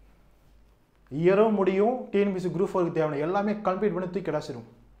 இயரும் முடியும். டிஎன்பிசி குரூப் 4க்கு தேவையான எல்லாமே கம்ப்ளீட் பண்ணி தூக்கி கிடாச்சிடும்.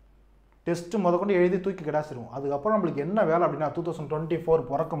 டெஸ்ட்டு முதற்கொண்டு எழுதி தூக்கி கிடாச்சிடும். அதுக்கப்புறம் நம்மளுக்கு என்ன வேலை அப்படின்னா 2024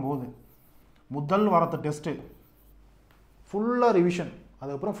 பிறக்கும் போது முதல் வாரத்தை டெஸ்ட்டு ஃபுல்லாக ரிவிஷன்.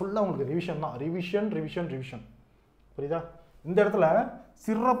 அதுக்கப்புறம் ஃபுல்லாக உங்களுக்கு ரிவிஷன் தான். ரிவிஷன். புரியுதா? இந்த இடத்துல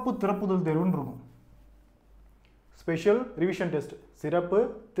சிறப்பு திருப்புதல் தேர்வுன்னு இருக்கும். ஸ்பெஷல் ரிவிஷன் டெஸ்ட், சிறப்பு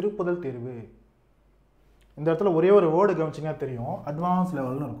திருப்புதல் தேர்வு. இந்த இடத்துல ஒரே ஒரு வேர்டு கவனிச்சிங்கன்னா தெரியும், அட்வான்ஸ்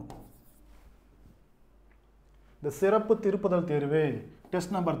லெவல்னு இருக்கும். இந்த சிறப்பு திருப்புதல் தேர்வு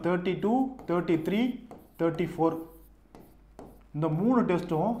டெஸ்ட் நம்பர் 32, 33, 34 இந்த 3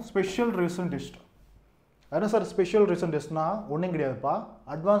 டெஸ்ட்டும் ஸ்பெஷல் ரிவிஷன் டெஸ்ட். என்ன சார் ஸ்பெஷல் ரிவிஷன் டெஸ்ட்னா ஒன்றும் கிடையாதுப்பா,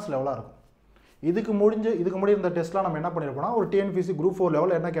 அட்வான்ஸ் லெவலாக இருக்கும். இதுக்கு முன்னாடி இந்த டெஸ்ட்லாம் நம்ம என்ன பண்ணியிருப்போம்னா ஒரு டிஎன்பிசி குரூப் 4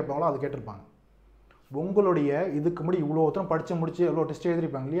 லெவலில் என்ன கேட்பாங்களோ அது கேட்டிருப்பாங்க. உங்களுடைய இதுக்கு முன்னாடி இவ்வளோ ஒருத்தரம் படித்து முடிச்சு எவ்வளோ டெஸ்ட்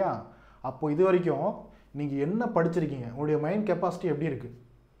எழுதிருப்பாங்க இல்லையா? அப்போது இது வரைக்கும் நீங்கள் என்ன படிச்சிருக்கீங்க, உங்களுடைய மைண்ட் கெப்பாசிட்டி எப்படி இருக்குது,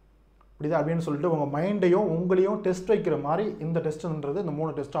 இப்படிதான் அப்படின்னு சொல்லிட்டு உங்கள் மைண்டையும் உங்களையும் டெஸ்ட் வைக்கிற மாதிரி இந்த டெஸ்ட்டுன்றது இந்த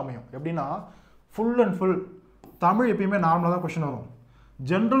 3 டெஸ்ட் அமையும். எப்படின்னா ஃபுல் அண்ட் ஃபுல் தமிழ் எப்பயுமே நார்மலாக தான் கொஷின் வரும்.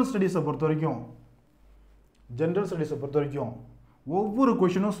 ஜென்ரல் ஸ்டடீஸை பொறுத்த வரைக்கும் ஒவ்வொரு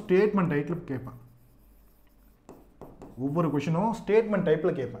கொஷினும் ஸ்டேட்மெண்ட் டைப்பில்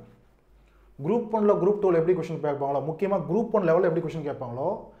கேட்பேன். குரூப் 1ல் குரூப் 2ல் எப்படி கொஷின் கேட்பாங்களோ, முக்கியமாக குரூப் 1 லெவலில் எப்படி கொஷின் கேட்பாங்களோ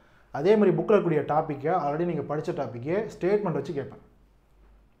அதே மாதிரி புக்கில் இருக்கக்கூடிய டாப்பிக்கை ஆல்ரெடி நீங்கள் படித்த டாப்பிக்கே ஸ்டேட்மெண்ட் வச்சு கேட்பேன்.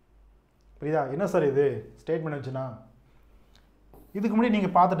 புரியுதா? என்ன சார் இது ஸ்டேட்மெண்ட் வச்சுன்னா, இதுக்கு முன்னாடி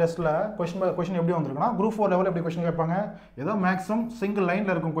நீங்கள் பார்த்த டெஸ்ட்டில் கொஷின் எப்படி வந்திருக்குன்னா குரூப் 4 லெவலில் எப்படி கொஷின் கேட்பாங்க, ஏதோ மேக்ஸிமம் சிங்கிள்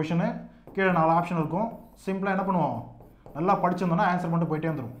லைனில் இருக்கும் கொஷினு, கீழே 4 ஆப்ஷன் இருக்கும். சிம்பிளாக என்ன பண்ணுவோம், நல்லா படிச்சிருந்தோன்னா ஆன்சர் பண்ணிட்டு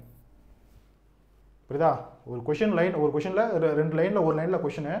போயிட்டே வந்துடும். புரியுதா? ஒரு கொஷினில் 2 லைனில் 1 லைனில்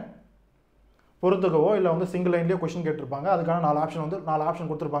கொஷினு பொறுத்துக்கவோ இல்லை வந்து சிங்கிள் லைன்லேயே கொஷின் கேட்டிருப்பாங்க. அதுக்கான 4 ஆப்ஷன்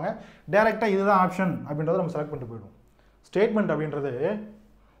கொடுத்துருப்பாங்க. டேரெக்டாக இதுதான் ஆப்ஷன் அப்படின்றத நம்ம செலக்ட் பண்ணிட்டு போயிடும். ஸ்டேட்மெண்ட் அப்படின்றது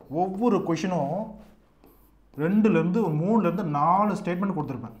ஒவ்வொரு கொஷினும் 2லேருந்து 3லேருந்து 4 ஸ்டேட்மெண்ட்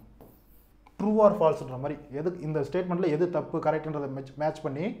கொடுத்துருப்பேன். ட்ரூ ஆர் ஃபால்ஸ்ன்ற மாதிரி இந்த ஸ்டேட்மெண்ட்டில் எது தப்பு கரெக்டுன்றதை மேட்ச்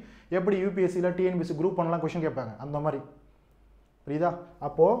பண்ணி எப்படி யூபிஎஸ்சியில் டிஎன்பிசி குரூப் 1லாம் கொஷின் கேட்பாங்க அந்த மாதிரி. புரியுதா?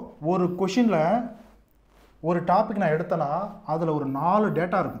 அப்போது ஒரு கொஷினில் ஒரு டாபிக் நான் எடுத்தேன்னா அதில் ஒரு 4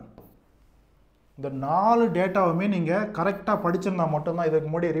 டேட்டா இருக்கும். இந்த 4 டேட்டாவுமே நீங்கள் கரெக்டாக படிச்சிருந்தா மட்டும்தான், இதுக்கு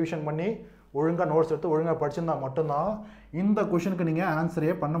முன்னாடி ரிவிஷன் பண்ணி ஒழுங்காக நோட்ஸ் எடுத்து ஒழுங்காக படிச்சிருந்தா மட்டும்தான் இந்த கொஷனுக்கு நீங்கள்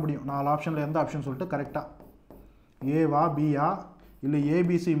ஆன்சரே பண்ண முடியும். 4 ஆப்ஷனில் எந்த ஆப்ஷன் சொல்லிட்டு கரெக்டாக ஏவா பியா இல்லை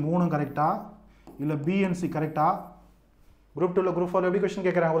ஏபிசி 3 கரெக்டா இல்லை பிஎன்சி கரெக்டா. குரூப் 2ல் குரூப் 4 எப்படி கொஷின்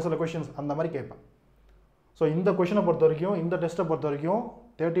கேட்குறாங்க, ஒரு சில கொஷின்ஸ் அந்த மாதிரி கேட்பேன். ஸோ இந்த கொஷினை பொறுத்த வரைக்கும், இந்த டெஸ்ட்டை பொறுத்த வரைக்கும்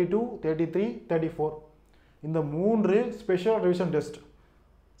 32, 33, 34 இந்த 3 ஸ்பெஷல் ரிவிஷன் டெஸ்ட்,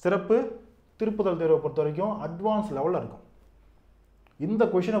 சிறப்பு திருப்புதல் தேர்வை பொறுத்த வரைக்கும் அட்வான்ஸ் லெவலில் இருக்கும். இந்த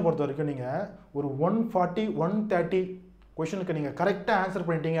கொஷினை பொறுத்த வரைக்கும் நீங்கள் ஒரு 140, 130 கொஷினுக்கு நீங்கள் கரெக்டாக ஆன்சர்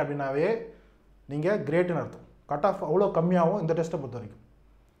பண்ணிட்டீங்க அப்படின்னாவே நீங்கள் கிரேட்டுன்னு அர்த்தம். கட் ஆஃப் அவ்வளோ கம்மியாகும் இந்த டெஸ்ட்டை பொறுத்த வரைக்கும்.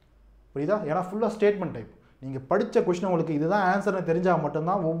 புரியுதா? ஏன்னா ஃபுல்லாக ஸ்டேட்மெண்ட் டைப். நீங்கள் படித்த கொஷின் உங்களுக்கு இதுதான் ஆன்சர்னு தெரிஞ்சால்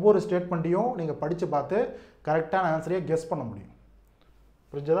மட்டும்தான் ஒவ்வொரு ஸ்டேட்மெண்ட்டையும் நீங்கள் படித்து பார்த்து கரெக்டான ஆன்சரையே கெஸ் பண்ண முடியும்.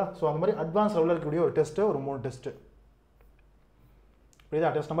 புரிஞ்சதா? ஸோ அந்த மாதிரி அட்வான்ஸ் லெவலில் இருக்கக்கூடிய ஒரு டெஸ்ட்டு, ஒரு 3 டெஸ்ட்டு. புரியுதா?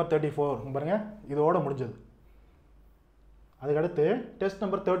 டெஸ்ட் நம்பர் 34 பாருங்க, இதோட முடிஞ்சது. அதுக்கடுத்து டெஸ்ட்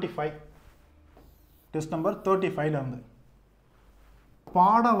நம்பர் 35. டெஸ்ட் நம்பர் 35 இருந்து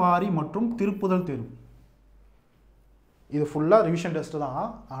பாடவாரி மற்றும் திருப்புதல் தேர்வு. இது ஃபுல்லாக ரிவிஷன் டெஸ்ட்டு தான்,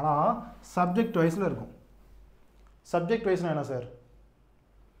 ஆனால் சப்ஜெக்ட் வைஸில் இருக்கும். சப்ஜெக்ட் வைஸ்னால் என்ன சார்?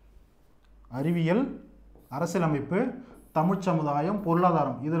 அறிவியல், அரசியலமைப்பு, தமிழ் சமுதாயம்,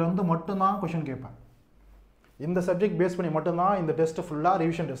 பொருளாதாரம், இதில் வந்து மட்டும்தான் கொஷின் கேட்பேன். இந்த சப்ஜெக்ட் பேஸ் பண்ணி மட்டும்தான் இந்த டெஸ்ட்டு ஃபுல்லாக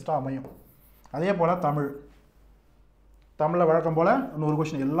ரிவிஷன் டெஸ்ட்டாக அமையும். அதே போல் தமிழில் வழக்கம் போல் 100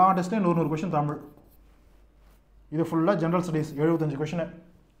 கொஷின், எல்லா டெஸ்ட்லையும் 100 கொஷின் தமிழ். இது ஃபுல்லாக ஜென்ரல் ஸ்டடீஸ் 75 கொஷின்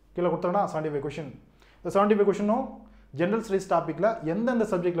கீழே கொடுத்தோன்னா 75 கொஷின். இந்த 75 கொஷினும் ஜென்ரல் ஸ்டடீஸ் டாப்பிக்கில் எந்தெந்த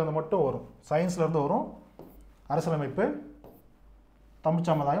சப்ஜெக்ட்லேருந்து மட்டும் வரும்? சயின்ஸ்லேருந்து வரும், அரசியலமைப்பு, தமிழ்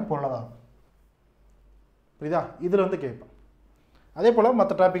சமுதாயம், பொருளாதாரம். புரியுதா? இதில் வந்து கேட்பேன். அதே போல்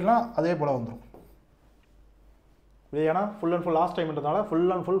மற்ற டாப்பிக்லாம் அதே போல் வந்துடும். ஏன்னா ஃபுல் அண்ட் ஃபுல் லாஸ்ட் டைம்ன்றதால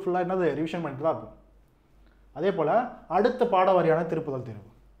ஃபுல்லாக என்னது ரிவிஷன் பண்ணிட்டு தான் இருக்கும். அதே போல் அடுத்த பாடவாரியான திருப்புதல் தேர்வு,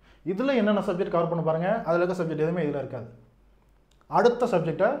 இதில் என்னென்ன சப்ஜெக்ட் கவர் பண்ண பாருங்கள். அதில் இருக்க சப்ஜெக்ட் எதுவுமே இதில் இருக்காது. அடுத்த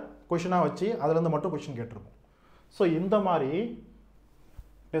சப்ஜெக்டை கொஷினாக வச்சு அதுலேருந்து மட்டும் கொஷின் கேட்டிருக்கும். ஸோ இந்த மாதிரி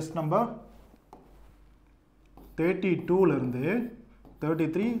டெஸ்ட் நம்பர் 32லேருந்து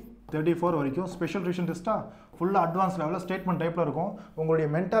 33, 34 வரைக்கும் ஸ்பெஷல் ரிவிஷன் டெஸ்ட்டாக ஃபுல்லாக அட்வான்ஸ் லெவலில் ஸ்டேட்மெண்ட் டைப்பில் இருக்கும். உங்களுடைய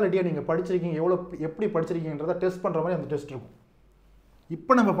மென்டாலிட்டியை நீங்கள் படிச்சிருக்கீங்க, எப்படி படிச்சிருக்கீங்கன்றதை டெஸ்ட் பண்ணுற மாதிரி அந்த டெஸ்ட் இருக்கும்.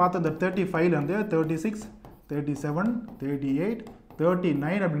 இப்போ நம்ம பார்த்த இந்த 35லேருந்து 36, 37, 38,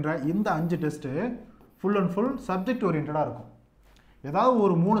 39 அப்படின்ற இந்த 5 test full and full subject ஓரியன்டாக இருக்கும். ஏதாவது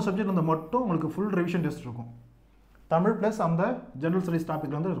ஒரு 3 சப்ஜெக்ட் வந்து மட்டும் உங்களுக்கு ஃபுல் ரிவிஷன் டெஸ்ட் இருக்கும். தமிழ் ப்ளஸ் அந்த ஜென்ரல் ஸ்டடீஸ்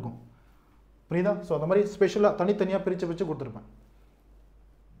டாபிக்ல வந்து இருக்கும். புரியுதா? ஸோ அந்த மாதிரி ஸ்பெஷலாக தனித்தனியாக பிரித்து கொடுத்துருப்பேன்.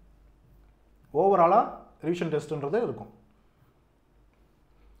 ஓவராலாக ரிவிஷன் டெஸ்ட்ன்றது இருக்கும்.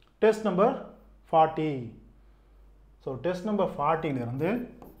 Test number 40. So test number 40லேருந்து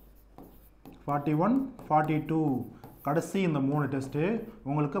 41, 42 கடைசி இந்த 3 டெஸ்ட்டு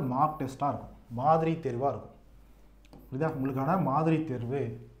உங்களுக்கு மார்க் டெஸ்ட்டாக இருக்கும், மாதிரி தேர்வாக இருக்கும். புரியுதா? உங்களுக்கான மாதிரி தேர்வு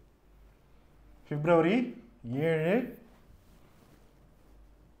February 7,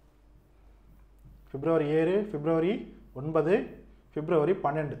 February 9, February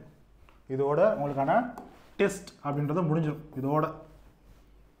 12 இதோட உங்களுக்கான டெஸ்ட் அப்படின்றது முடிஞ்சிடும். இதோட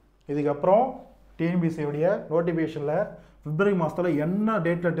இதுக்கப்புறம் டிஎன்பிசியோடைய நோட்டிஃபிகேஷனில் பிப்ரவரி மாதத்தில் என்ன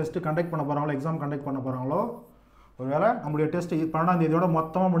டேட்டில் டெஸ்ட்டு கண்டக்ட் பண்ண போகிறாங்களோ, எக்ஸாம் கண்டக்ட் பண்ண போகிறாங்களோ, ஒருவேளை நம்மளுடைய டெஸ்ட் 12ஆம் தேதியோட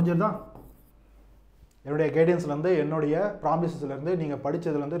மொத்தமாக முடிஞ்சிருந்தா, என்னுடைய கைடன்ஸ்லேருந்து, என்னுடைய ப்ராமிசஸ்லேருந்து, நீங்கள்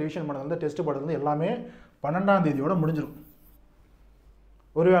படித்ததுலேருந்து, ரிவிஷன் பண்ணதுலேருந்து, டெஸ்ட் பண்ணதுலேருந்து எல்லாமே 12ஆம் தேதியோட முடிஞ்சிடும்.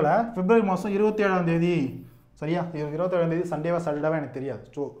 ஒருவேளை பிப்ரவரி மாதம் 27ஆம் தேதி, சரியா? 27ஆம் தேதி சண்டேவா சாட்டர்டேவா எனக்கு தெரியாது.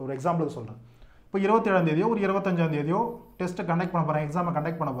 ஸோ ஒரு எக்ஸாம்பிளுக்கு சொல்கிறேன். இப்போ 27ஆம் தேதியோ ஒரு 25ஆம் தேதியோ டெஸ்ட்டை கண்டக்ட் பண்ண போகிறாங்க, எக்ஸாமை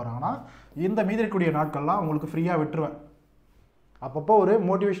கண்டக்ட் பண்ண போகிறாங்கன்னா இந்த மீதி இருக்கக்கூடிய நாட்கள்லாம் உங்களுக்கு ஃப்ரீயாக விட்டுருவேன். அப்பப்போ ஒரு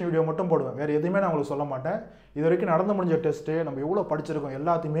மோட்டிவேஷன் வீடியோ மட்டும் போடுவேன், வேறு எதுவுமே நான் உங்களுக்கு சொல்ல மாட்டேன். இது வரைக்கும் நடந்து முடிஞ்ச டெஸ்ட்டு, நம்ம எவ்வளோ படிச்சிருக்கோம்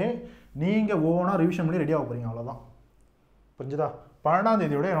எல்லாத்தையுமே நீங்கள் ஒவ்வொன்றா ரிவிஷன் பண்ணி ரெடியாக போகிறீங்க, அவ்வளோதான். புரிஞ்சுதா? 12ஆம்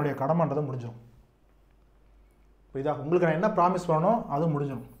தேதியோட என்னுடைய கடமைன்றது முடிஞ்சிடும். புரியுதா? உங்களுக்கு நான் என்ன ப்ராமிஸ் பண்ணணும் அது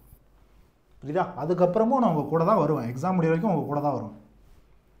முடிஞ்சிடும். புரியுதா? அதுக்கப்புறமும் நான் உங்கள் கூட தான் வருவேன், எக்ஸாம் முடிய வரைக்கும் உங்கள் கூட தான் வருவேன்.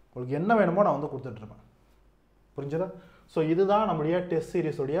 உங்களுக்கு என்ன வேணுமோ நான் வந்து கொடுத்துட்ருப்பேன். புரிஞ்சுதா? ஸோ இதுதான் நம்முடைய டெஸ்ட்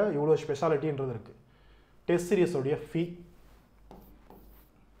சீரீஸோடைய இவ்வளோ ஸ்பெஷாலிட்டின்றது இருக்குது. டெஸ்ட் சீரீஸோடைய ஃபீ,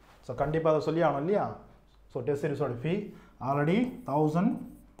 ஸோ கண்டிப்பாக அதை சொல்லி ஆகணும் இல்லையா? ஸோ டெஸ்ட் சீரீஸோட ஃபீ ஆல்ரெடி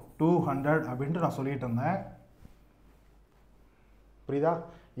 1200 அப்படின்ட்டு நான் சொல்லிட்டு இருந்தேன். புரியுதா?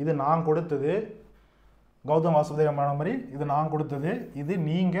 இது நான் கொடுத்தது, கௌதம் வாசுதேவமான மாதிரி இது நான் கொடுத்தது, இது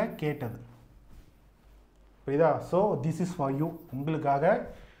நீங்கள் கேட்டது. புரியுதா? So this is for you. உங்களுக்காக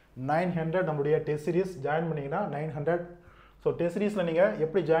 900 நம்முடைய டெஸ்ட் சீரீஸ் ஜாயின் பண்ணிங்கன்னா 900. ஸோ டெஸ்ட் சீரீஸில் நீங்கள்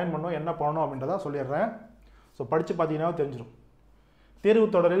எப்படி ஜாயின் பண்ணணும், என்ன பண்ணணும் அப்படின்றத சொல்லிடுறேன். ஸோ படித்து பார்த்தீங்கன்னா தெரிஞ்சிடும். தேர்வு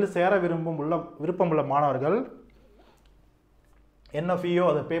தொடரில் சேர விருப்பமுள்ள மாணவர்கள் என்ன ஃபீயோ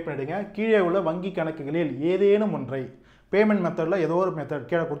அதை பே பண்ணிவிடுங்க. கீழே உள்ள வங்கி கணக்குகளில் ஏதேனும் ஒன்றை பேமெண்ட் மெத்தடில் ஏதோ ஒரு மெத்தட்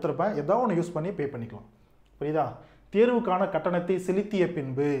கீழே கொடுத்துருப்பேன், ஏதோ ஒன்று யூஸ் பண்ணி பே பண்ணிக்கலாம். புரியுதா? தேர்வுக்கான கட்டணத்தை செலுத்திய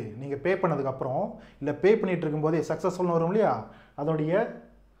பின்பு நீங்கள் பே பண்ணதுக்கப்புறம் இல்லை பே பண்ணிகிட்டு இருக்கும்போதே சக்ஸஸ்ஃபுல்னு வரும் இல்லையா, அதோடைய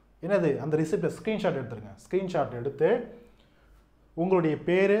என்னது அந்த ரிசிப்டை ஸ்க்ரீன்ஷாட் எடுத்துருங்க. ஸ்க்ரீன்ஷாட் எடுத்து உங்களுடைய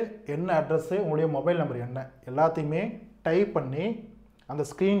பேர் என்ன, அட்ரஸ்ஸு, உங்களுடைய மொபைல் நம்பர் என்ன எல்லாத்தையுமே டைப் பண்ணி அந்த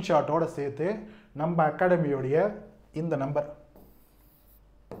ஸ்க்ரீன்ஷாட்டோடு சேர்த்து நம்ம அகாடமியோடைய இந்த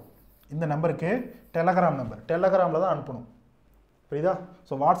நம்பருக்கு டெலகிராமில் தான் அனுப்பணும். புரியுதா?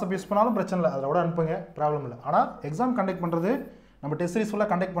 ஸோ வாட்ஸ்அப் யூஸ் பண்ணாலும் பிரச்சனை இல்லை, அதில் கூட அனுப்புங்க, ப்ராப்ளம் இல்லை. ஆனால் எக்ஸாம் கண்டக்ட் பண்ணுறது, நம்ம டெஸ்ட் சீரிஸ் ஃபுல்லாக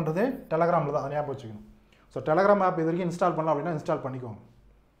கண்டக்ட் பண்ணுறது டெலகிராமில் தான், அதை ஞாபகம் வச்சுக்கணும். ஸோ டெலகிராம் ஆப் இது வரைக்கும் இன்ஸ்டால் பண்ணலாம் அப்படின்னா இன்ஸ்டால் பண்ணிக்கோங்க.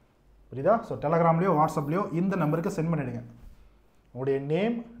 புரியுதா? ஸோ டெலகிராம்லேயோ வாட்ஸ்அப்லேயோ இந்த நம்பருக்கு சென்ட் பண்ணிவிடுங்க. உங்களுடைய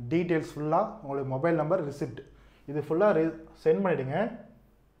நேம் டீட்டெயில்ஸ் ஃபுல்லாக, உங்களுடைய மொபைல் நம்பர், ரிசிப்ட் இது ஃபுல்லாக சென்ட் பண்ணிவிடுங்க.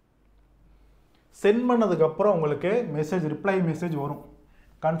 சென்ட் பண்ணதுக்கப்புறம் உங்களுக்கு மெசேஜ், ரிப்ளை மெசேஜ் வரும்.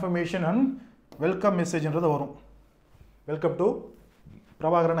 கன்ஃபர்மேஷன் அண்ட் வெல்கம் மெசேஜ்ன்றது வரும். Welcome to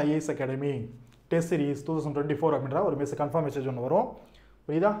Prabhakaran IAS academy test series 2024 அப்படின்ற ஒரு கன்ஃபார்ம் மெசேஜ் ஒன்று வரும்.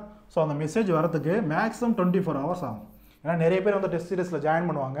 புரியுதா? ஸோ அந்த மெசேஜ் வரதுக்கு மேக்ஸிமம் 24 hours ஆகும். ஏன்னா நிறைய பேர் வந்து டெஸ்ட் சீரிஸில் ஜாயின்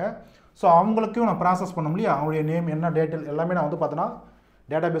பண்ணுவாங்க. ஸோ அவங்களுக்கும் நான் ப்ராசஸ் பண்ண முடியும். அவங்களுடைய நேம் என்ன, டேட்டில் எல்லாமே நான் வந்து பார்த்தோன்னா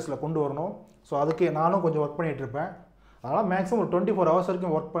டேட்டா பேஸில் கொண்டு வரணும். ஸோ அதுக்கு நானும் கொஞ்சம் ஒர்க் பண்ணிகிட்டு இருப்பேன். அதனால் மேக்ஸிமம் ஒரு 24 hours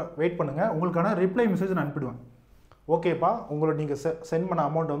வரைக்கும் வெயிட் பண்ணுங்கள். உங்களுக்கான ரிப்ளை மெசேஜ் நான் அனுப்பிடுவேன். ஓகேப்பா, உங்களை நீங்கள் சென்ட் பண்ண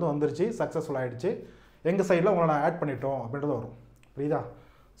அமௌண்ட் வந்து வந்துருச்சு, சக்ஸஸ்ஃபுல் ஆகிடுச்சு, எங்கள் சைடில் உங்களை நான் ஆட் பண்ணிட்டோம் அப்படின்றது வரும். புரியுதா?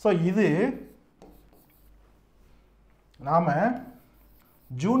 ஸோ இது நாம்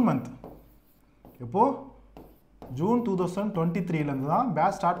ஜூன் மந்த், இப்போது ஜூன் 2023 தான்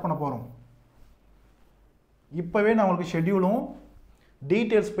பேட்ச் ஸ்டார்ட் பண்ண போகிறோம். இப்போவே நான் உங்களுக்கு ஷெட்யூலும்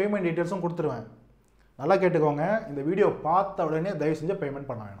டீட்டெயில்ஸ், பேமெண்ட் டீட்டெயில்ஸும் கொடுத்துருவேன். நல்லா கேட்டுக்கோங்க. இந்த வீடியோ பார்த்த உடனே தயவு செஞ்சு பேமெண்ட்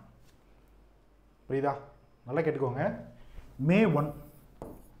பண்ண வேணும். புரியுதா? நல்லா கேட்டுக்கோங்க. மே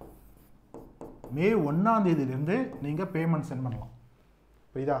 1ஆம் தேதியிலேருந்து நீங்கள் பேமெண்ட் சென்ட் பண்ணலாம்.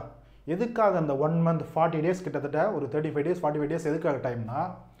 புரியுதா? எதுக்காக அந்த 1 month 40 days, கிட்டத்தட்ட ஒரு 35 days 45 days எதுக்காக டைம்னா,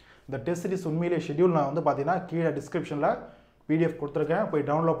 இந்த டெஸ்ட் சீரிஸ் உண்மையிலே ஷெட்யூல் நான் வந்து பார்த்தீங்கன்னா கீழே டிஸ்கிரிப்ஷனில் PDF கொடுத்துருக்கேன், போய்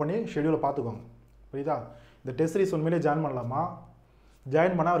டவுன்லோட் பண்ணி ஷெட்யூலை பார்த்துக்கோங்க. புரியுதா? இந்த டெஸ்ட் சீரிஸ் உண்மையிலே ஜாயின் பண்ணலாமா,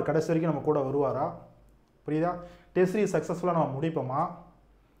 ஜாயின் பண்ணால் அவர் கடைசி வரைக்கும் நம்ம கூட வருவாரா, புரியுதா? டெஸ்ட் சீரிஸ் சக்ஸஸ்ஃபுல்லாக நம்ம முடிப்போமா,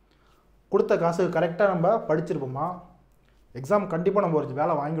 கொடுத்த காசு கரெக்டாக நம்ம படிச்சிருப்போமா, எக்ஸாம் கண்டிப்பாக நம்ம ஒரு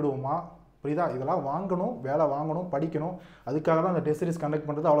வேலை வாங்கிடுவோமா. புரியுதா? இதெல்லாம் வாங்கணும், வேலை வாங்கணும், படிக்கணும். அதுக்காக தான் இந்த டெஸ்ட் சீரிஸ் கண்டக்ட்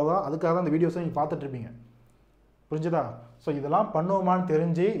பண்ணுறது, அவ்வளோதான். அதுக்காக தான் இந்த வீடியோஸை நீங்கள் பார்த்துட்ருப்பீங்க. புரிஞ்சுதா? ஸோ இதெல்லாம் பண்ணுவோமான்னு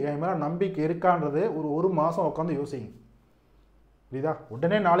தெரிஞ்சு என் மேலே நம்பிக்கை இருக்கான்றது ஒரு மாதம் உட்காந்து யோசிங்க. புரியுதா?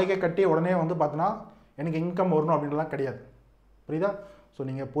 உடனே நாளைக்கே கட்டி உடனே வந்து பார்த்தோன்னா எனக்கு இன்கம் வரணும் அப்படின்றலாம் கிடையாது. புரியுதா? ஸோ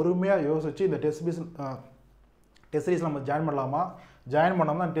நீங்கள் பொறுமையாக யோசிச்சு இந்த டெஸ்ட் சீரிஸ் நம்ம ஜாயின் பண்ணலாமா, ஜாயின்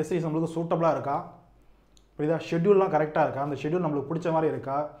பண்ணோம்னா டெஸ்ட் சீரிஸ் நம்மளுக்கு சூட்டபுளாக இருக்கா, புரியுதா? ஷெட்யூல்லாம் கரெக்டாக இருக்கா, அந்த ஷெட்யூல் நம்மளுக்கு பிடிச்ச மாதிரி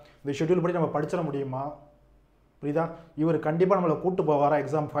இருக்கா, இந்த ஷெட்யூல் படி நம்ம படிச்சிட முடியுமா, புரியுதா? இவர் கண்டிப்பாக நம்மளை கூப்பிட்டு போவாரா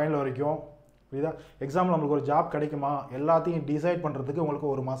எக்ஸாம் ஃபைனல் வரைக்கும், புரியுதா? எக்ஸாமில் நம்மளுக்கு ஒரு ஜாப் கிடைக்குமா, எல்லாத்தையும் டிசைட் பண்ணுறதுக்கு உங்களுக்கு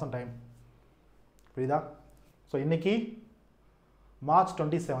ஒரு மாதம் டைம். புரியுதா? ஸோ இன்றைக்கி March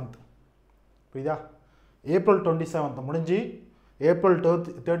 27th, புரியுதா? April 27th முடிஞ்சு, April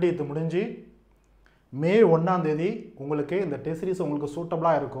 30th முடிஞ்சு, May 1ஆம் தேதி உங்களுக்கு இந்த டெஸ்ட் சீரிஸ் உங்களுக்கு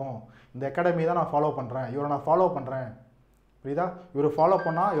சூட்டபுளாக இருக்கும். இந்த அகாடமி தான் நான் ஃபாலோ பண்ணுறேன், இவரை நான் ஃபாலோ பண்ணுறேன். புரியுதா? இவர் ஃபாலோ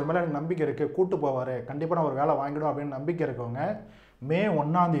பண்ணால் இவர் மேலே எனக்கு நம்பிக்கை இருக்குது, கூட்டு போவார், கண்டிப்பாக நான் ஒரு வேலை வாங்கிடும் அப்படின்னு நம்பிக்கை இருக்கவங்க May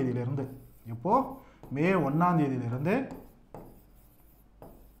 1ஆம் தேதியிலேருந்து, இப்போது May 1ஆம் தேதியிலேருந்து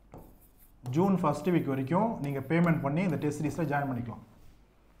June 1st வீக் வரைக்கும் நீங்கள் பேமெண்ட் பண்ணி இந்த டெஸ்ட் சீரிஸில் ஜாயின் பண்ணிக்கலாம்.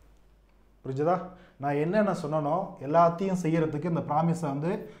 புரிஞ்சுதா? நான் என்னென்ன சொன்னனோ எல்லாத்தையும் செய்கிறதுக்கு, இந்த ப்ராமிஸை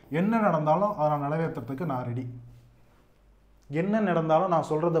வந்து என்ன நடந்தாலும் அதை நான் நிறைவேற்றுறதுக்கு நான் ரெடி. என்ன நடந்தாலும் நான்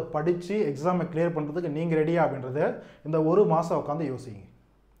சொல்கிறத படித்து எக்ஸாமை கிளியர் பண்ணுறதுக்கு நீங்கள் ரெடியா அப்படின்றத இந்த ஒரு மாதம் உட்காந்து யோசிங்க.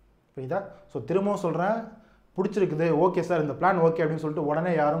 புரியுதா? ஸோ திரும்பவும் சொல்கிறேன், பிடிச்சிருக்குது, ஓகே சார் இந்த பிளான் ஓகே அப்படின்னு சொல்லிட்டு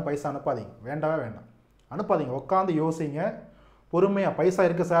உடனே யாரும் பைசா அனுப்பாதீங்க, வேண்டாம். அனுப்பாதீங்க, உட்காந்து யோசிங்க. பொறுமையாக பைசா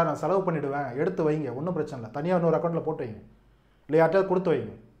இருக்குது சார் நான் செலவு பண்ணிவிடுவேன், எடுத்து வைங்க, ஒன்றும் பிரச்சனை இல்லை, தனியாக இன்னொரு அக்கௌண்ட்டில் போட்டு வைங்க, இல்லை யார்கிட்ட கொடுத்து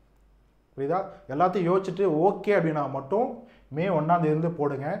வைங்க. புரியுதா? எல்லாத்தையும் யோசிச்சுட்டு ஓகே அப்படின்னா மட்டும் May 1ஆம் தேதியிலேருந்து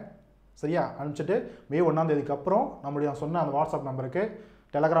போடுங்க. சரியா? அனுப்பிச்சிட்டு May 1ஆம் தேதிக்கு அப்புறம் நம்மளுடைய சொன்ன அந்த வாட்ஸ்அப் நம்பருக்கு,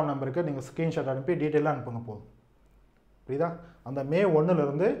 டெலகிராம் நம்பருக்கு நீங்கள் ஸ்க்ரீன்ஷாட் அனுப்பி டீட்டெயிலாக அனுப்புங்க போதும். புரியுதா? அந்த May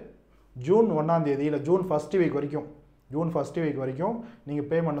 1லேருந்து June 1ஆம் தேதி இல்லை June 1st வீக் வரைக்கும் நீங்கள்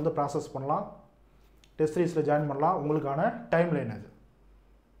பேமெண்ட் வந்து ப்ராசஸ் பண்ணலாம், டெஸ்ட் சீரிஸில் ஜாயின் பண்ணலாம். உங்களுக்கான டைம் லைன் அது.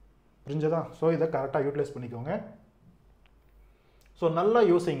 புரிஞ்சதா? ஸோ இதை கரெக்டாக யூட்டிலைஸ் பண்ணிக்கோங்க. ஸோ நல்லா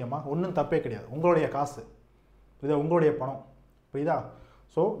யோசிங்கம்மா, ஒன்றும் தப்பே கிடையாது, உங்களுடைய காசு, புரியுதா? உங்களுடைய பணம். புரியுதா?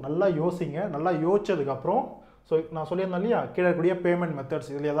 ஸோ நல்லா யோசிங்க. நல்லா யோசிச்சதுக்கப்புறம் ஸோ நான் சொல்லியிருந்தேன் இல்லையா கீழே இருக்கக்கூடிய பேமெண்ட் மெத்தட்ஸ்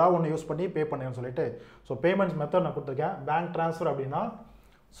இதில் ஏதாவது ஒன்று யூஸ் பண்ணி பே பண்ணுன்னு சொல்லிட்டு. ஸோ பேமெண்ட்ஸ் மெத்தட் நான் கொடுத்துருக்கேன். பேங்க் ட்ரான்ஸ்ஃபர் அப்படின்னா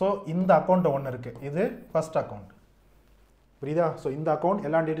ஸோ இந்த அக்கௌண்ட்டு ஒன்று இருக்குது, இது ஃபர்ஸ்ட் அக்கௌண்ட். புரியுதா? ஸோ இந்த அக்கௌண்ட்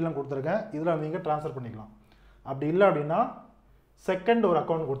எல்லா டீட்டெயிலும் கொடுத்துருக்கேன், இதில் நீங்கள் ட்ரான்ஸ்ஃபர் பண்ணிக்கலாம். அப்படி இல்லை அப்படின்னா செகண்ட் ஒரு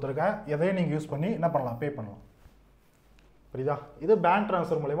அக்கௌண்ட் கொடுத்துருக்கேன், எதையும் நீங்கள் யூஸ் பண்ணி என்ன பண்ணலாம், பே பண்ணலாம். புரியுதா? இது பேங்க்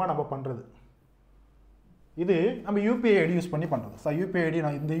ட்ரான்ஸ்ஃபர் மூலமா நம்ம பண்ணுறது. இது நம்ம யூபிஐ ஐடி யூஸ் பண்ணி பண்ணுறது. ஸோ யூபிஐ ஐடி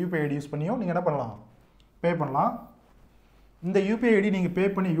நான் இந்த யூபிஐ ஐடி யூஸ் பண்ணியும் நீங்கள் என்ன பண்ணலாம், பே பண்ணலாம். இந்த யூபிஐ ஐடி நீங்கள் பே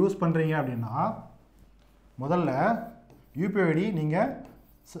பண்ணி யூஸ் பண்ணுறீங்க அப்படின்னா முதல்ல யூபிஐ ஐடி நீங்கள்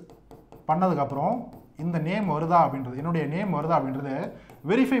பண்ணதுக்கப்புறம் இந்த நேம் வருதா அப்படின்றது, என்னுடைய நேம் வருதா அப்படின்றது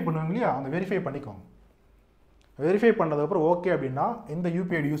வெரிஃபை பண்ணுவாங்க இல்லையா, அந்த வெரிஃபை பண்ணிக்கோங்க. வெரிஃபை பண்ணதுக்கப்புறம் ஓகே அப்படின்னா இந்த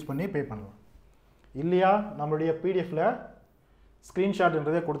யூபிஐ ஐடி யூஸ் பண்ணி பே பண்ணலாம். இல்லையா நம்மளுடைய பிடிஎஃப்பில்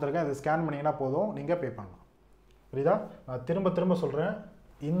ஸ்க்ரீன்ஷாட்ன்றதே கொடுத்துருக்கேன், அதை ஸ்கேன் பண்ணிங்கன்னா போதும், நீங்கள் பே பண்ணலாம். புரியுதா? நான் திரும்ப சொல்கிறேன்,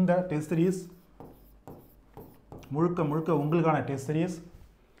 இந்த டெஸ்ட் சீரிஸ் முழுக்க முழுக்க உங்களுக்கான டெஸ்ட் சீரிஸ்.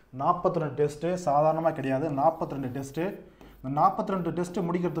 42 டெஸ்ட்டு சாதாரணமாக கிடையாது, 42 டெஸ்ட்டு. இந்த 42 டெஸ்ட்டு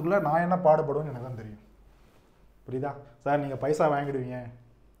முடிக்கிறதுக்குள்ளே நான் என்ன பாடுபடுவேன்னு எனக்கு தான் தெரியும். புரியுதா? சார் நீங்கள் பைசா வாங்கிடுவீங்க,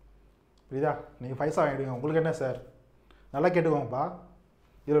 புரியுதா, நீங்கள் பைசா வாங்கிடுவீங்க, உங்களுக்கு என்ன சார், நல்லா கேட்டுக்கோங்கப்பா.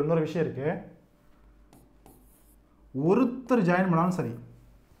 இதில் இன்னொரு விஷயம் இருக்குது, ஒருத்தர் ஜாயின் பண்ணாலும் சரி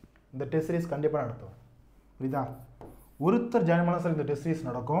இந்த டெஸ்ட் சீரிஸ் கண்டிப்பாக நடத்துவேன். புரியுதா? ஒருத்தர் ஜாயின் பண்ணாலும் சரி இந்த டெஸ்ட் சீரிஸ்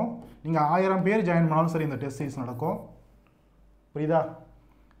நடக்கும். நீங்கள் 1000 பேர் ஜாயின் பண்ணாலும் சரி இந்த டெஸ்ட் சீரிஸ் நடக்கும். புரியுதா?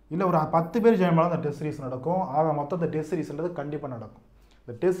 இல்லை ஒரு 10 பேர் ஜாயின் பண்ணாலும் இந்த டெஸ்ட் சீரிஸ் நடக்கும். ஆக மொத்தம் இந்த டெஸ்ட் சீரிஸ்ன்றது கண்டிப்பாக நடக்கும்.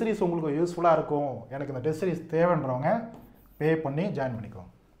 இந்த டெஸ்ட் சீரிஸ் உங்களுக்கு யூஸ்ஃபுல்லாக இருக்கும், எனக்கு இந்த டெஸ்ட் சீரிஸ் தேவைன்றவங்க பே பண்ணி ஜாயின் பண்ணிக்கோங்க.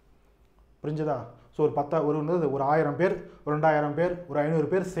 புரிஞ்சுதா? ஸோ ஒரு 1000 பேர், ஒரு 2000 பேர், ஒரு 500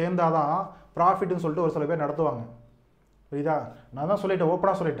 பேர் சேர்ந்தாதான் ப்ராஃபிட்னு சொல்லிட்டு ஒரு சில பேர் நடத்துவாங்க. புரியுதா? நான் தான் சொல்லிட்டேன்,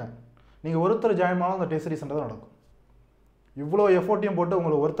 ஓப்பனாக சொல்லிட்டேன், நீங்கள் ஒருத்தர் ஜாயின் பண்ணாலும் இந்த டெஸ்ட் சீரிஸ்ன்றது நடக்கும். இவ்வளோ எஃபோர்ட்டையும் போட்டு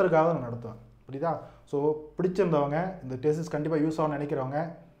உங்களை ஒருத்தருக்காக நான் நடத்துவேன். புரியுதா? ஸோ பிடிச்சிருந்தவங்க இந்த டெஸ்ட் சீரிஸ் கண்டிப்பாக யூஸ் ஆகும்னு நினைக்கிறவங்க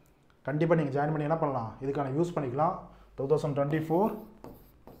கண்டிப்பாக நீங்கள் ஜாயின் பண்ணி என்ன பண்ணலாம், இதுக்கான யூஸ் பண்ணிக்கலாம். 2024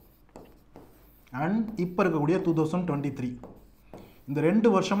 அண்ட் இப்போ இருக்கக்கூடிய 2023 இந்த 2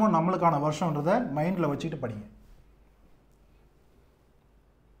 வருஷமும் நம்மளுக்கான வருஷன்றதை மைண்டில் வச்சுக்கிட்டு படிங்க.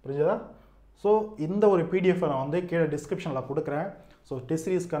 புரிஞ்சதா? ஸோ இந்த ஒரு பிடிஎஃப் நான் வந்து கீழே டிஸ்கிரிப்ஷனில் கொடுக்குறேன். ஸோ டெஸ்ட்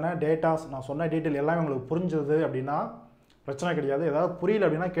சீரிஸ்க்கான டேட்டாஸ் நான் சொன்ன டீட்டெயில் எல்லாமே உங்களுக்கு புரிஞ்சது அப்படின்னா பிரச்சனை கிடையாது. ஏதாவது புரியல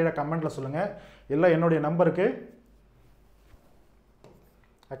அப்படின்னா கீழே கமெண்ட்டில் சொல்லுங்கள். இல்லை என்னுடைய நம்பருக்கு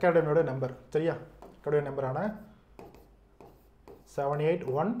அகாடமியோட நம்பர், சரியா, அகாடமி நம்பரான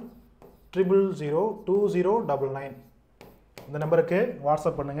 7810002099 இந்த நம்பருக்கு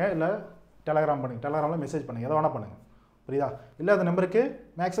வாட்ஸ்அப் பண்ணுங்கள், இல்லை டெலகிராம் பண்ணுங்கள், டெலகிராமில் மெசேஜ் பண்ணுங்கள், எதை வேணால் பண்ணுங்கள். புரியுதா? இல்லை அந்த நம்பருக்கு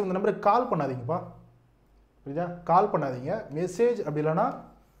மேக்ஸிமம் இந்த நம்பருக்கு கால் பண்ணாதீங்கப்பா. புரியுதா? கால் பண்ணாதீங்க, மெசேஜ் அப்படி இல்லைன்னா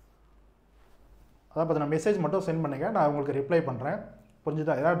அதான் பார்த்தீங்கன்னா மெசேஜ் மட்டும் சென்ட் பண்ணுங்கள், நான் உங்களுக்கு ரிப்ளை பண்ணுறேன்.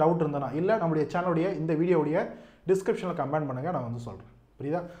 புரிஞ்சுதா? ஏதாவது டவுட் இருந்தேன்னா இல்லை நம்முடைய சேனலுடைய இந்த வீடியோடைய டிஸ்கிரிப்ஷனில் கமெண்ட் பண்ணுங்கள், நான் வந்து சொல்கிறேன்.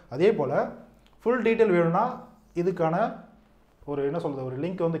 புரியுதா? அதே போல் ஃபுல் டீட்டெயில் வேணும்னா இதுக்கான ஒரு என்ன சொல்கிறது, ஒரு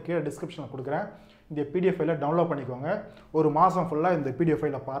லிங்க் வந்து கீழே டிஸ்கிரிப்ஷனில் கொடுக்குறேன். இந்த பிடிஎஃப் ஃபைலை டவுன்லோட் பண்ணிக்கோங்க. ஒரு மாதம் ஃபுல்லாக இந்த பிடிஎஃப்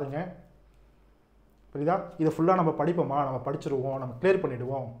ஃபைலை பாருங்கள். புரியுதா? இதை ஃபுல்லாக நம்ம படிப்போமா, நம்ம படிச்சிருவோம், நம்ம கிளியர்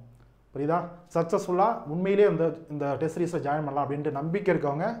பண்ணிவிடுவோம். புரியுதா? சக்ஸஸ்ஃபுல்லாக உண்மையிலே இந்த டெஸ்ட் சீரிஸில் ஜாயின் பண்ணலாம் அப்படின்ட்டு நம்பிக்கை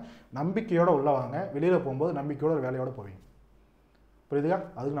இருக்கவங்க நம்பிக்கையோடு உள்ள வாங்க. வெளியில் போகும்போது நம்பிக்கையோட ஒரு வேலையோடு போவீங்க. புரியுதுக்கா?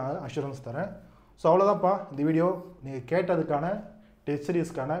 அதுக்கு நான் அஷூரன்ஸ் தரேன். ஸோ அவ்வளோதான்ப்பா இந்த வீடியோ. நீங்கள் கேட்டதுக்கான டெஸ்ட்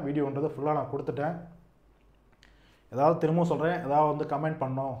சீரிஸ்க்கான வீடியோன்றது ஃபுல்லாக நான் கொடுத்துட்டேன். ஏதாவது திரும்பவும் சொல்கிறேன், ஏதாவது வந்து கமெண்ட்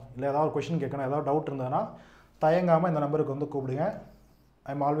பண்ணணும், இல்லை ஏதாவது கொஷின் கேட்கணும், ஏதாவது டவுட் இருந்ததுன்னா தயங்காமல் இந்த நம்பருக்கு வந்து கூப்பிடுங்க. I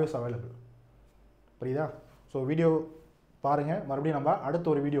am always available. புரியுதா? ஸோ வீடியோ பாருங்கள். மறுபடியும் நம்ம அடுத்த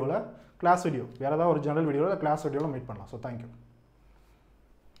ஒரு வீடியோவில் கிளாஸ் வீடியோ, வேறு ஏதாவது ஒரு ஜெனரல் வீடியோவில் கிளாஸ் வீடியோவில் மீட் பண்ணலாம். So thank you.